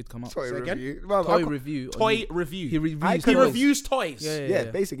YouTube and he should come up. Toy Say again? review. Well, Toy I review. on Toy YouTube. review. He reviews. I He can- toys. reviews toys. Yeah,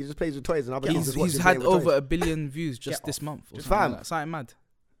 basically just plays with toys and other kids just He's watching had playing with over toys. 1 billion views just Get this off. month. Or Just something fam. like that. Something mad.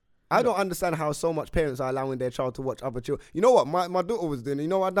 I don't understand how so much parents are allowing their child to watch other children. You know what my daughter was doing? You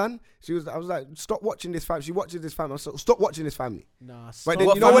know what I done? I was like, stop watching this family. She watches this family. I said, stop watching this family. Nah. But then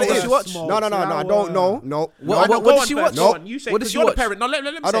What you know what it family is? does she watch? No, I don't know. No, What- no, what does she watch? No. You say, What does 'cause she you're the watch? parent. No, let me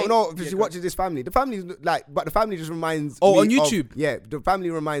I say. don't know if Yeah, she go watches this family. The family's like, but the family just reminds Oh, me on of- YouTube? yeah, the family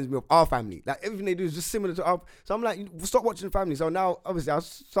reminds me of our family. Like everything they do is just similar to our. So I'm like, stop watching the family. So now, obviously, I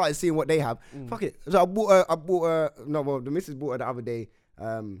started seeing what they have. Fuck it. So I bought her. No, well, the missus bought her the other day.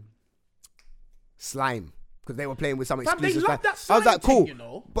 Slime. Because they were playing with some Fam, they exclusive love slime. that I was slime like, cool. thing, you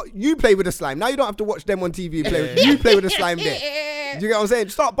know? But you play with the slime. Now you don't have to watch them on TV. You play with the slime there. Do you get what I'm saying?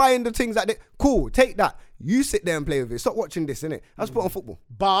 Start buying the things that they... Cool, take that. You sit there and play with it. Stop watching this, innit? I just put on football.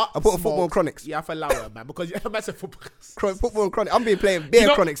 But I put on football and Chronics. Yeah, I feel allow it, man, because you're a massive football. Football and Chronics. I'm being playing bare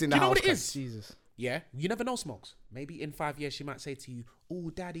know- Chronics in the do you know house. what it is? Jesus. Yeah, you never know, Smokes. Maybe in 5 years she might say to you, "Oh,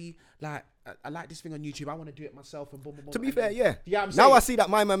 daddy, like I like this thing on YouTube. I want to do it myself." And boom, boom, boom. To be And fair, then- yeah. Yeah, I'm now saying. I see that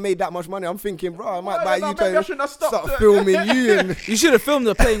my man made that much money. I'm thinking, bro, I might Well, buy no, you maybe I to shouldn't have stopped start it. filming you and You should have filmed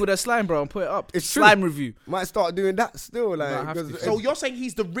her playing with her slime, bro, and put it up. It's true. slime review. might start doing that still. Like, have to. 'cause So if- you're saying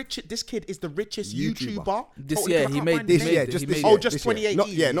he's the richest? This kid is the richest YouTuber. YouTuber. This Totally, year, 'cause I he can't made find this the year, name. just he this made year. Oh, just this year.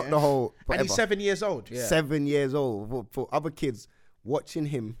 2018. Not the whole. And Forever. he's 7 years old. Yeah. 7 years old for other kids watching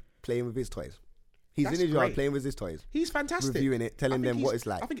him playing with his toys. He's That's in his yard great. playing with his toys. He's fantastic. Reviewing it, telling I think them what he's- it's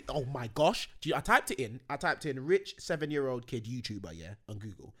like. I think. Oh my gosh! I typed it in. I typed in rich 7-year-old kid YouTuber, yeah, on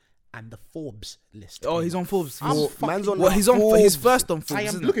Google, and the Forbes list. Oh, he's on Forbes. I'm Well, fucking- man's on Well, he's on. He's Forbes. first on Forbes. I am.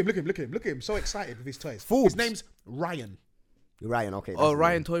 Isn't Look it? at him. Look at him. So excited with his toys. Forbes. His name's Ryan. Ryan, okay. Oh,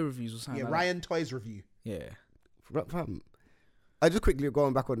 Ryan Toy Reviews or something. Yeah, like Ryan Toys Review. that. Yeah. Fam, I just quickly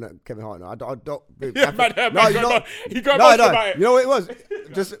going back on Kevin Hart. I don't. Yeah, man, no, man, you go know, on. He got no, emotional no. about it. You know what it was?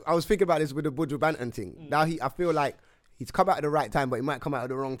 Just I was thinking about this with the Buju Banton thing. Now I feel like he's come out at the right time, but he might come out at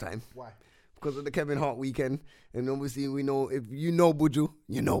the wrong time. Why? Because of the Kevin Hart weekend, and obviously we know if you know Buju,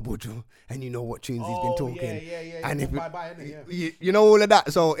 and you know what tunes he's been talking. Yeah. And if Bye, innit? Yeah. you know all of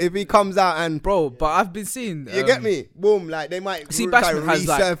that, so if he comes out and Bro, but I've been seeing. you get me, boom, like they might See, try to Bashman has,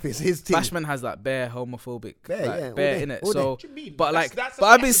 like- resurface his thing. Bashman has like bare homophobic, Bare, like, yeah, all bare day, in it. all day. So, What do you mean? but That's- like, that's but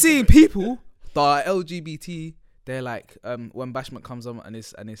I've been essence seeing of it. people that are LGBT. They're like, when Bashman comes on and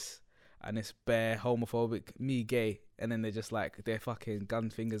it's bare homophobic, me gay, and then they're just like they're fucking gun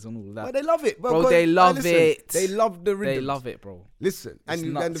fingers and all of that. But they love it, Bro, 'cause- they love listen, it. They love the rhythm. They love it, bro. Listen, It's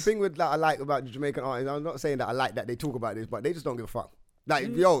and the nuts. thing with that I like about the Jamaican artists, I'm not saying that I like that they talk about this, but they just don't give a fuck.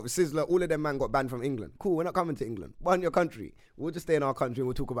 Like, yo, Sizzler, all of them man got banned from England. Cool, we're not coming to England. Burn your country. We'll just stay in our country and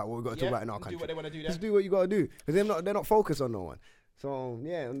we'll talk about what we got to talk about in our country. Do what they want to do. Just do what you got to do. Because they're not focused on no one. So,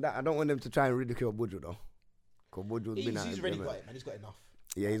 yeah, and that, I don't want them to try and ridicule Buju, though. Because Buju's been out. He's already got it, man. He's got enough.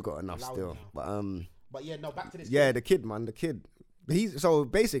 Yeah, he's got enough Allowed still. now. But yeah, no, back to this. Yeah, the kid, man, the kid. So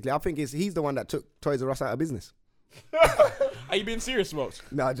basically, I think he's the one that took Toys R Us out of business. Are you being serious, Smokes?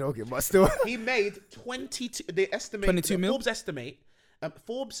 Nah, joking, but still. He made 22. They estimate 22 mil?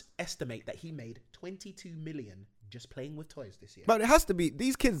 Forbes estimate that he made 22 million just playing with toys this year. But it has to be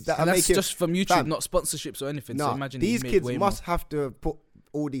these kids that And are that's making just from YouTube, fam, not sponsorships or anything. No, So imagine these he made kids way must have to put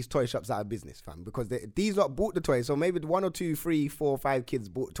all these toy shops out of business, fam, because these lot bought the toys. So maybe 1 or 2, 3, 4, 5 kids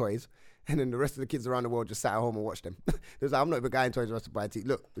bought toys, and then the rest of the kids around the world just sat at home and watched them. They're like, I'm not even going to Toys R Us to buy a tea.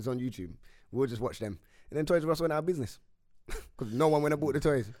 Look, it's on YouTube. We'll just watch them. And then Toys R Us went out of business because no one went and bought the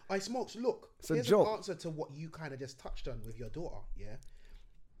toys. I Smokes, look, It's a here's joke. an answer to what you kind of just touched on with your daughter, yeah?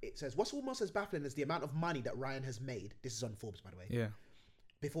 It says, what's almost as baffling as the amount of money that Ryan has made, this is on Forbes, by the way, Yeah.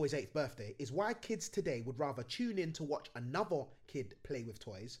 before his 8th birthday, is why kids today would rather tune in to watch another kid play with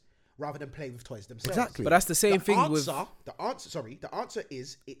toys rather than play with toys themselves. Exactly. But that's the same thing with. The answer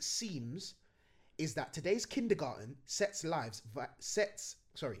is, it seems, is that today's kindergarten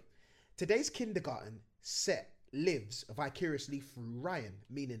lives vicariously through Ryan,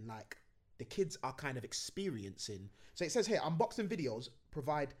 meaning like the kids are kind of experiencing. So it says here, unboxing videos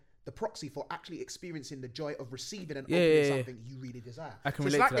provide the proxy for actually experiencing the joy of receiving and opening something you really desire. I can so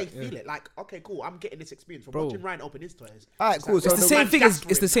it's relate like to they that, feel it, like, okay, cool, I'm getting this experience from Bro. watching Ryan open his toys. All right, cool. like, So It's the the same man thing as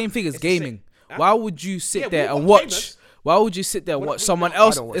gassed it's for the it, same man. thing as It's the same. gaming. Huh? Why would you sit Yeah, there we're and not watch? famous. Why would you sit there and We're watch not- someone I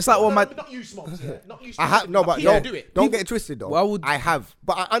else? don't watch It's like No, what my. not you, Smokes. Yeah. Not you. I have no, but don't don't do it. don't get it twisted though. Why would- I have,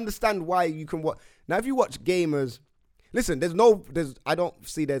 but I understand why you can watch. Now, if you watch gamers, listen, I don't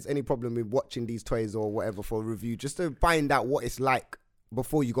see there's any problem with watching these toys or whatever for a review, just to find out what it's like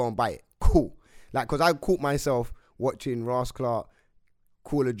before you go and buy it. Cool, like because I caught myself watching Ross Clark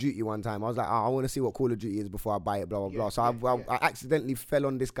Call of Duty one time. I was like, I want to see what Call of Duty is before I buy it. Blah blah blah. So I accidentally fell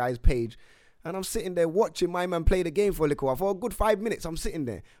on this guy's page. And I'm sitting there watching my man play the game for a little while. For a good 5 minutes, I'm sitting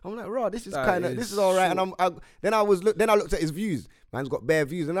there. I'm like, raw, this is all right. And then I looked at his views. Man's got bare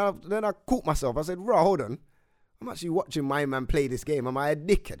views. And then I caught myself. I said, raw, hold on. I'm actually watching my man play this game. Am I a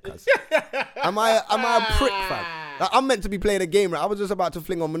dickhead, cuz? am I a prick, fam? Like, I'm meant to be playing a game, right? I was just about to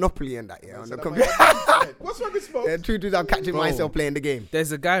fling on Monopoly and that, on the computer. What's wrong with Smokes? Yeah, truth is, I'm catching myself playing the game.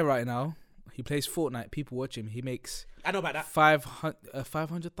 There's a guy right now. He plays Fortnite. People watch him. He makes I know about that.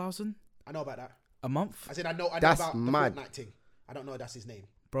 500,000 I know about that. a month, I said I know That's about mad. the Fortnite thing. I don't know if that's his name.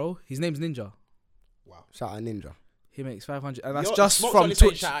 bro. His name's Ninja. Wow. Shout out Ninja. He makes 500, and that's You're- just Smokes from only saying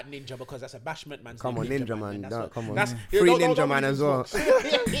Twitch. Shout out Ninja because that's a bashment man's Come name. on, Ninja, man. That's No, what- come on. That's Free don't Ninja man use as well.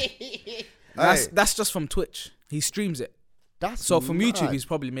 Smokes. That's just from Twitch. He streams it. That's So from mad. YouTube, he's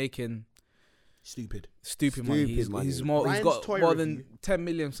probably making Stupid. stupid money. Stupid He's money. he's Ryan's got toy more review. than 10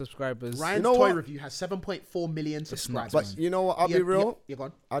 million subscribers. Ryan's know toy what? review has 7.4 million subscribers. But you know what? I'll be real. You're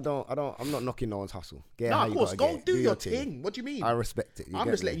gone. I'm not knocking no one's hustle. Get No, how of you course. gotta Go get. do your thing. What do you mean? I respect it. I'm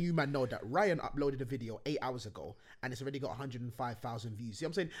just letting you man know that Ryan uploaded a video 8 hours ago and it's already got 105,000 views. See what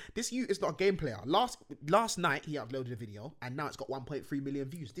I'm saying? This you is not a game player. Last night he uploaded a video and now it's got 1.3 million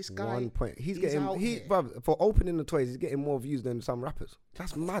views. This guy 1 point. He's out getting here. bruv, for opening the toys. He's getting more views than some rappers.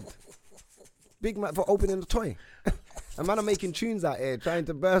 That's mad. Big man for opening the toy. A man are making tunes out here trying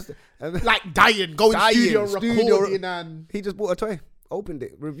to burst. like dying, going studio recording and He just bought a toy, opened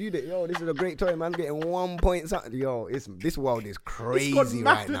it, reviewed it. Yo, this is a great toy. Man's getting 1 point something. Yo, this world is crazy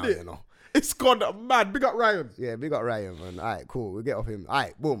right now. You know. It's gone mad. Big up Ryan. Yeah, big up Ryan, man. All right, cool. We'll get off him. All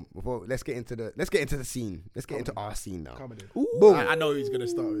right, boom. Let's get into the scene. Let's get into our scene now. Coming in. Boom. I know who's gonna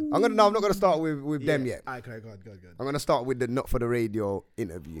start with. I'm not gonna start with them yet. Okay, good. I'm gonna start with the Not For The Radio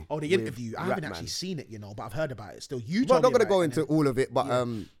interview. Oh, the with interview. I haven't Rapman. actually seen it, but I've heard about it. Still, you. But I'm told not me gonna about go it, into and all of it. But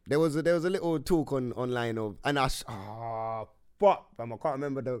there was a little talk online of, and but I can't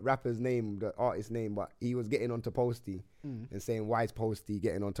remember the rapper's name, the artist's name, but he was getting onto Posty and saying, why is Posty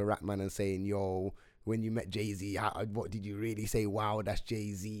getting onto Rapman and saying, yo, when you met Jay-Z, what did you really say? Wow, that's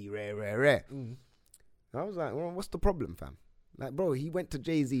Jay-Z, rare. I was like, well, what's the problem, fam? Like, bro, he went to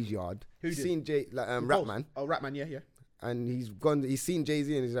Jay-Z's yard. Who did? Seen Rapman. Oh, Rapman, yeah. And he's seen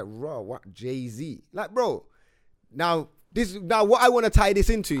Jay-Z and he's like, raw, what, Jay-Z? Like, bro, now what I want to tie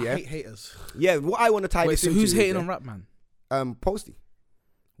this into, yeah? I hate haters. Yeah, what I want to tie Wait, this so into who's is, hating yeah, on Rapman? Posty.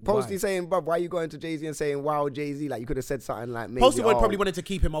 Why? Posty saying, bruv, why are you going to Jay-Z and saying, wow, Jay-Z? Like, you could have said something like, maybe, Posty probably wanted to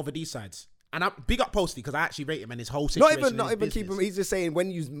keep him over these sides. And I big up Posty because I actually rate him and his whole situation. Not even keep him. He's just saying when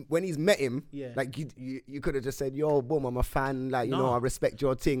he's met him, Yeah. like you could have just said, yo, boom, I'm a fan. Like, you No. know, I respect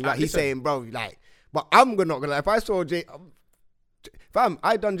your thing. Like, he's listen. saying, bro, like, but I'm not gonna lie. If I saw Jay, Fam,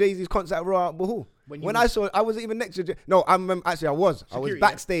 I done Jay-Z's concert at Royal Albert Hall. When I saw, I wasn't even next to. No, I remember. Actually, I was. I was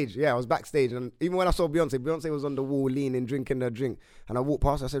backstage. Yeah, I was backstage, and even when I saw Beyonce was on the wall, leaning, drinking her drink, and I walked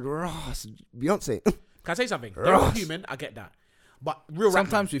past. I said, "Ross, Beyonce." Can I say something? They're all human. I get that, but real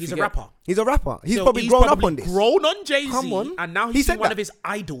Sometimes rapper, he's forget. a rapper. He's a rapper. He's So probably grown up on this. Grown on Jay-Z, Come on. and now He he's said one that. of his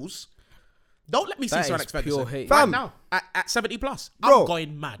idols. Don't let me see That Sir is Alex pure Ferguson hate. right Fam. now at 70 plus. Bro, I'm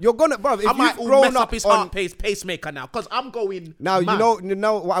going mad. You're gonna, bro. If I might you've all grown mess up up his on, heart pacemaker now because I'm going now mad. you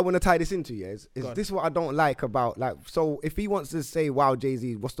know what I want to tie this into. Yeah, is this is what I don't like about like. So if he wants to say, "Wow,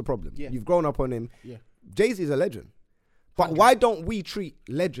 Jay-Z," what's the problem? Yeah. You've grown up on him. Yeah. Jay-Z is a legend. But why don't we treat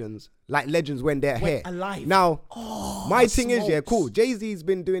legends like legends when they're here? alive. Now, my thing is, yeah, smokes. cool. Jay-Z's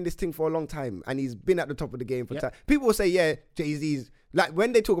been doing this thing for a long time and he's been at the top of the game for time. People will say, yeah, Jay-Z's, like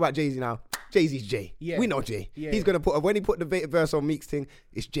when they talk about Jay-Z now, Jay-Z's Jay. Yeah. We know Jay. Yeah, He's going to put, when he put the verse on Meek's thing,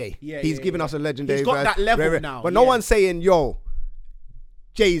 it's Jay. Yeah, He's yeah, giving yeah. us a legendary He's got verse. that level now, But no yeah. one's saying, yo,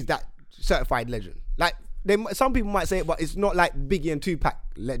 Jay's that certified legend. Like, some people might say it, but it's not like Biggie and Tupac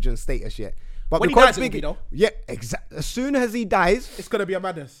legend status yet. But When he because dies, it will be, though. yeah, exactly. As soon as he dies, It's gonna be a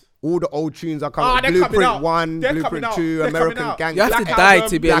madness. all the old tunes are Ah, coming. they're coming Blueprint out. 1, They're coming Blueprint out. 2, They're American coming out. Gang. You have to Black die Album,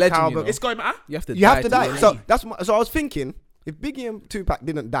 to be a Black legend. You Album. know? It's going mad. You have to You have to be a die. legend. So I was thinking, if Biggie and Tupac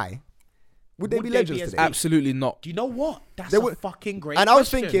didn't die, would they Would be they legends be as today? Absolutely not. Do you know what? That's They a would- fucking great And I was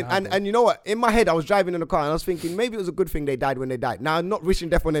question. thinking, and you know what? In my head, I was driving in the car and I was thinking maybe it was a good thing they died when they died. Now, I'm not wishing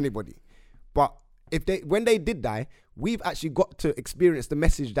death on anybody, but when they did die, we've actually got to experience the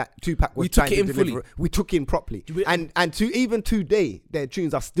message that Tupac was We took trying it to in deliver. fully. We took in properly, we- and to even today, their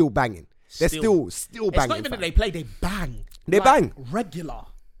tunes are still banging. They're still It's banging. not even fam. that they play; they bang. They Like, bang. regular.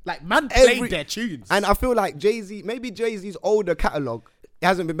 Like man played Every- their tunes. And I feel like Jay-Z, maybe Jay-Z's older catalog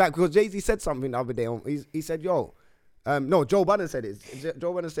hasn't been back because Jay-Z said something the other day. He said, yo, no, Joe Budden said it.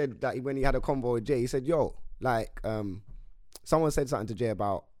 Joe Budden said that when he had a convo with Jay, he said, yo, like, someone said something to Jay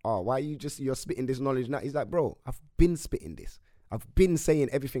about, oh, why you're spitting this knowledge now? He's like, bro, I've been spitting this. I've been saying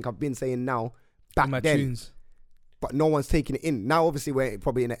everything I've been saying now back My then. tunes. But no one's taking it in. Now, obviously, we're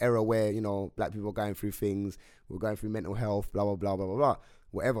probably in an era where, you know, black people are going through things. We're going through mental health, blah, blah, blah, blah, blah, blah,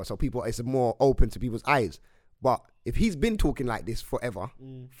 whatever. So it's more open to people's eyes. But if he's been talking like this forever,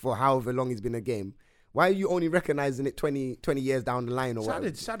 for however long he's been in the game, why are you only recognizing it 20 years down the line or whatever?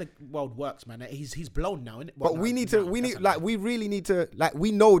 That's how the world works, man. He's blown now, innit? But we really need to, like,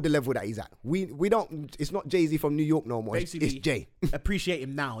 we know the level that he's at. We don't, it's not Jay-Z from New York no more. It's Jay. Appreciate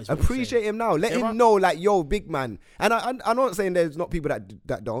him now. Is what Appreciate him now. Let him know, like, yo, big man. And I'm not saying there's not people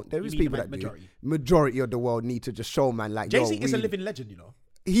that don't. There is mean the people that majority? do. Majority of the world need to just show, man, like, Jay-Z yo, is a living legend, you know.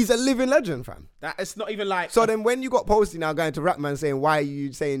 he's a living legend, fam. That it's not even like. So then when you got Posty now going to Rapman saying, why are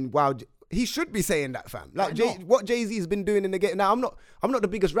you saying, wow, he should be saying that, fam. Like what Jay-Z has been doing in the game. Now, I'm not the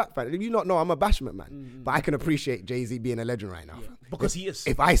biggest rap fan. If you not know, I'm a bashment man. But I can appreciate Jay-Z being a legend right now. Yeah, because he is.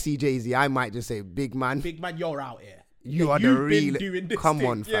 If I see Jay-Z, I might just say, big man. Big man, you're out here. You are the You've real. been doing this Come thing.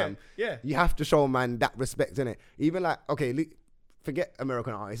 on, fam. Yeah. You have to show, man, that respect, innit? Even like, okay, forget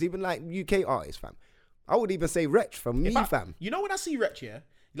American artists. Even like UK artists, fam. I would even say Wretch from me, fam. You know when I see Wretch, yeah?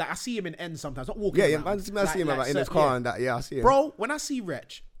 Like I see him in ends sometimes, not walking Yeah, around. man, I see him like, in his car and that. Yeah, I see him. Bro, when I see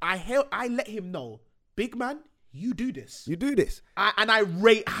Wretch, I let him know, big man, you do this. You do this. And I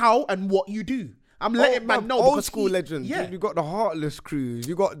rate how and what you do. I'm letting man know. Old because school legends. Yeah. You got the Heartless crews.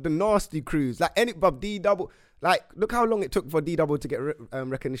 You got the Nasty crews. Like D Double. Like, look how long it took for D Double to get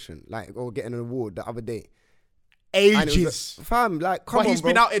recognition, like, or get an award the other day. And it was Ages. fam, like, come But on, he's bro.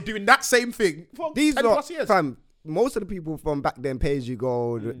 been out here doing that same thing for These 10 lot, plus years. fam, most of the people from back then, Pay As You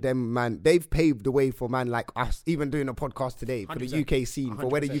Go, them, man, they've paved the way for man like us, even doing a podcast today for the 100%. UK scene, for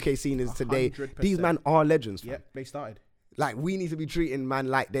where the 100%. UK scene is today. 100%. These man are legends, fam. Yeah, they started. Like, we need to be treating man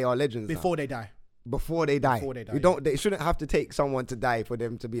like they are legends now. Before they die. Before they die. Before they die, We don't. They shouldn't have to take someone to die for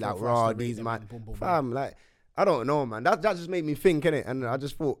them to be like, for us to raw, rate these them man. and boom, boom, boom. Fam, like, I don't know, man. That just made me think, innit? And I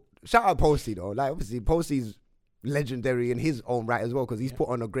just thought, shout out Posty though. Like, obviously, Posty's legendary in his own right as well, because he's put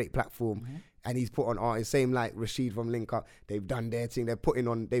on a great platform and he's put on artists. Same like Rashid from Link Up. They've done their thing. They've put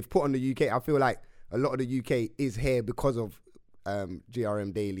on the UK. I feel like a lot of the UK is here because of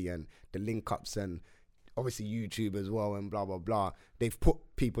GRM Daily and the Link Ups and obviously YouTube as well and blah blah blah. They've put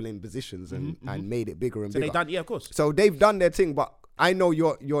people in positions and made it bigger and So bigger. they done, yeah, of course. So they've done their thing, but I know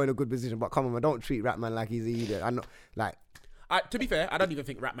you're in a good position. But come on, man, don't treat Rapman like he's either. I know, like, To be fair, I don't even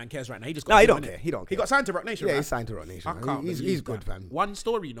think Rapman cares right now. He just No, got he a deal, don't innit? care. He don't He care. got signed to Rock Nation. yeah, right? he's signed to Rock Nation. I man. can't He's believe good, that. fam. One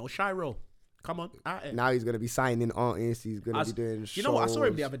story, you know, Shiro. Come on, out here. Now he's gonna be signing artists. He's gonna be doing shows. You know what? I saw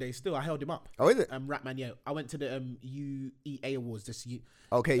him the other day. Still, I held him up. Oh, is it? Rapman, yeah. I went to the UEA Awards this year.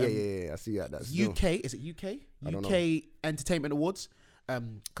 Okay, yeah. I see that. That's UK, is it UK? I don't UK Entertainment Awards.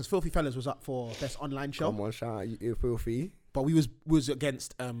 Because Filthy Fellas was up for best online show. Come on, shout out, you Filthy. but we was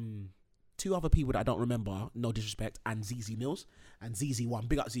against two other people that I don't remember. No disrespect, and ZZ Mills, and ZZ won.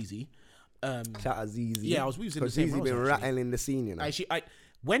 Big up ZZ. Shout out ZZ. Yeah, we was in the Because same ZZ rows, been actually. rattling the scene, you know.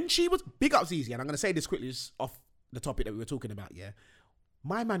 When she was big up ZZ, and I'm gonna say this quickly, just off the topic that we were talking about. Yeah,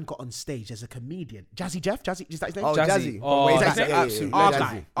 my man got on stage as a comedian. Jazzy Jeff, is that his name? Oh, Jazzy. Oh, Wait, that's that's it. absolute Our legend.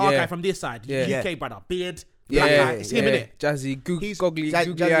 guy, our Yeah. guy from this side, Yeah. UK brother, beard, Yeah, black guy. It's him, innit? Jazzy, He's- goggly, Jazzy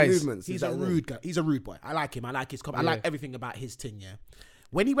googly eyes. movements. He's is a that his name? rude guy. He's a rude boy. I like him. I like his comment. I like everything about his thing. Yeah.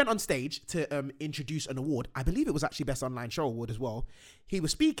 When he went on stage to introduce an award, I believe it was actually Best Online Show Award as well. He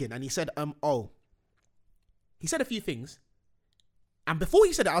was speaking and he said, he said a few things. And before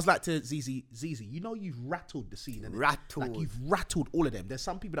he said it, I was like to ZZ, you know you've rattled the scene. innit? Rattled. Like you've rattled all of them. There's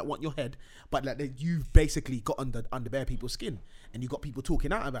some people that want your head, but like you've basically got under bare people's skin. And you got people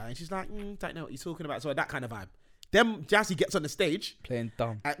talking out about it. And she's like, don't know what you're talking about. So that kind of vibe. Then Jazzy gets on the stage. Playing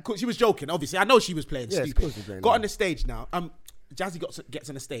dumb. She was joking, obviously. I know she was playing Yeah, of stupid. course she's playing Got dumb. on the stage now. Jazzy gets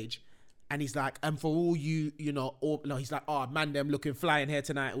on the stage, and he's like, and for all he's like, oh man, them looking flying here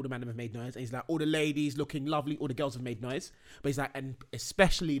tonight. All the man them have made noise. And he's like, all the ladies looking lovely. All the girls have made noise. But he's like, and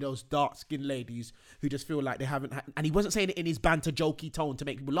especially those dark skinned ladies who just feel like they haven't had. And he wasn't saying it in his banter, jokey tone to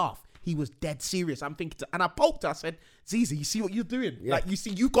make people laugh. He was dead serious. I'm thinking, and I poked her. I said, Zizi, you see what you're doing? Yeah. Like, you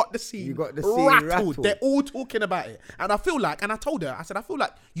see, you got the scene. You got the scene rattled. They're all talking about it. And I feel like, and I told her, I said, I feel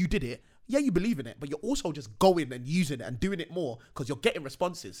like you did it. Yeah, you believe in it, but you're also just going and using it and doing it more because you're getting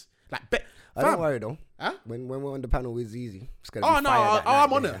responses. Like, I don't worry though. Huh? When we're on the panel with ZZ, it's gonna Oh be no, fire that night,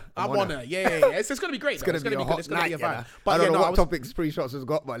 I'm on yeah. her. I'm on her. Yeah. It's gonna be great. It's gonna be a good. hot It's gonna night, be a you vibe. know. But I don't yeah, know no, what topics pre-shots has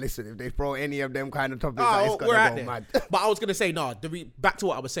got, but listen, if they throw any of them kind of topics, it's we're gonna at go there. mad. But I was gonna say no. Back to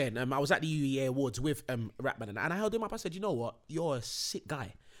what I was saying. I was at the UEA Awards with Rapman, and I held him up. I said, you know what? You're a sick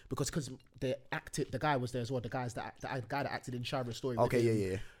guy. Because the guy was there as well. The guy that acted in Shira's story. with Okay, him.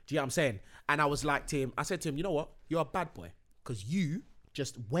 yeah. Do you know what I'm saying? And I was like to him, I said to him, you know what? You're a bad boy because you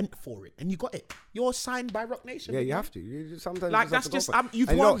just went for it and you got it. You're signed by Rock Nation. Yeah, you man. have to. You sometimes Like, you that's just just, have to go for it. you've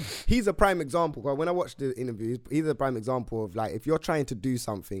And you know, won. he's a prime example. 'Cause when I watched the interview, he's a prime example of like if you're trying to do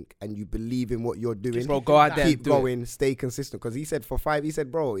something and you believe in what you're doing, Bro, go out there and keep do going, stay consistent. Because he said he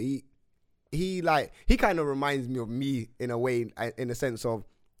said, bro, he kind of reminds me of me in a way, in the sense of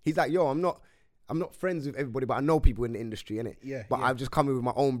he's like, yo, I'm not friends with everybody, but I know people in the industry, innit? Yeah, But yeah. I've just come in with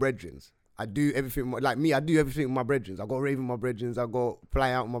my own brethren. I do everything like me. I do everything with my brethren. I go rave with my brethren. I go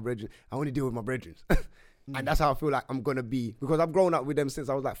fly out with my brethren. I only deal with my brethren. And that's how I feel like I'm gonna be because I've grown up with them since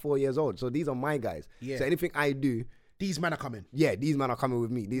I was like 4 years old. So these are my guys. Yeah. So anything I do, These men are coming. yeah, these men are coming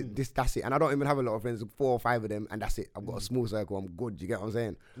with me. That's it. And I don't even have a lot of friends, 4 or 5 of them, and that's it. I've Mm. got a small circle. I'm good. You get what I'm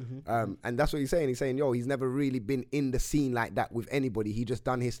saying? Mm-hmm. And that's what he's saying. He's saying, yo, he's never really been in the scene like that with anybody. He just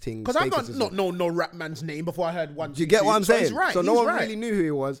done his thing. Because stay I got consistent. no rap man's name before I heard one. Do you get what I'm saying? He's right. So no he's one right. really knew who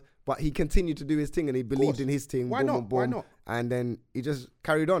he was, but he continued to do his thing and he believed in his thing. Why boom, not? boom, boom. Why not? And then he just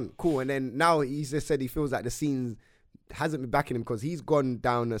carried on. Cool. And then now he's just said he feels like the scene hasn't been backing him because he's gone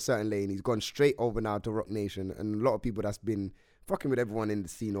down a certain lane. He's gone straight over now to Rock Nation. And a lot of people that's been fucking with everyone in the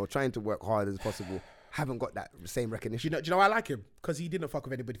scene or trying to work hard as possible haven't got that same Do recognition. you know why I like him? Because he didn't fuck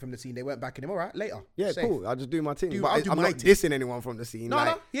with anybody from the scene. They weren't backing him. All right, later. Yeah, Safe. cool. I'll just do my thing. I'll But do I'm my not thing. dissing anyone from the scene. No,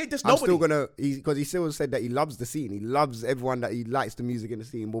 like, no. Yeah, just I'm still nobody. gonna, because he still said that he loves the scene. He loves everyone that he likes the music in the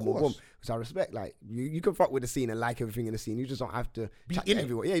scene. Boom, boom, boom. course. Which I respect. Like you can fuck with the scene and like everything in the scene. You just don't have to Be chat in to it.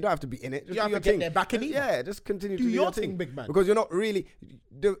 everyone. Yeah, you don't have to be in it. Just You do have your to get thing. their backing either. Yeah, just continue to Do do your your thing, big man. Because you're not really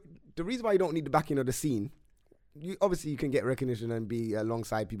the reason why you don't need the backing of the scene. You obviously you can get recognition and be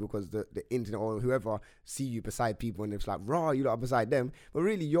alongside people because the internet or whoever see you beside people and it's like raw, you lot are beside them. But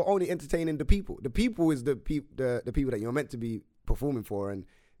really, you're only entertaining the people. The people is the people that you're meant to be performing for and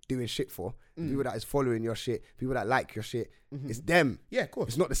doing shit for. The people that is following your shit, people that like your shit. It's them. Yeah, of course.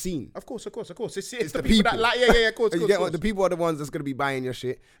 It's not the scene. Of course. It's the the people that people. like. Yeah. Of course. You Of get course. what? The people are the ones that's gonna be buying your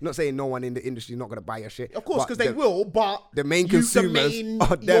shit. I'm not saying no one in the industry is not gonna buy your shit. Of course, but because they will. But the main consumers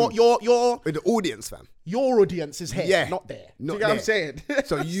are them. Your with the audience, fam. audience is here, Yeah, not there. not Do you get what I'm there. saying?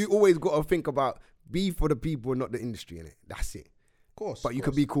 So you always got to think about be for the people, not the industry, innit? That's it. Of course. But you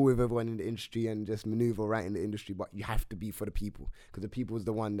could be cool with everyone in the industry and just maneuver right in the industry, but you have to be for the people because the people is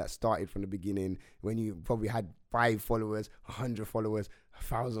the one that started from the beginning when you probably had 5 followers, 100 followers,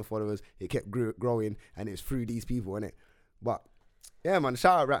 1,000 followers. It kept growing and it's through these people, innit? But yeah, man,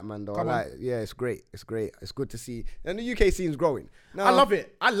 shout out Rap Man though. Come on. Like, yeah, it's great. It's great. It's good to see. And the UK scene's growing. Now, I love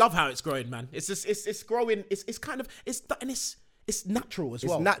it. I love how it's growing, man. It's just it's growing. It's kind of it's natural as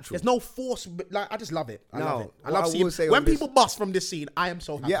well. natural. There's no force. Like I just love it. I No, love it. I what love I seeing will say when on this- people bust from this scene. I am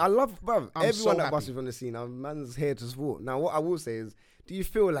so happy. Yeah, I love, bro, I'm everyone so that happy. busted from the scene. Man's here to support. Now, what I will say is, do you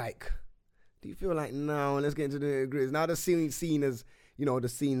feel like now, let's get into the grids. Now the scene is, the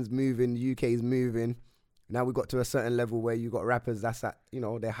scene's moving, the UK is moving. Now we got to a certain level where you got rappers that's at, you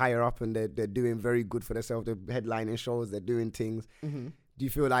know, they're higher up and they're doing very good for themselves. They're headlining shows, they're doing things. Mm-hmm. Do you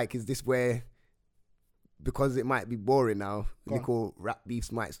feel like, is this where, because it might be boring now, little rap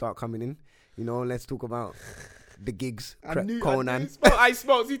beefs might start coming in? You know, let's talk about the gigs, Conan. I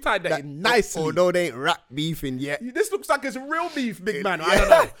smokes, he tied that in nicely. Although they ain't rap beefing yet. This looks like it's real beef, big man. I don't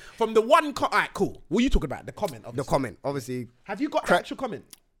know. From the one, alright, cool. What are you talking about? The comment, obviously. The comment, obviously. Have you got the actual comment?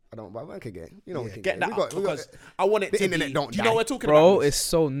 I don't, but I can get it. You know, we can Get that it. up because I want it the to internet be. don't Do you know die. what we're talking Bro, about? it's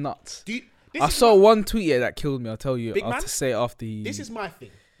so nuts. This I is saw one tweet here that killed me. I'll tell you. Big I'll man, say it after you. This is my thing.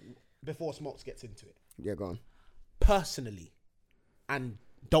 Before Smokes gets into it, Yeah, go on. personally, and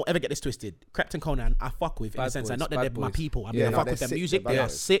don't ever get this twisted. Krypton Conan, I fuck with in Bad the sense that boys, not that bad they're my boys. people. I mean, Yeah, I no, fuck they're with their sick, music. they're They bad are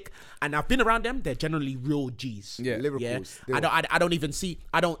boys. sick, and I've been around them. They're generally real G's. Yeah. Liverpool's Yeah, still. I don't even see.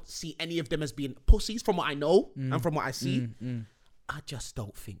 I don't see any of them as being pussies from what I know and from what I see. I just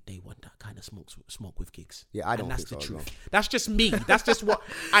don't think they want that kind of smoke with gigs. Yeah, I don't And that's think the so, truth. no. That's just me. That's just what.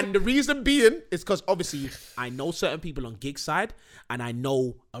 And the reason being is because obviously I know certain people on gig side, and I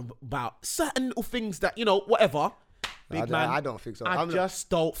know about certain little things that, you know, whatever. Big man, I don't think so. I just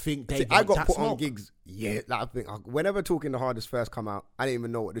don't think they. See, I want got that put on smoke. gigs. Yeah, like I think whenever Talking the Hardest first come out, I didn't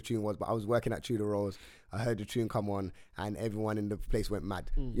even know what the tune was, but I was working at Tudor Rose. I heard the tune come on, and everyone in the place went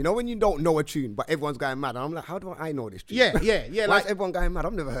mad. You know when you don't know a tune, but everyone's going mad, and I'm like, how do I know this tune? Yeah. Why Like is everyone going mad?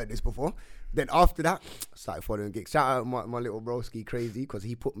 I've never heard this before. Then after that, I started following gigs. Shout out my little broski Crazy, because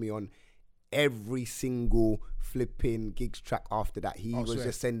he put me on every single flipping gigs track after that. He was swear.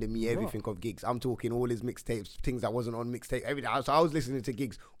 just sending me everything of gigs. I'm talking all his mixtapes, things that wasn't on mixtape, everything. So I was listening to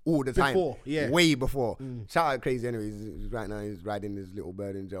gigs all the time. Before, yeah. Way before. Shout out Crazy anyways. Right now he's riding his little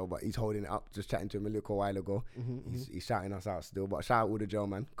bird in jail, but he's holding it up. Just chatting to him a little while ago. He's shouting us out still. But shout out all the jail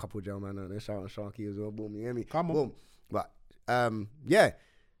man. Couple jail man out there. Shout out Sharky as well. Boom, you hear me? Come on. Boom. But yeah.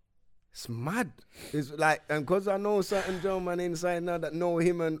 It's mad. It's like, and because I know certain jail man inside now that know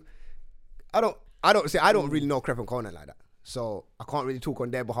him, and I don't really know Crep and Conan like that. So I can't really talk on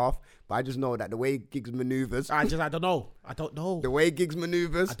their behalf, but I just know that the way Giggs maneuvers, I don't know. the way Giggs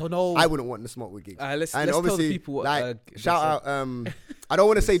maneuvers, I don't know. I wouldn't want to smoke with Giggs. Let's and tell the obviously, people what, like, they shout said. out. I don't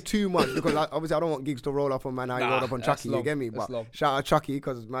want to say too much because obviously I don't want Giggs to roll up on man how he Nah, rolled up on that's Chucky. You long, get me? that's But long. shout out Chucky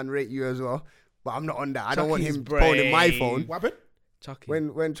because man rate you as well. But I'm not on that. I don't want Chucky's him phoning my brave. phone What happened?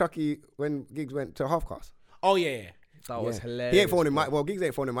 Chucky. when Giggs went to half cast. Oh yeah. That was Yeah. hilarious. He ain't phoning bro. my Giggs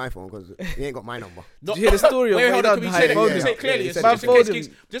ain't phoning my phone because he ain't got my number. No, Did you hear the story of Wait, what hold he on. done Can we behind say, phone can we him? say it clearly? Yeah, Just he in said case it. Giggs,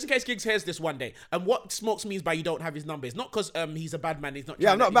 just in case Giggs hears this one day. And what Smokes means by you don't have his number is not because he's a bad man. He's not.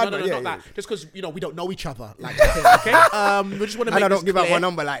 Yeah, I'm trying not to- bad man, No, yeah, not yeah. that. Just because we don't know each other like that. Okay. We just want to make. And I don't this give out clear. my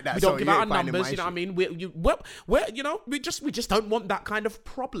number like that. We so don't give you out our ain't finding numbers. my You know what I shit. mean? We're you know we just don't want that kind of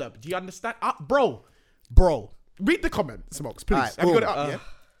problem. Do you understand, bro? Read the comment, Smokes, please. Alright, Have you got it boom. up? Yeah.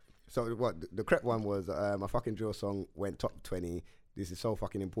 So what the Crep one was my fucking drill song went top 20. This is so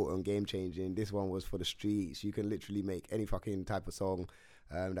fucking important, game changing. This one was for the streets. You can literally make any fucking type of song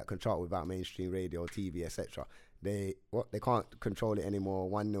that can chart without mainstream radio, TV, etc. They can't control it anymore.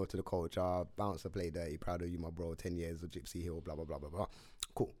 1-0 to the culture. Bouncer play dirty. Proud of you, my bro. 10 years of Gypsy Hill. Blah blah blah blah blah.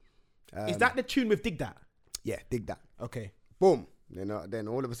 Cool. Is that the tune with Dig That? Yeah, dig that. Okay. Boom. Then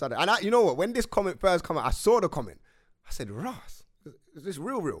all of a sudden, and you know what? When this comment first came out, I saw the comment. I said, "Ross, is this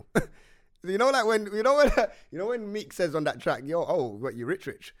real?" You know, like when Meek says on that track, "Yo, what you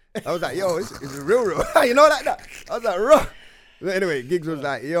rich?" I was like, "Yo, it's real." You know, like that. I was like, "Raw." But anyway, Giggs was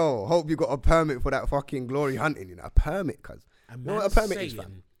like, "Yo, hope you got a permit for that fucking glory hunting." You know, a permit, cuz. You know what a permit is,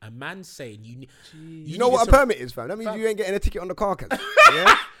 fam? A man saying You know what a permit is, fam? That means you ain't getting a ticket on the car, cuz.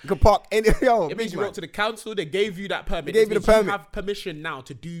 Yeah, you can park any. Yo, It means big you man. wrote to the council, they gave you that permit. They gave It you the means permit. You have permission now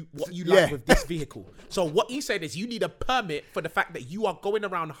to do what you Yeah. like with this vehicle. So what he said is you need a permit for the fact that you are going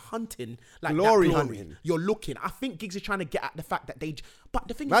around hunting like Glory that hunting. You're looking. I think Giggs is trying to get at the fact that but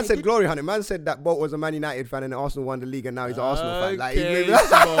the thing Man is they said did- glory hunting. Man said that Bolt was a Man United fan and Arsenal won the league and now he's an Arsenal fan. Like, Okay, he's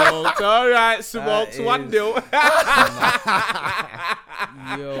Smokes. All right, Smokes. is- 1-0.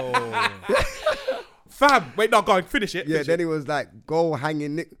 Yo. Fam, wait, no, go on, finish it. yeah, finish then it. he was like, go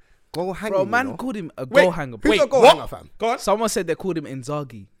hanging, Nick. Go hanging. Bro, you man know? called him a Wait, goal hanger. Who's wait, a goal what? hanger, fam? Go on. Someone said they called him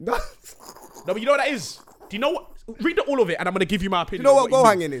Inzaghi. No, but you know what that is? Do you know what? Read all of it, and I'm gonna give you my opinion. You know on what goal he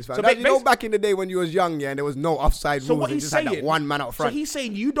hanging means. is, fam? So That, you know basi- back in the day when you was young, yeah, and there was no offside So rules what and he's just saying, had that one man up front. So he's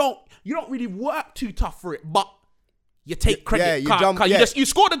saying you don't really work too tough for it, but you take credit. yeah, you Car- jump- car- yeah. You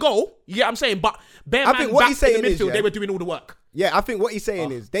scored a goal. You get what I'm saying? But bare I man think what back he's in the saying is, midfield, yeah, they were doing all the work. Yeah, I think what he's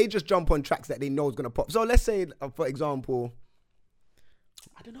saying is they just jump on tracks that they know is going to pop. So let's say, for example,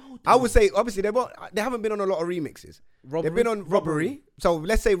 I don't know. I would say obviously they haven't been on a lot of remixes. They've been on Robbery. So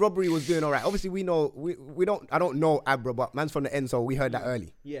let's say Robbery was doing all right. Obviously we know we don't. I don't know Abra, but man's from the end, so we heard that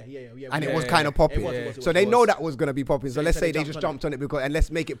early. Yeah. And it was kind of popping. So they know that was gonna be popping. So let's so say they they just jumped on it because, and let's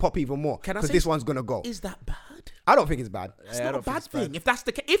make it pop even more Can I because say this one's gonna go. Is that bad? I don't think it's bad. It's not a bad thing. If that's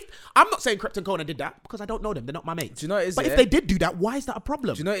the case, if I'm not saying Krypton Kona did that because I don't know them, they're not my mates. Do you know what it is, But yeah? if they did do that, why is that a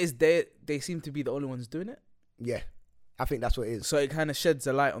problem? Do you know it is they seem to be the only ones doing it, Yeah, I think that's what it is. so it kind of sheds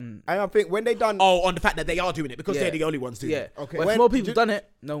a light on. And I think when they done. Oh, on the fact that they are doing it because Yeah. they're the only ones doing Yeah. it. Okay. But When- if more people do- done it,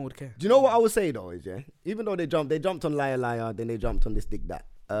 no one would care. Do you know what I would say though? Is even though they jumped on Liar Liar, then they jumped on This Dig That.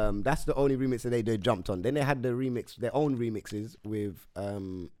 That's the only remix that they jumped on. Then they had their own remixes with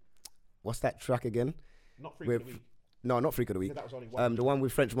what's that track again? Not free With- for the week. No, not Freak of the Week. That was only one. The one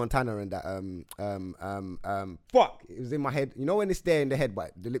with French Montana and that fuck. It was in my head. You know when it's there in the head,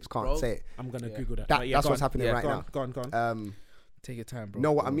 but the lips can't Bro. say it. I'm gonna Google that. That- But yeah, that's go what's on. happening Yeah, right go now. on, Go on. Take your time, bro.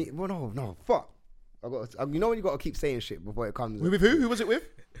 Know what I mean? Well, no, fuck. You know when you got to keep saying shit before it comes. With who? Who was it with?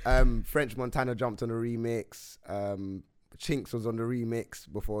 French Montana jumped on the remix. Chinks was on the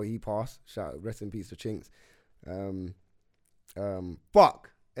remix before he passed. Rest in peace to Chinks.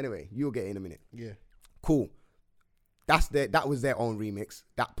 Fuck. Anyway, you'll get it in a minute. Yeah. Cool. That was their own remix.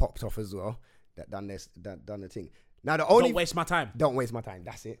 That popped off as well. That done the thing. Now the only Don't waste my time. don't waste my time.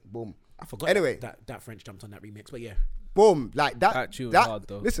 That's it. Boom. I forgot. Anyway. that French jumped on that remix, but yeah. Boom. Like that. That tune was hard,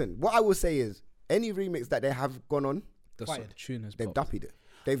 though. Listen, what I will say is any remix that they have gone on, The Fired. tune has they've popped. duppied it.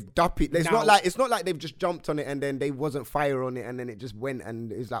 They've duppied. It's Now- not like they've just jumped on it and then they wasn't fire on it and then it just went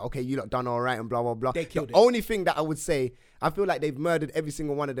and it's like, okay, you lot done all right and blah blah blah. They killed the it. only thing that I would say, I feel like they've murdered every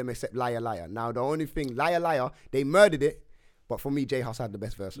single one of them except Liar Liar. Now the only thing, Liar Liar, they murdered it, but for me, J House had the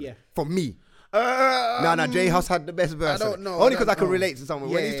best verse. Yeah. For me. No, J House had the best verse. don't know, Only I because I don't can know. relate to someone.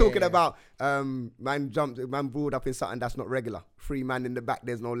 When Yeah, he's talking yeah. about man brought up in something that's not regular. 3 man in the back,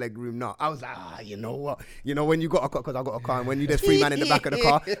 there's no leg room. No, I was like, you know what? You know when you got a car, because I got a car, and when there's 3 man in the back of the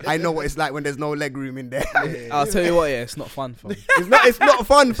car, I know what it's like when there's no leg room in there. I'll tell you what, yeah, it's not fun, fam. It's not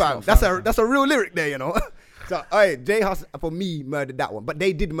fun, fam. not fun, That's a real lyric there, you know. So, J House for me murdered that one, but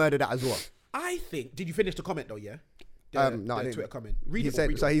they did murder that as well. I think. Did you finish the comment though? Yeah. No, I the didn't. Twitter comment. Read He it. said,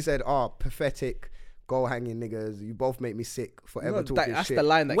 read so it. he said, pathetic, go hanging niggas. You both make me sick. Forever No, talking that's shit. the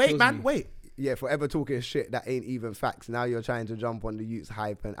line that Wait, kills man. me. Wait. Yeah, forever talking shit that ain't even facts. Now you're trying to jump on the youth's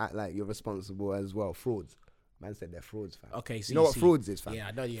hype and act like you're responsible as well. Frauds. Man said they're frauds, fam. Okay, so you know what frauds is, fam? Yeah,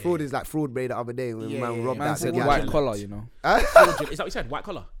 I know. Yeah. Fraud is like fraud bay the other day when Yeah, man yeah, robbed yeah. Man that. said yeah, white yeah. collar, you know. Fraudulent. Is that what you said? White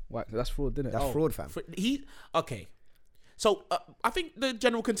collar. White, that's fraud, didn't it? That's fraud, fam. Okay. So I think the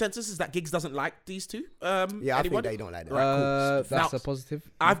general consensus is that Giggs doesn't like these two. Yeah, I anyone? think they don't like that. Right, That's Now- a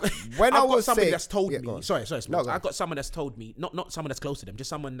positive. I've When I've I got was somebody saying- that's told Yeah, go me. on. Sorry, No, Smokes. go on. I've got someone that's told me, not someone that's close to them, just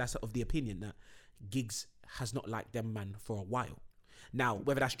someone that's of the opinion that Giggs has not liked them man for a while. Now,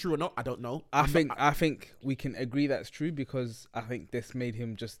 whether that's true or not, I don't know. I think we can agree that's true because I think this made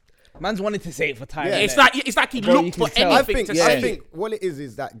him just. Man's wanted to say it for time. Yeah. It's innit? like he Bro, you looked can for tell. anything to yeah. say. I think what it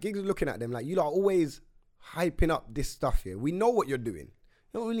is that Giggs is looking at them like, you lot are always hyping up this stuff here. We know what you're doing.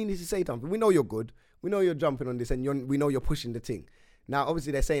 You don't really need to say something. We know you're good. We know you're jumping on this and we know you're pushing the thing. Now,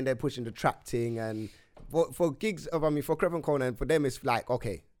 obviously, they're saying they're pushing the trap thing. And for Giggs, for Krypton Kona, for them, it's like,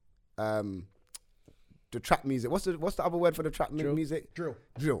 okay, the trap music. What's the other word for the trap music? Drill.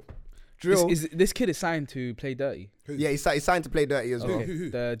 Drill. This kid is signed to play dirty. Yeah, he's signed to play dirty as well. Okay.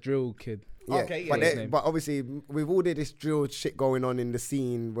 The drill kid. Yeah, Okay, but, yeah. but obviously with all of this drill shit going on in the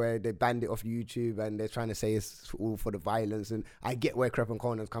scene where they banned it off YouTube and they're trying to say it's all for the violence, and I get where Krypton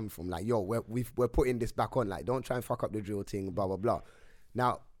Kona's coming from. Like, yo, we're putting this back on. Like, don't try and fuck up the drill thing. Blah blah blah.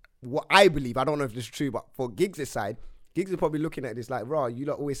 Now, what I believe, I don't know if this is true, but for Giggs' side, Giggs is probably looking at this like, raw. You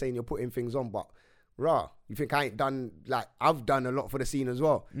lot always saying you're putting things on, but raw, you think I ain't done, like, I've done a lot for the scene as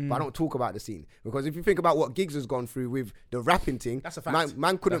well, but I don't talk about the scene. Because if you think about what Giggs has gone through with the rapping thing, That's a fact.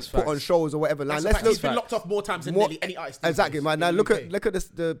 man couldn't That's put on facts. shows or whatever. Like, That's a let's fact. look He's been locked off more times than more- nearly any artist. these Exactly, days man. in Now the look UK.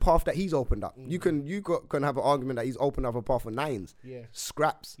 at the path that he's opened up. You can have an argument that he's opened up a path for Nines, Yeah.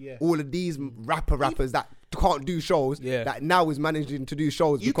 Scraps, Yeah. all of these rappers that can't do shows, Yeah. that now is managing to do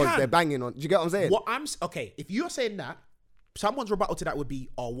shows You because can. they're banging on. Do you get what I'm saying? What okay, if you're saying that, someone's rebuttal to that would be,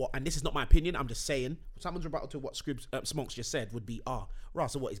 what? And this is not my opinion. I'm just saying. Someone's rebuttal to what Smokes just said would be, so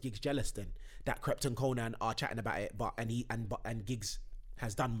what is Giggs jealous then that Krypton Conan are chatting about it, and Giggs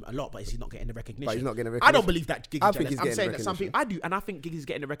has done a lot, but he's not getting the recognition. But he's not getting the I don't recognition. believe that Giggs I is think jealous. he's I'm getting saying the that some people, I do, and I think Giggs is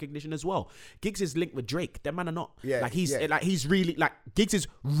getting the recognition as well. Giggs is linked with Drake. Them man are not. Yeah, like he's yeah. like he's really like Giggs is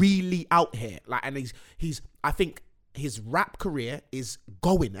really out here. Like, and he's I think his rap career is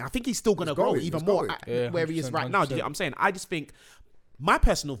going. I think he's still gonna grow going, even it's more going. at Yeah, where he is 100%, right now. Do you get what I'm saying? I just think my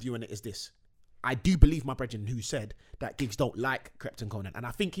personal view on it is this: I do believe my brethren who said that Giggs don't like Krypton Conan, and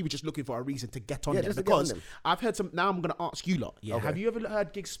I think he was just looking for a reason to get on them, just to get on because them. I've heard some. Now I'm gonna ask you lot. Yeah, Okay. have you ever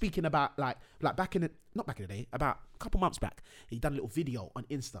heard Giggs speaking about like back in the not back in the day, about a couple months back, he done a little video on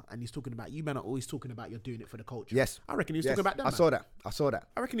Insta and he's talking about you men are always talking about you're doing it for the culture. Yes. I reckon he was Yes. talking about them. I man. saw that.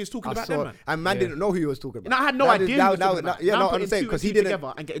 I reckon he was talking I about saw them, it. man. And man didn't know who he was talking about. And I had no idea. He was talking about. Yeah, Now no, putting I'm saying two because and he two didn't.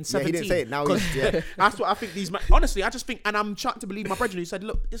 together and getting Yeah, 17. he didn't say it. Now 'Cause he's yeah. that's what I think these men. Honestly, I just think, and I'm shocked to believe my brethren who said,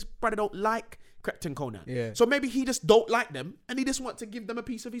 look, this brother don't like Krypton Conan. Yeah. So maybe he just don't like them and he just want to give them a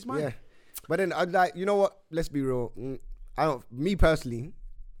piece of his mind. Yeah, but then I'd like, you know what? Let's be real. I don't. Me personally,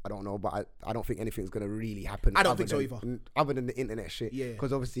 I don't know, but I don't think anything's gonna really happen. I don't other think so than- either. Other than the internet shit. Yeah.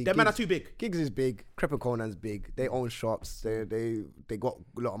 Because obviously, Them men are Giggs- too big. Giggs is big. Krypton Conan's big. They own shops. They got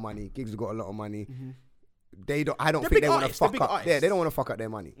a lot of money. Giggs has got a lot of money. They don't. I don't They're think big they want to artists, they're fuck big up. artists. Yeah, they don't want to fuck up their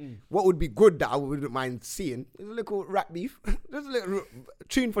money. What would be good that I wouldn't mind seeing is a little rap beef, just a little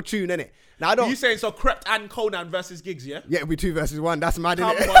tune for tune, innit? Now I don't. You saying so? Krypt and Conan versus Giggs, yeah? Yeah, it'll be 2 versus 1. That's mad,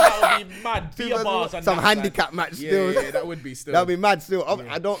 Come on, innit? that would be mad. Two Beer versus bars one. and Some that, handicap man. match still. Yeah, that would be still. That'd be mad still.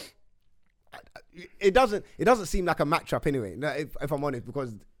 I don't. It doesn't seem like a matchup anyway. No, if I'm honest,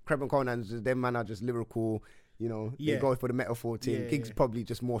 because Krypton Conan's just them man are just lyrical. You know, Yeah. they go for the metaphor thing. Yeah, Giggs yeah. probably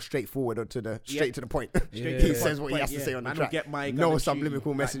just more straightforward or to the straight to the point. Straight He to the says what he point, has to say on the Man will track. get my gun No and shoot subliminal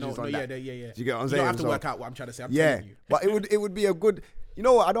you. messages no, on yeah, that. yeah. Do you get what I'm You saying? don't have to So- work out what I'm trying to say. I'm Yeah, telling you. but it would be a good. You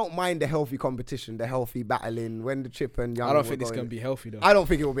know what? I don't mind the healthy competition, the healthy battling when the Chip and Young. I don't were think this is going. gonna be healthy though. I don't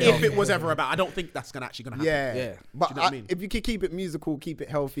think it will be. If healthy. it was ever about, I don't think that's actually gonna happen. Yeah, Yeah. But Do you know what I mean? if you can keep it musical, keep it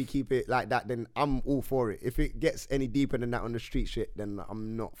healthy, keep it like that, then I'm all for it. If it gets any deeper than that on the street shit, then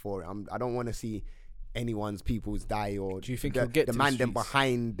I'm not for it. I don't want to see anyone's peoples die or Do you think the, he'll get the to man the them streets?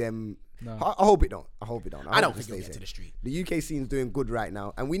 behind them. No. I hope it don't. I hope I hope don't it think he'll stays get to here. the street. The UK scene's doing good right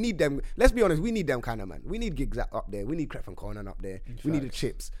now, and we need them. Let's be honest, we need them kind of man. We need Giggs up there. We need Krypton Conan up there. We need the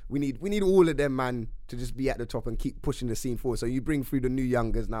Chips. We need all of them man to just be at the top and keep pushing the scene forward. So you bring through the new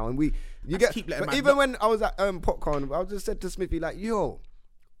youngers now, and you get. keep letting But man even when I was at Popcorn, I just said to Smithy like, "Yo,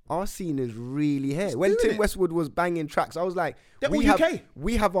 our scene is really here." When doing Tim it. Westwood was banging tracks, I was like, They're "We all have UK.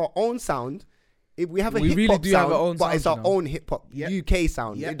 we have our own sound." If we have a We hip really hop do have sound, our own but it's sound, our you know. own hip hop Yep. UK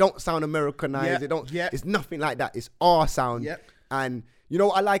sound. Yep. It don't sound Americanized. Yep. It don't. Yep. It's nothing like that. It's our sound. Yep. And you know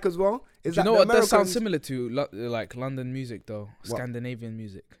what I like as well is Do you that know the what does sound Americans- similar to like London music though? Scandinavian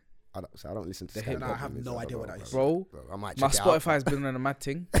music. I don't listen to The hip- Scandinavian I have music, no I don't idea know, what that is. Bro, I might my check it out. Spotify's been on a mad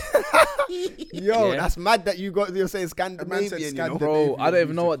thing. Yo, Yeah. that's mad that you're saying said Scandinavian. You know, Bro, I don't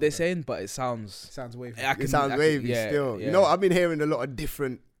even know music, what they're yeah. saying, but it sounds. Sounds wavy. I it sounds wavy yeah, still. yeah. You know, I've been hearing a lot of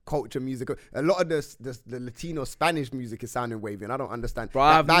different culture music. A lot of the Latino Spanish music is sounding wavy, and I don't understand. Bro,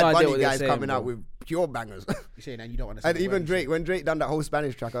 I have no Bad idea Bunny what they're guys saying, coming out bro. with pure bangers. You're saying that you don't understand. And the even words. Drake, when Drake done that whole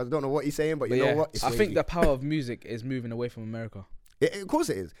Spanish track, I don't know what he's saying, but you But know yeah, what? It's I wavy. think the power of music is moving away from America. Of course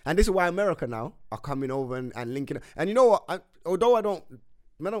it is. And this is why America now are coming over and linking up. And you know what? Although I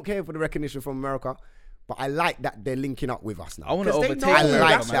don't care for the recognition from America, but I like that they're linking up with us now. I want to 'Cause they overtake know I America,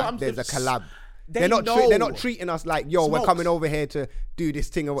 like that's man. what I'm that there's a saying. collab. They They're not know. treating us like, yo, we're Smokes. coming over here to do this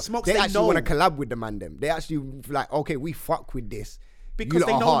thing. Or what. Smokes, They they actually want to know. collab with the man them. They actually like, okay, we fuck with this. Because You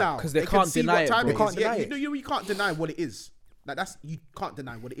they lot know are hard. now. 'Cause they can can't see deny what it, time bro. it They is. can't Yeah, deny you can't deny what it is. Like you can't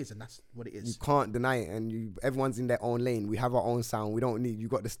deny what it is, and that's what it You is. can't deny it, and everyone's in their own lane. We have our own sound. We don't need. You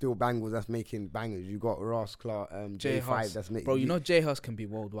got the Still Bangles that's making bangers. You got Ross Clark, J J5 Hus. that's making. Bro, you know J Hus can be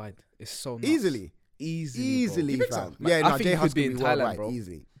worldwide. It's so nuts. easily. Easily, bro. fam. Like, Yeah, I no, think J he Hus could be can in be Thailand, worldwide, bro.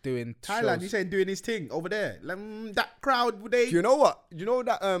 easily. Doing Thailand, shows. you saying doing his thing over there? Like, that crowd, would they? Do you know what? You know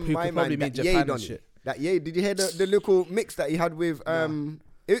that He my could probably man meet that Japan Ye and done shit. it. That Ye, did you hear the little mix that he had with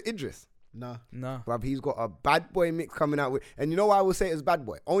Idris? Nah. Nah. Bruv, he's got a bad boy mix coming out with, and you know why I will say it's bad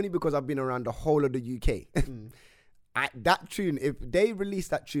boy? Only because I've been around the whole of the UK. That tune, if they release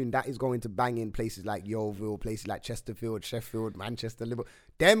that tune, that is going to bang in places like Yeovil, places like Chesterfield, Sheffield, Manchester, Liverpool.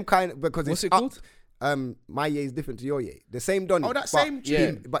 Them kind of, because What's it's it called? My Ye is different to your Ye. The same Donny. Oh, that but same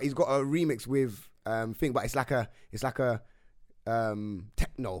tune. he- but he's got a remix with thing, but it's like a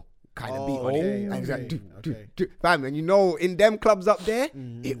techno kind of beat on it. And it's like, fam, and you know, in them clubs up there,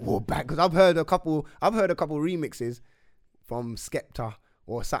 it will bang. Because I've heard a couple remixes from Skepta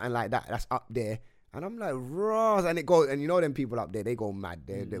or something like that. That's up there, and I'm like, Ross, and it goes, and you know, them people up there, they go mad.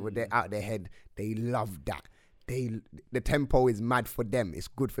 They're out their head. They love that. The tempo is mad for them. It's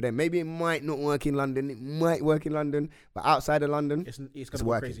good for them. Maybe it might not work in London. It might work in London, but outside of London, It's it's gonna go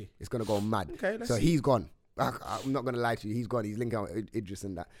working. crazy. It's gonna go mad. Okay, let's so see. he's gone. I'm not gonna lie to you. He's gone. He's linking out with Idris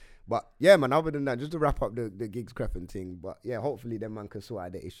and that. But yeah, man. Other than that, just to wrap up the Giggs Crefton thing. But yeah, hopefully them man can sort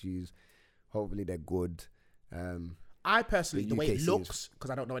out their issues. Hopefully they're good. I personally, the way UK it scenes. looks, because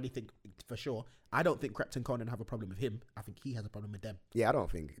I don't know anything for sure, I don't think Krept and Conan have a problem with him. I think he has a problem with them. Yeah, I don't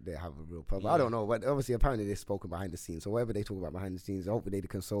think they have a real problem. Yeah. I don't know, but obviously, apparently, they've spoken behind the scenes. So whatever they talk about behind the scenes, hopefully they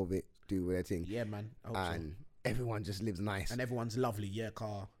can solve it, do their thing, Yeah, man. I hope so. and everyone just lives nice. And everyone's lovely. Yeah,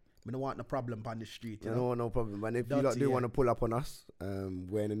 car. We don't want no problem on the street. You You know? know, no problem. And if you Dirty, lot do yeah. want to pull up on us,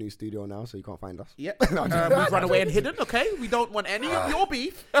 we're in a new studio now, so you can't find us. Yep. We've run away and hidden. Okay, we don't want any of your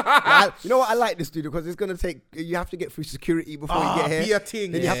beef. You know what? I like this studio because it's gonna take. You have to get through security before you get here. Be a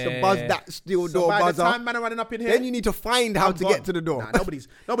thing. Then you have to buzz that steel So door by buzzer. the time man are running up in here, Then you need to find how I'm to gone. get to the door. Nah,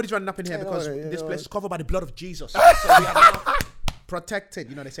 nobody's running up in here Yeah, because no, yeah, this no. place is covered by the blood of Jesus. So we are now protected.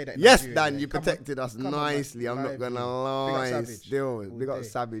 You know they say that. In Yes, Nigeria, Dan, yeah. you Come on. protected us Come on, man. nicely. I'm not gonna Lively. lie. Big up Savage. Still, All we got day.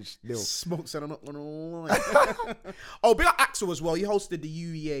 Savage. Still, Smoke said I'm not gonna lie. Oh, big up Axel as well. He hosted the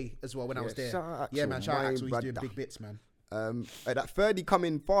UEA as well when I was there. shout out Yeah, Axel, man. Shout out my Axel. He's doing brother. big bits, man. that Ferdy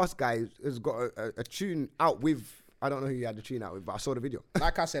coming fast guy has got a tune out with. I don't know who he had the tune out with, but I saw the video.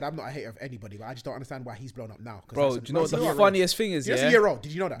 Like I said, I'm not a hater of anybody, but I just don't understand why he's blown up now. 'Cause Bro, that's do you know what that's the a year funniest thing is? old. That's Yeah, a year old.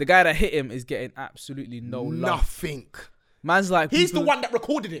 Did you know that? the guy that hit him is getting absolutely no love. Nothing. Man's like, He's the people- one that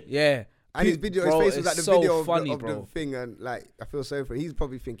recorded it. Yeah, And his video, Bro, his face was it's like the so video funny, of bro. the thing, and like I feel so for him. He's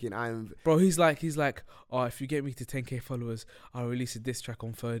probably thinking I'm. Bro, he's like, oh, if you get me to 10k followers, I'll release a diss track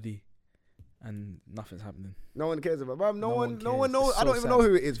on 30, and nothing's happening. No one cares about. Bro, no one cares. knows. It's I don't so even sad. know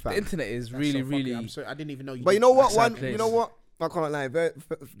who it is, The fam. internet is That's really, so fucking- really. I'm sorry, I didn't even know you. But you know what? That's sad One, place. you know what? I can't lie.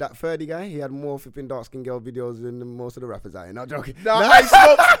 That Ferdy guy, he had more flipping dark skin girl videos than most of the rappers out here. Not joking.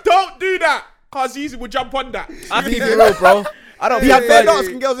 Don't do that. Cause he would jump on that. I think you're real, bro. I don't He think had bare Ferdy- dark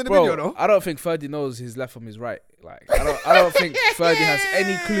skin girls in the bro, video, though. I don't think Ferdy knows his left from his right. Like, I don't think Ferdy has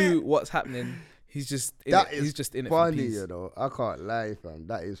any clue what's happening. He's just in That it. is He's just in it for funny, peace. you know. I can't lie, fam.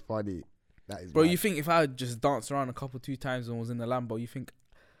 That is funny. That is. Bro, mad. you think if I had just danced around a two times and was in the Lambo, you think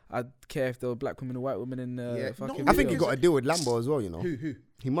I'd care if there were black women or white women in the Yeah, fucking I think he videos? got a deal with Lambo as well. You know. Who?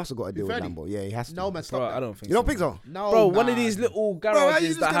 He must have got a deal with Ferdy? Lambo. Yeah, he has to. No man, Bro, stop I that. don't think You don't so. think so? No, Bro, one of man. these little how you garages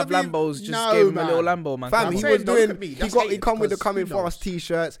just that have gonna be- Lambos just No, gave him a little man. Lambo, man. Fam, I'm he saying, was don't doing. look at me. He That's got. He hating, come with the because coming who knows? fast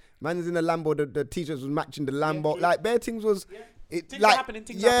t-shirts. Man's in the Lambo. The t-shirts was matching the Lambo. Like bare things was. It Things are like happening,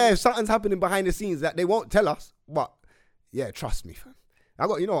 things are yeah, happening. something's happening behind the scenes that they won't tell us. But yeah, trust me, fam. I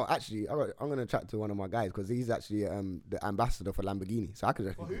got, you know, actually, I'm gonna chat to one of my guys because he's actually the ambassador for Lamborghini. So I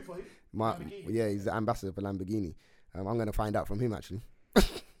could. For who? Yeah, he's the ambassador for Lamborghini. I'm gonna find out from him actually.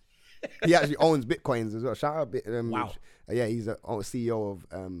 He actually owns Bitcoins as well. Shout out, Wow. Yeah, he's a CEO of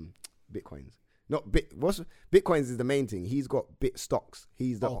Bitcoins. Not Bitcoins is the main thing. He's got Bit Stocks.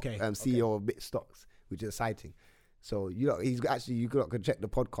 He's the CEO of Bit Stocks, which is exciting. So he's actually you could check the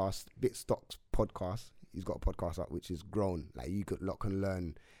podcast, Bit Stocks podcast. He's got a podcast up which is grown. Like you can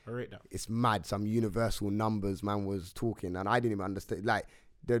learn. I rate that. It's mad. Some universal numbers man was talking, and I didn't even understand. Like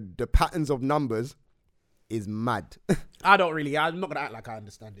the patterns of numbers is mad. I don't really. I'm not gonna act like I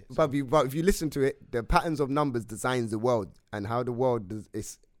understand it. But if you listen to it, the patterns of numbers designs the world, and how the world does.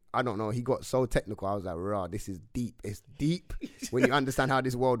 It's I don't know. He got so technical. I was like, rah, this is deep. It's deep when you understand how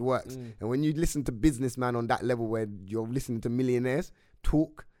this world works. And when you listen to businessmen on that level where you're listening to millionaires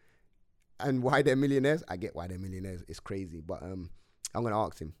talk and why they're millionaires, I get why they're millionaires. It's crazy. But I'm going to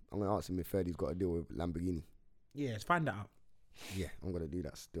ask him. I'm going to ask him if Ferdy's got a deal with Lamborghini. Yeah, let's find that out. Yeah, I'm going to do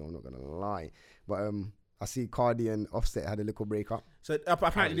that still. I'm not going to lie. But I see Cardi and Offset had a little breakup. So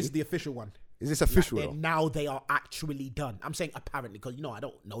apparently this is the official one. Is this official Like, though? now they are actually done. I'm saying apparently because I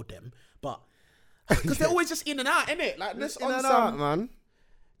don't know them, but because they're always just in and out, innit? Like this In on and some, out, man.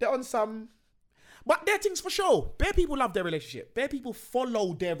 they're on some, but they're things for sure. Bare people love their relationship. Bare people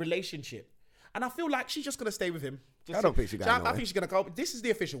follow their relationship, and I feel like she's just gonna stay with him. I don't think she's going I nowhere. think she's gonna go. This is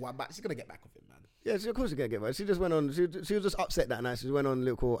the official one, but she's gonna get back with him, man. Yeah, of course she can't get back. She just went on. She was just upset that night. She went on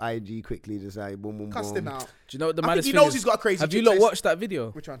little IG quickly, just like boom, boom, Cussed boom. him out. Do you know what the I think maddest he thing knows is? he's got a crazy Have you chick lot face. watched that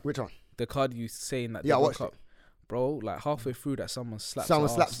video? Which one? Which one? The card you saying that Yeah, I they watched broke up. Bro, like halfway through that someone slaps Someone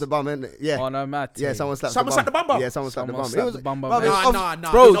her slaps ass. the bum, innit? Yeah. Oh no, mad. Yeah, thing. someone slapped Someone the slapped the bum bum? Yeah, someone slapped the Someone bum. slapped It was the bum bum. bruv, it was Nah, off-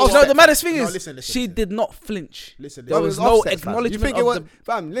 nah. Bro, You know you know what? the maddest thing No, is listen, she did not flinch. Listen, There It was was no Offset, fam. acknowledgement You think it of was, the.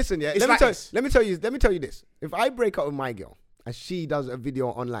 fam? Listen, yeah. It's Let like this. me tell you this. If I break up with my girl and she does a video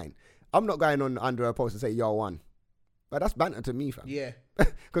online, I'm not going on under her post and say yo one. But that's banter to me, fam. Yeah.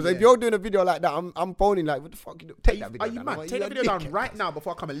 Because Yeah. if you're doing a video like that, I'm phoning like, what the fuck you do? Take that video Are you down. mad? I'm like, Take you're that a video down dickhead. right now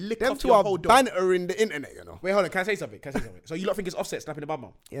before I come and lick Them off two your are whole door. bantering the internet, you know. Wait, hold on. Can I say something? So you lot think it's Offset slapping the bum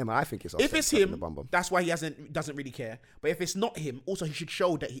bum? Yeah, man, I think it's If Offset it's slapping him, the bum bum. that's why he doesn't really care. But if it's not him, also he should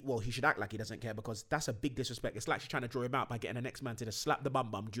show that he should act like he doesn't care because that's a big disrespect. It's like she's trying to draw him out by getting the next man to just slap the bum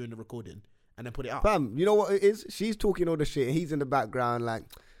bum during the recording and then put it up. Fam, you know what it is? She's talking all the shit. And he's in the background like,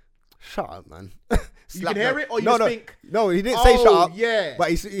 shut up, man. You can hear it or you no, just no, think... No, he didn't say shut up. yeah.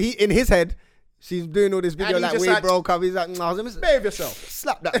 But he in his head, She's doing all this video And he like just we like, broke up. He's like, nah, Behave yourself.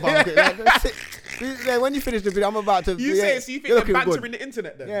 slap that bucket. Like, yeah, when you finish the video, I'm about to. You yeah, say so you you're think they're looking bantering good. the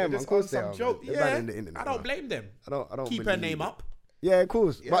internet then? Yeah, They're man, just of course on they some are, joke. man. They're Yeah, banning the internet, I don't man. blame them. I don't Keep her believe name it. up. Yeah, of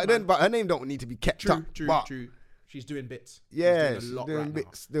course. Yeah, but then, man. but her name don't need to be kept up. But True. She's doing bits. Yeah, she's she's doing a lot doing right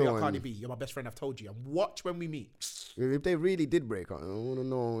bits now. still, Yeah, Cardi and- B, you're my best friend. I've told you. And watch when we meet. if they really did break up, I want to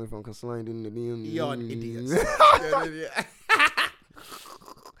know if I can slide in the DMs. You're an idiot.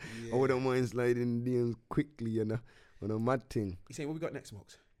 I wouldn't mind sliding in the DMs quickly, on a mad thing. You saying what we got next,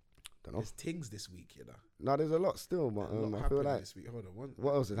 Smokes? Don't know. There's things this week, No, there's a lot still, but A lot I feel happening like this week. Hold on,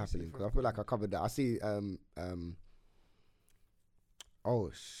 what else is happening? Because I feel like I covered that. I see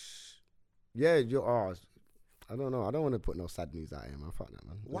yeah, I don't know. I don't want to put no sad news out here, man. Fuck that,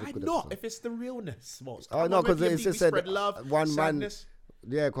 man. It was a Why good not? episode. If it's the realness, Smokes. Oh, Come no, on, 'cause with it your just said spread love, one man- sadness.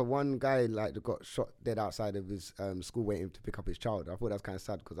 Yeah, because one guy got shot dead outside of his school waiting to pick up his child. I thought that was kind of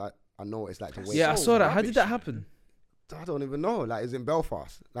sad because I know what it's like to wait. Yeah, I so saw that. How rubbish. did that happen? I don't even know. Like, it's in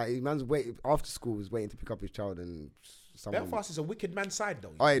Belfast. Like, his man's waiting after school. Was waiting to pick up his child, and someone. Belfast is a wicked man's side,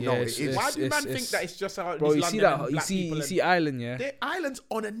 though. Oh, no, Yeah, it it's- is. Why do man it's- think that it's just how Bro, you these see London that? and You black see, people you and- see Ireland, yeah. The island's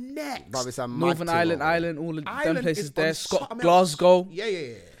on a neck. Bruv, it's a mad Northern thing Ireland, over there. Ireland, all of them Island places is there. on Scott, something Glasgow. else.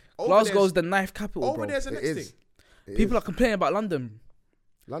 Yeah. Over Glasgow's there's- the knife capital, Over bro. there's the It next is. thing. It People is. are complaining about London.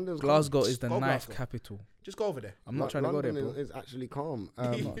 London's Glasgow calm. is the Go knife Glasgow. capital. Just go over there. I'm not trying to go there, London bro. is actually calm.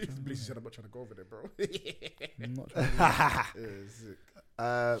 Please said I'm not trying to go over there, bro. I'm not trying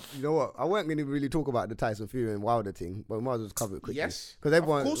to You know what? I weren't going to really talk about the Tyson Fury and Wilder thing, but we might as well cover it quickly. Yes. Because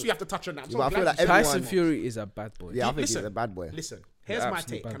everyone. Of course we have to touch on that. I'm so But I feel glad like you said everyone- Tyson Fury is a bad boy. Yeah, I think Listen. he's a bad boy. Listen, here's Yeah, my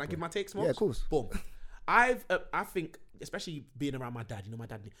absolute take. bad Can I boy. give my take, Smokes? Yeah, of course. Boom. I think, especially being around my dad, my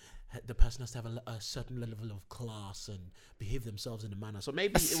dad, the person has to have a certain level of class and behave themselves in a manner. So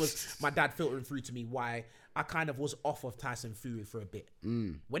maybe it was my dad filtering through to me why I kind of was off of Tyson Fury for a bit.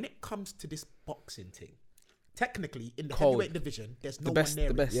 When it comes to this boxing thing, technically in the Cold. heavyweight division, there's no The best, one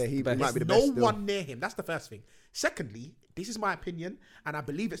near the him. best. Yeah, he the best. might be the There's best no still. one near him. That's the first thing. Secondly, this is my opinion, and I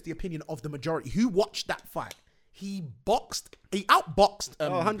believe it's the opinion of the majority who watched that fight. He outboxed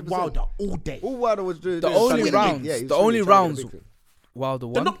 100%. Wilder all day. All Wilder was doing. The doing only something rounds, big. Yeah, he was the trying only to get a rounds big thing. Wilder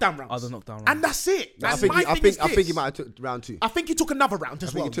won The knockdown rounds. are the knockdown rounds. And that's it. I And think my he, I thing think is I think this. he might have took round 2. I think he took another round as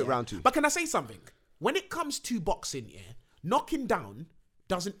think well. he took yeah. round 2. But can I say something? When it comes to boxing, yeah, knocking down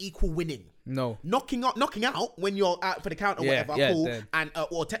doesn't equal winning. No. Knocking out when you're out for the count or Yeah, whatever, yeah, cool, then. and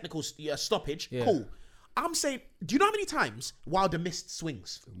or technical stoppage, Yeah. cool. I'm saying, do you know how many times Wilder missed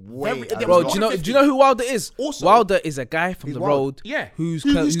swings? Way there a Bro, was do you more know? than Do you know who Wilder is? Also- Wilder is a guy from He's the wild. road. Yeah, who's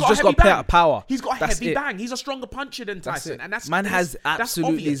Who's just a got to heavy play bang. out of power. He's got a That's heavy it. bang. He's a stronger puncher than That's Tyson, it. and that's Man has that's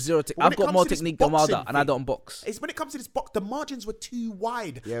absolutely obvious. zero. But when I've it got comes more to this technique than Wilder, boxing and I thing, don't box. It's when it comes to this box, the margins were too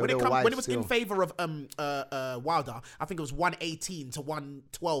wide. Yeah, when they it were wide when it was in still. favor of Wilder, I think it was 118 to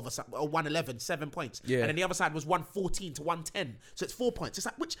 112 or something, or 111, 7 points. Yeah. And then the other side was 114 to 110. So it's 4 points. It's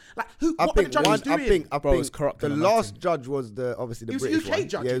like who? I What were the think judges doing? Bro, it's corrupt the in the last mountain. judge was obviously the He was a British UK one.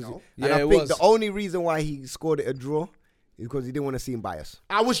 judge, yeah, you it was- know. And Yeah, I it think was. the only reason why he scored it a draw is because he didn't want to seem biased.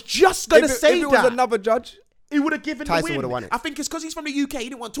 I was just gonna If say it that. was another judge, He would have given Tyson the win. would've won it. I think it's because he's from the UK. He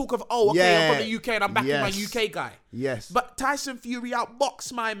didn't want to talk of, I'm Yeah. from the UK and I'm backing my Yes. UK guy. Yes. But Tyson Fury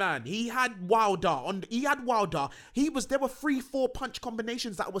outboxed my man. He had Wilder. There were 3-4 punch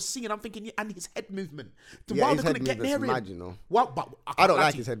combinations that I was seeing. I'm thinking, and his head movement. Yeah, Wilder his head couldn't get near movement's him. mad, you know. Well, but I don't can't lie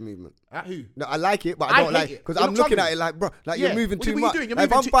like to his you. head movement. Who? No, I like it, but I I don't hate like it. it because You're I'm not looking trouble at it like, bro, like Yeah. you're moving What too are you much. doing? You're Like, if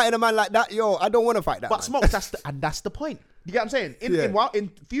moving I'm too- fighting a man like that, yo, I don't want to fight that. But man. Smoke, that's the point. You get what I'm saying? Yeah. In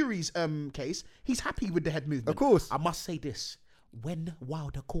Fury's case, he's happy with the head movement. Of course. I must say this. When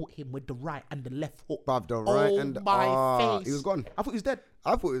Wilder caught him with the right and the left hook, Bruv, the right and my face, he was gone. I thought he was dead.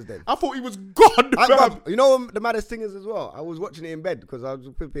 I thought he was dead. I thought he was gone. Bruv, you know what the maddest thing is as well? I was watching it in bed because I was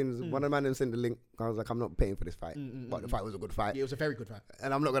flipping. One of the men sent the link. I was like, I'm not paying for this fight, but the fight was a good fight. Yeah, it was a very good fight.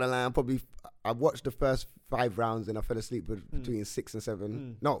 And I'm not gonna lie, I watched the first 5 rounds and I fell asleep between 6 and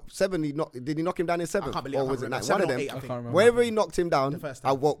 7. No, 7. Did he knock him down in 7? I can't believe or I can't was it remember. 9? 7 One of or them. 8, I think. remember. Wherever he knocked him down, first I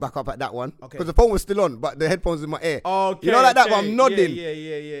time. woke back up at that one Okay. because the phone was still on, but the headphones in my ear. Okay, you know, like that. But okay. I'm nodding.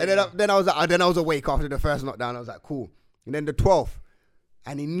 Yeah. And then I was like, then I was awake after the first knockdown. I was like, cool. And then the 12th,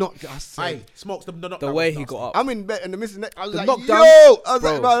 and he knocked. I said, Aye, Smokes the knockdown. The way was he nasty. got up. I'm in bed and the missus next. I was The like, knockdown- yo! I was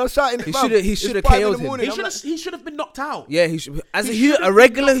Bro, like, man, I was shouting. he fam, shoulda- he it's shoulda 5 in KO'd the him. morning. He I'm should like, have. He should have been knocked out. Yeah, he should. As He a should've been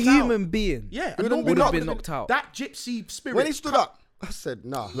regular knocked out. human being. Yeah, He a would've normal been man knocked would've knocked been- out. That gypsy spirit. when he stood up, I said,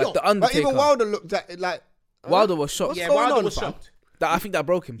 nah. Like the But Undertaker. even Wilder looked at it like, Wilder was shocked. what's yeah, going Wilder on, was fam? shocked. I think that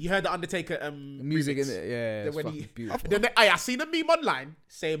broke him. You heard the Undertaker Music remix. in it, yeah. It's When fucking he, beautiful. then I seen a meme online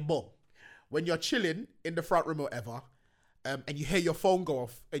saying, "Boom, when you're chilling in the front room or whatever, and you hear your phone go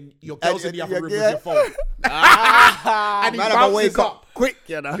off, and your girl's in the other room with your phone, and he Man, I bounces wake up. up quick,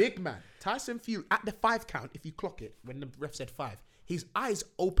 you know. Big man. Tyson Fury at the 5 count, if you clock it, when the ref said 5, his eyes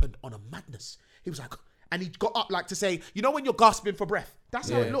opened on a madness. He was like, and he got up like to say, you know when you're gasping for breath? That's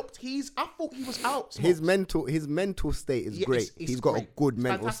how it looked. I thought he was out. His mental state is great. He's got great. a good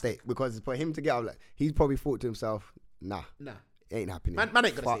mental state, because for him to get up, like, he's probably thought to himself, nah, ain't happening. Man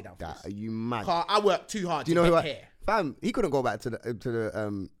ain't gonna stay down for this. Are you mad? I worked too hard. Do you know who? Here. Fam, he couldn't go back to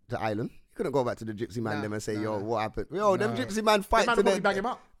the island. He couldn't go back to the gypsy man them and say, yo, what happened? Yo, them gypsy man fight Man to would probably bang him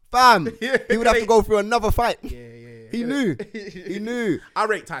up. Fam, he would have to go through another fight. Yeah. He knew. I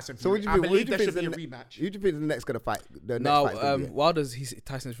rate Tyson Fury. I believe there should be a rematch. Who do you think is the next gonna fight?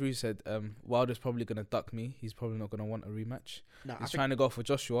 Tyson Fury said Wilder's probably gonna duck me. He's probably not gonna want a rematch. He's trying to go for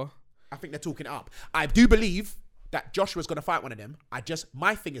Joshua. I think they're talking up. I do believe that Joshua's gonna fight one of them.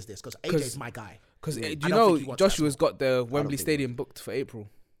 My thing is this, because AJ's my guy. Because do you know Joshua's got the Wembley Stadium booked for April?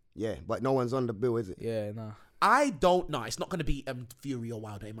 Yeah, but no one's on the bill, is it? Yeah, nah. I don't know. It's not going to be Fury or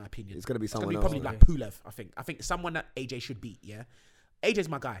Wilder, in my opinion. It's going to be someone else. Probably like Pulev, I think. I think someone that AJ should beat, yeah? AJ's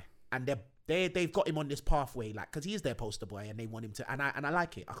my guy. And they've got him on this pathway, like, because he is their poster boy, and they want him to... And I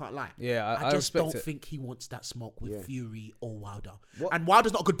like it. I can't lie. Yeah, I just don't think he wants that smoke with Fury or Wilder. And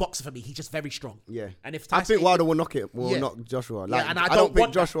Wilder's not a good boxer for me. He's just very strong. Yeah. And if I think Wilder will knock Joshua. Like, and I don't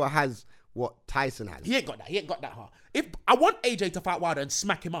think Joshua has what Tyson has. He ain't got that. He ain't got that hard. If I want AJ to fight Wilder and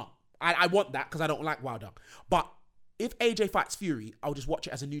smack him up. I want that because I don't like Wilder. But if AJ fights Fury, I'll just watch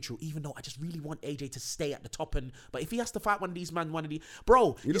it as a neutral, even though I just really want AJ to stay at the top. But if he has to fight one of these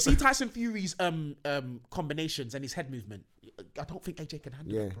bro, you see Tyson Fury's combinations and his head movement. I don't think AJ can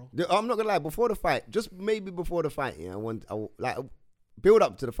handle it, bro. I'm not gonna lie. Before the fight, just maybe before the fight, I build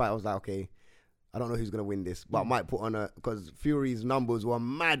up to the fight. I was like, okay, I don't know who's gonna win this, but I might put on because Fury's numbers were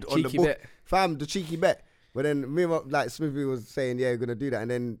mad on the book. Bet. Fam, the cheeky bet. But then me, like Smithy was saying, yeah, we're gonna do that, and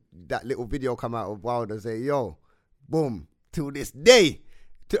then that little video come out of Wilder say, yo, boom, till this day.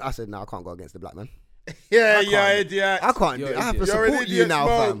 I said, no, I can't go against the black man. Yeah, idiot. I can't do it. I have to support you now,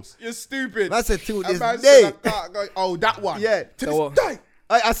 fam. You're stupid. I said till this day. I can't go. Oh, that one. Yeah. To this day.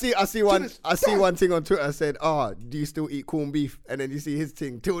 I see one thing on Twitter said, do you still eat corned beef? And then you see his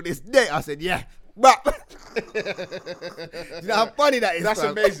thing, till this day. I said, yeah. But you know how funny that is. That's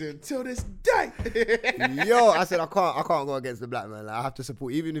fam? Amazing. Till this day. Yo, I said I can't go against the black man. Like, I have to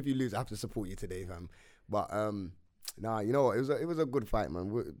support, even if you lose, I have to support you today, fam. But nah, you know what? It was a good fight,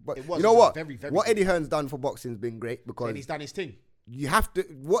 man. But you know what? Very, very what good. Eddie Hearn's done for boxing's been great, because And he's done his thing. you have to.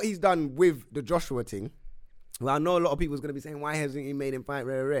 What he's done with the Joshua thing. Well, I know a lot of people is gonna be saying, why hasn't he made him fight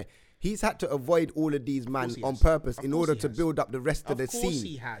rare? He's had to avoid all of these man on purpose in order to build up the rest of the scene. Of course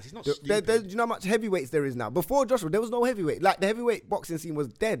he has. He's not stupid. Do you know how much heavyweights there is now? Before Joshua, there was no heavyweight. Like, the heavyweight boxing scene was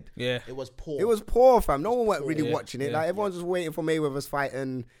dead. Yeah. It was poor. It was poor, fam. No one was really watching it. Yeah. Like, everyone's just waiting for Mayweather's fight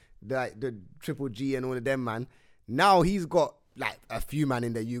and the Triple G and all of them, man. Now he's got like a few man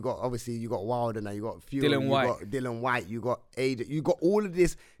in there. You got Wilder now. You got Fury. Dylan White. Got Dylan White. You got AJ. You got all of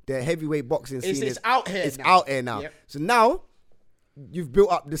this. The heavyweight boxing scene It's out here. It's now. out here now. Yep. So now you've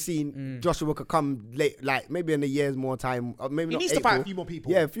built up the scene. Joshua could come late, like maybe in a year's more time. Or maybe He not needs April. to fight a few more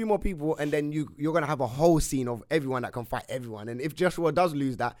people. Yeah, a few more people, and then you're gonna have a whole scene of everyone that can fight everyone. And if Joshua does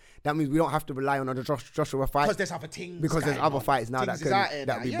lose that means we don't have to rely on the Joshua fight Because there's other things. because there's other fights now Things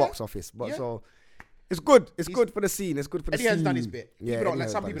that be yeah. box office. But Yeah. so it's good. It's good for the scene. It's good for the Eddie scene. has done his bit. Yeah,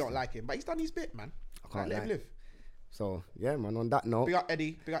 Some people don't like him, but he's done his bit, man. can't Let him lie. live. So yeah, man. On that note, Big up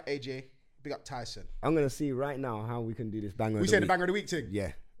Eddie. Big up AJ. Big up Tyson. I'm gonna see right now how we can do this banger. We saying the banger of the week thing.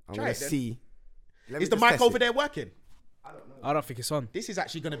 Yeah, I'm Try gonna it then. see. Is the mic over there working? I don't think it's on. This is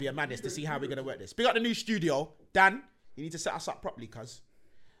actually going to be a madness to see how we're going to work this. Big up the new studio. Dan, you need to set us up properly, cuz.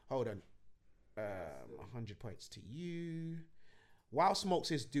 Hold on. 100 points to you. While Smokes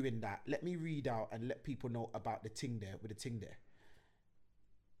is doing that, let me read out and let people know about the ting there, with the ting there.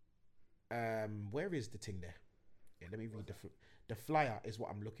 Where is the ting there? Yeah, let me read the flyer is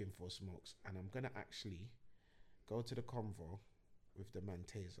what I'm looking for, Smokes. And I'm going to actually go to the convo with the man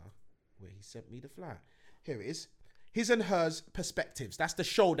Taser, where he sent me the flyer. Here it is. His and Hers Perspectives. That's the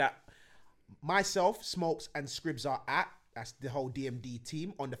show that myself, Smokes, and Scribs are at. That's the whole DMD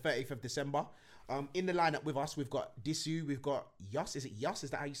team on the 30th of December. In the lineup with us, we've got Disu, we've got Yus. Is it Yus?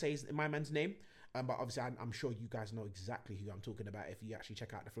 Is that how you say my man's name? But obviously, I'm sure you guys know exactly who I'm talking about if you actually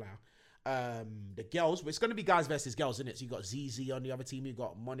check out the flyer. The girls, it's going to be guys versus girls, isn't it? So you got ZZ on the other team, you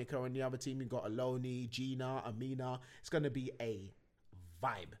got Monica on the other team, you got Aloni, Gina, Amina. It's going to be a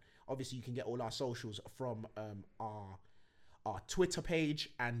vibe. Obviously, you can get all our socials from our Twitter page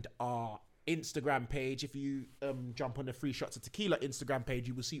and our Instagram page. If you jump on the Free Shots of Tequila Instagram page,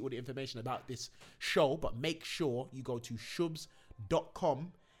 you will see all the information about this show. But make sure you go to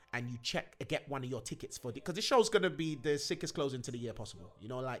shubs.com and you get one of your tickets for it, because this show's gonna be the sickest closing to the year possible. You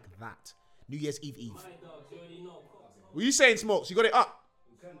know, like that. New Year's Eve. What are you saying, Smokes? You got it up?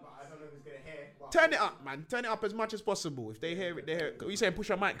 Turn it up, man. Turn it up as much as possible. If they hear it, they hear it. What are you saying? Push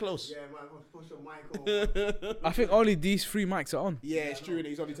your mic close. Yeah, man, push your mic on. I think only these 3 mics are on. Yeah, it's true.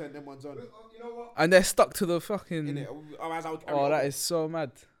 He's only turned them ones on. You know what? And they're stuck to the fucking... Innit? Otherwise, I would carry Oh, on. that is so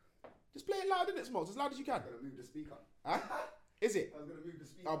mad. Just play it loud, innit, Smokes? As loud as you can. I'm going to move the speaker. Huh? Is it? I was going to move the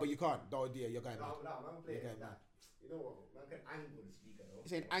speaker. Oh, but you can't. Oh, dear, you're going mad. No, I'm going to play You're it. going mad. You know what? Man can angle the speaker, though. You're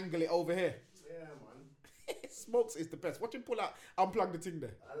saying angle it over here. Yeah, man. Smokes is the best. Watch him pull out, unplug the thing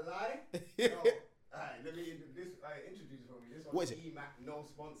there. A lie? No. Alright, let me introduce for me. This one What is it? EMAC, no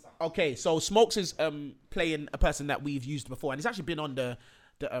sponsor. Okay, so Smokes is playing a person that we've used before, and he's actually been on the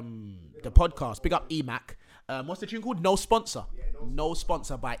podcast. Big up EMAC. What's the tune called? No Sponsor. No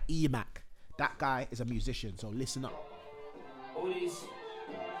Sponsor by EMAC. That guy is a musician, so listen up. All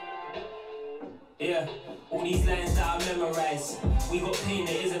these lines that I memorize. We got pain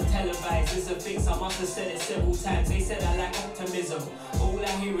that isn't televised. It's a fix, I must have said it several times. They said I lack optimism. All I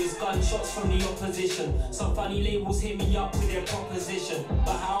hear is gunshots from the opposition. Some funny labels hit me up with their proposition.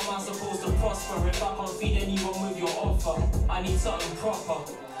 But how am I supposed to prosper if I can't feed anyone with your offer? I need something proper.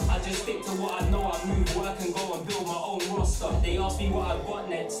 I just stick to what I know. I move, work and go and build my own roster. They ask me what I've got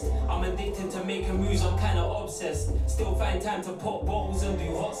next. I'm addicted to making moves, I'm kinda obsessed. Still find time to pop bottles and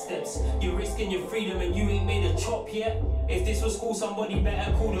do hot steps. You're risking your freedom and you ain't made a chop yet. If this was cool, somebody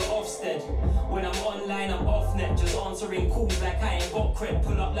better call it Ofsted. When I'm online, I'm off net, just answering calls like I ain't got cred.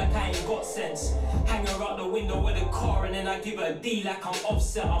 Pull up like I ain't got sense. Hang her out the window with a car and then I give her a D like I'm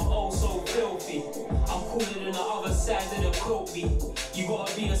Offset. I'm oh so filthy. I'm cooler than the other side of the quilt bee. You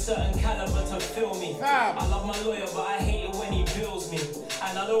gotta be a certain caliber to feel me. I love my lawyer, but I hate it when he bills me.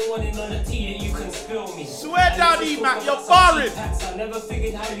 And I don't want it on the tea that you can spill me. Swear down, EMAC, you're barring. I never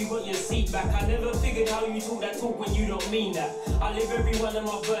figured how you got your seat back. I never figured how you talk that talk when you don't mean that. I live every one of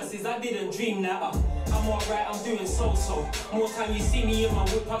my verses, I didn't dream that. I'm alright, I'm doing so-so. More time you see me in my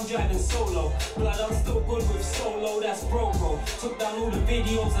whip, I'm driving solo. Blood, I'm still good with solo, that's bro. Took down all the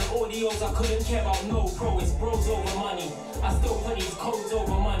videos and audios, I couldn't care about no pro. It's bros over money. I still put these codes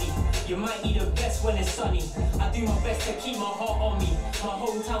over money. You might need a vest when it's sunny. I do my best to keep my heart on me. My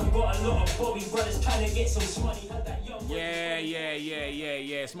hometown got a lot of Bobby brothers trying to get some money.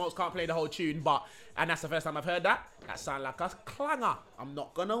 Yeah. Smokes can't play the whole tune, and that's the first time I've heard that. That sound like a clanger. I'm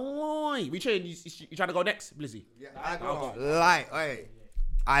not gonna lie. You trying to go next, Blizzy? Yeah,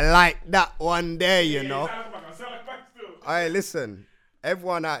 I like that one there, you know. Alright, listen.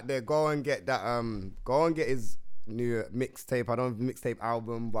 Everyone out there, go and get that. Go and get his new mixtape. I don't have a mixtape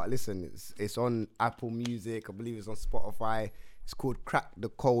album, but listen, it's on Apple Music. I believe it's on Spotify. It's called Crack the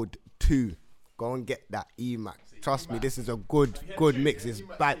Code 2. Go and get that, EMAC. Trust me, this is a good mix. It's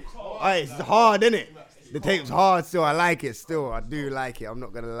bad. It's hard, isn't it? The tape's hard still. I like it still. I do like it. I'm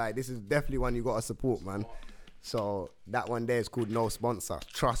not gonna lie. This is definitely one you gotta support, man. So that one there is called No Sponsor.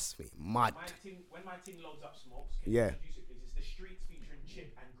 Trust me, mad. When my thing loads up, Smokes, Yeah. Introduce it, please. It's the Streets featuring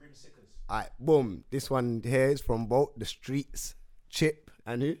Chip and Grim Sickers. Alright, boom. This one here is from both the Streets, Chip,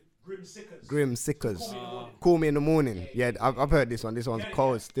 and who? Grim Sickers. Grim Sickers. Call Me in the Morning. Yeah, I've heard this one. This one's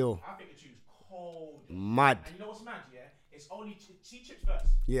cold still. I think the tune's cold. Mad. And you know what's mad, yeah? It's only see Chip's verse.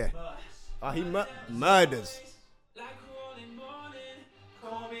 Yeah. Murders. He murders. Like rolling morning,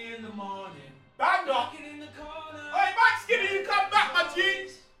 Call me in the morning. Bang up. in the corner. Hey, Max Skinny, you come back, my G.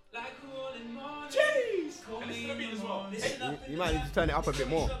 Like rolling morning. Jeez. Call And listen me to in me the as well. morning. Hey, Listen up in You the might need to turn it up a bit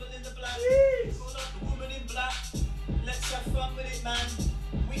more. trouble in the black. Jeez. Call up the woman in black. Let's have fun with it, man.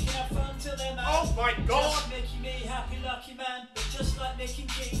 We can have fun till then, man. Oh my God. Just making me happy, lucky man. But just like making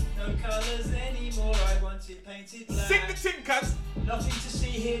king, no colours anymore. I want it painted black. Sing the tinkers. Nothing to see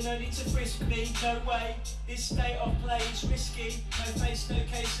here, no need to frisk me, no way. This state of play is risky. No face, no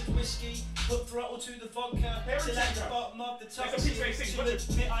case of whiskey. Put throttle to the vodka till at the bottom of the top. There's a picture they sing, watch it.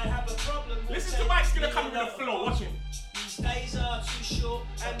 Admit I have a problem. Listen to Mike's gonna come with the flow. Watch him. These days are too short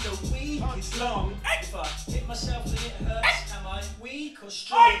and the week is long. If I hit myself and it hurts, am I weak or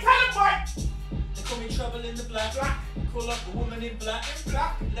strong? Hey, tell him, Mike. They call me trouble in the black. Call up the woman in black.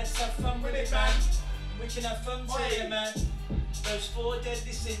 Black. Let's have fun with it, man. We can have fun together, man. Those 4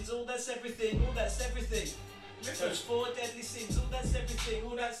 deadly sins, all that's everything, all that's everything. Listen. Those 4 deadly sins, all that's everything,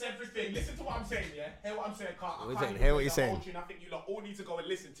 all that's everything. Listen to what I'm saying, yeah? Hear what I'm saying, Carl. What you saying? Hear what you're saying. I think you lot all need to go and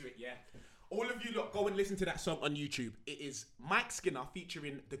listen to it, yeah? All of you lot go and listen to that song on YouTube. It is Mike Skinner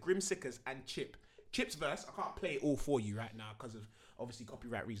featuring the Grim Sickers and Chip. Chip's verse, I can't play it all for you right now because of obviously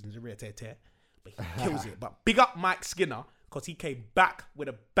copyright reasons and rare tear. But he kills it. But big up Mike Skinner. because he came back with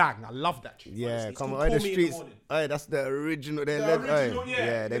a bang. I love that tune. Yeah, honestly. come Still on, Call the Me in streets. Morning. Hey, that's the original.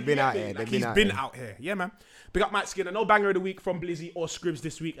 Yeah, they've been out here. Like, he's been out here. Yeah, man. Big up Mike Skinner. No banger of the week from Blizzy or Scribs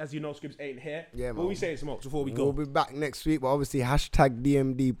this week. As you know, Scribs ain't here. Yeah, man. What we saying, Smokes, before we go? We'll be back next week, but obviously hashtag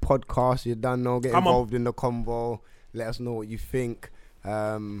DMD podcast. You done know. Get involved in the convo. Let us know what you think.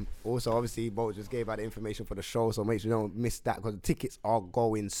 Also, obviously, Bo just gave out the information for the show, so make sure you don't miss that because the tickets are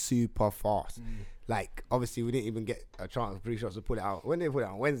going super fast. Like, obviously, we didn't even get a chance. I'm pretty sure to put it out. When did they put it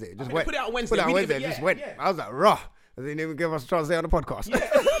out? On Wednesday. It just went. Put it out on Wednesday. Put it out on We Wednesday. didn't It even- just went. yeah. I was like, raw. They didn't even give us a chance to say on the podcast.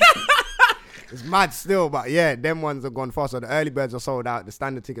 It's mad still, but yeah, them ones are gone fast. So the early birds are sold out. The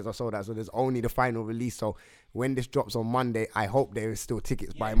standard tickets are sold out. So there's only the final release. So when this drops on Monday, I hope there is still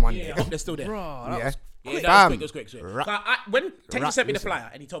tickets by Monday. Yeah, I hope they're still there. Bro, Yeah. Yeah, Bam. that was quick. Ra- When Taylor sent me the listen. flyer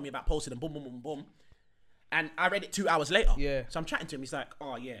and he told me about posting and boom, boom, boom, boom, and I read it 2 hours later. Yeah. So I'm chatting to him. He's like,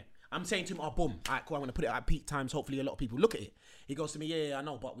 oh, yeah. I'm saying to him, oh, boom. All right, cool. I'm going to put it at peak times. Hopefully a lot of people look at it. He goes to me, yeah, I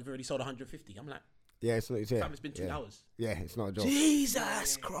know, but we've already sold 150. I'm like, Yeah, it's not. It's, yeah. fam, it's been 2 hours. Yeah, it's not a joke.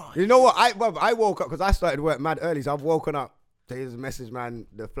 Jesus Christ. You know what? I woke up because I started work mad early, so I've woken up. There's a message, man,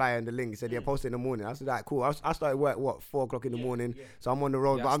 the flyer and the link. He said, yeah, post it in the morning. I said, like, cool. I started work, 4 o'clock in the morning. So I'm on the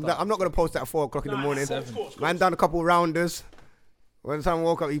road. Yeah, but I'm not going to post that at 4 o'clock in the morning. of course. Man done a couple rounders. When the time I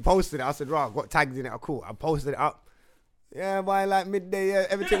woke up, he posted it. I said, right, I've got tags in it. Cool. I posted it up. Yeah, by like midday, yeah,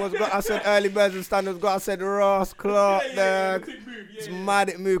 everything was good. I said early birds and standards got. I said Ross Clark, dog. It's mad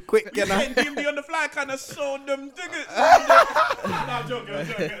it moved quick, you know. DMD on the fly kind of sold them tickets. I'm joking.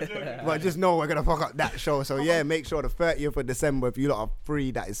 But just know we're gonna fuck up that show. So yeah, make sure the 30th of December, if you lot are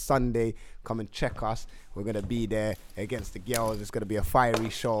free, that is Sunday, come and check us. We're gonna be there against the girls. It's gonna be a fiery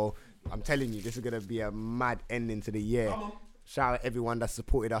show. I'm telling you, this is gonna be a mad ending to the year. Shout out everyone that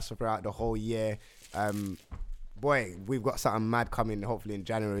supported us throughout the whole year. Boy, we've got something mad coming hopefully in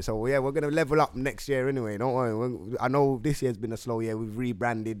January. So yeah, we're gonna level up next year anyway. Don't worry. I know this year's been a slow year. We've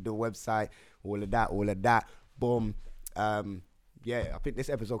rebranded the website, all of that. Boom. Yeah, I think this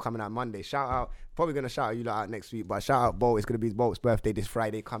episode coming out Monday. Shout out, probably gonna shout you lot out next week, but shout out Bo. It's gonna be Bolt's birthday this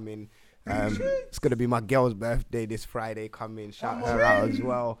Friday coming. It's gonna be my girl's birthday this Friday coming. Shout her out as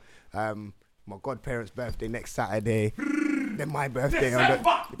well. My godparents' birthday next Saturday. Then my birthday on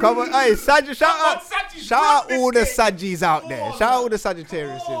the. Come on, hey, Sag, shout out all the Saggies out there. Shout out all the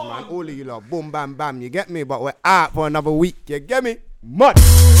Sagittariuses, man. All of you lot. Boom, bam, bam. You get me? But we're out for another week. You get me? Mud.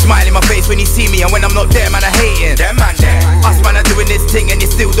 Smile in my face when you see me, and when I'm not there, man, I hating. Them man there. Us man are doing this thing, and you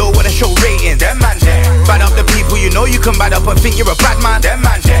still don't wanna show ratings. Them man there. Bad up the people you know you can bad up and think you're a bad man. Them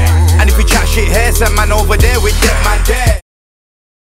man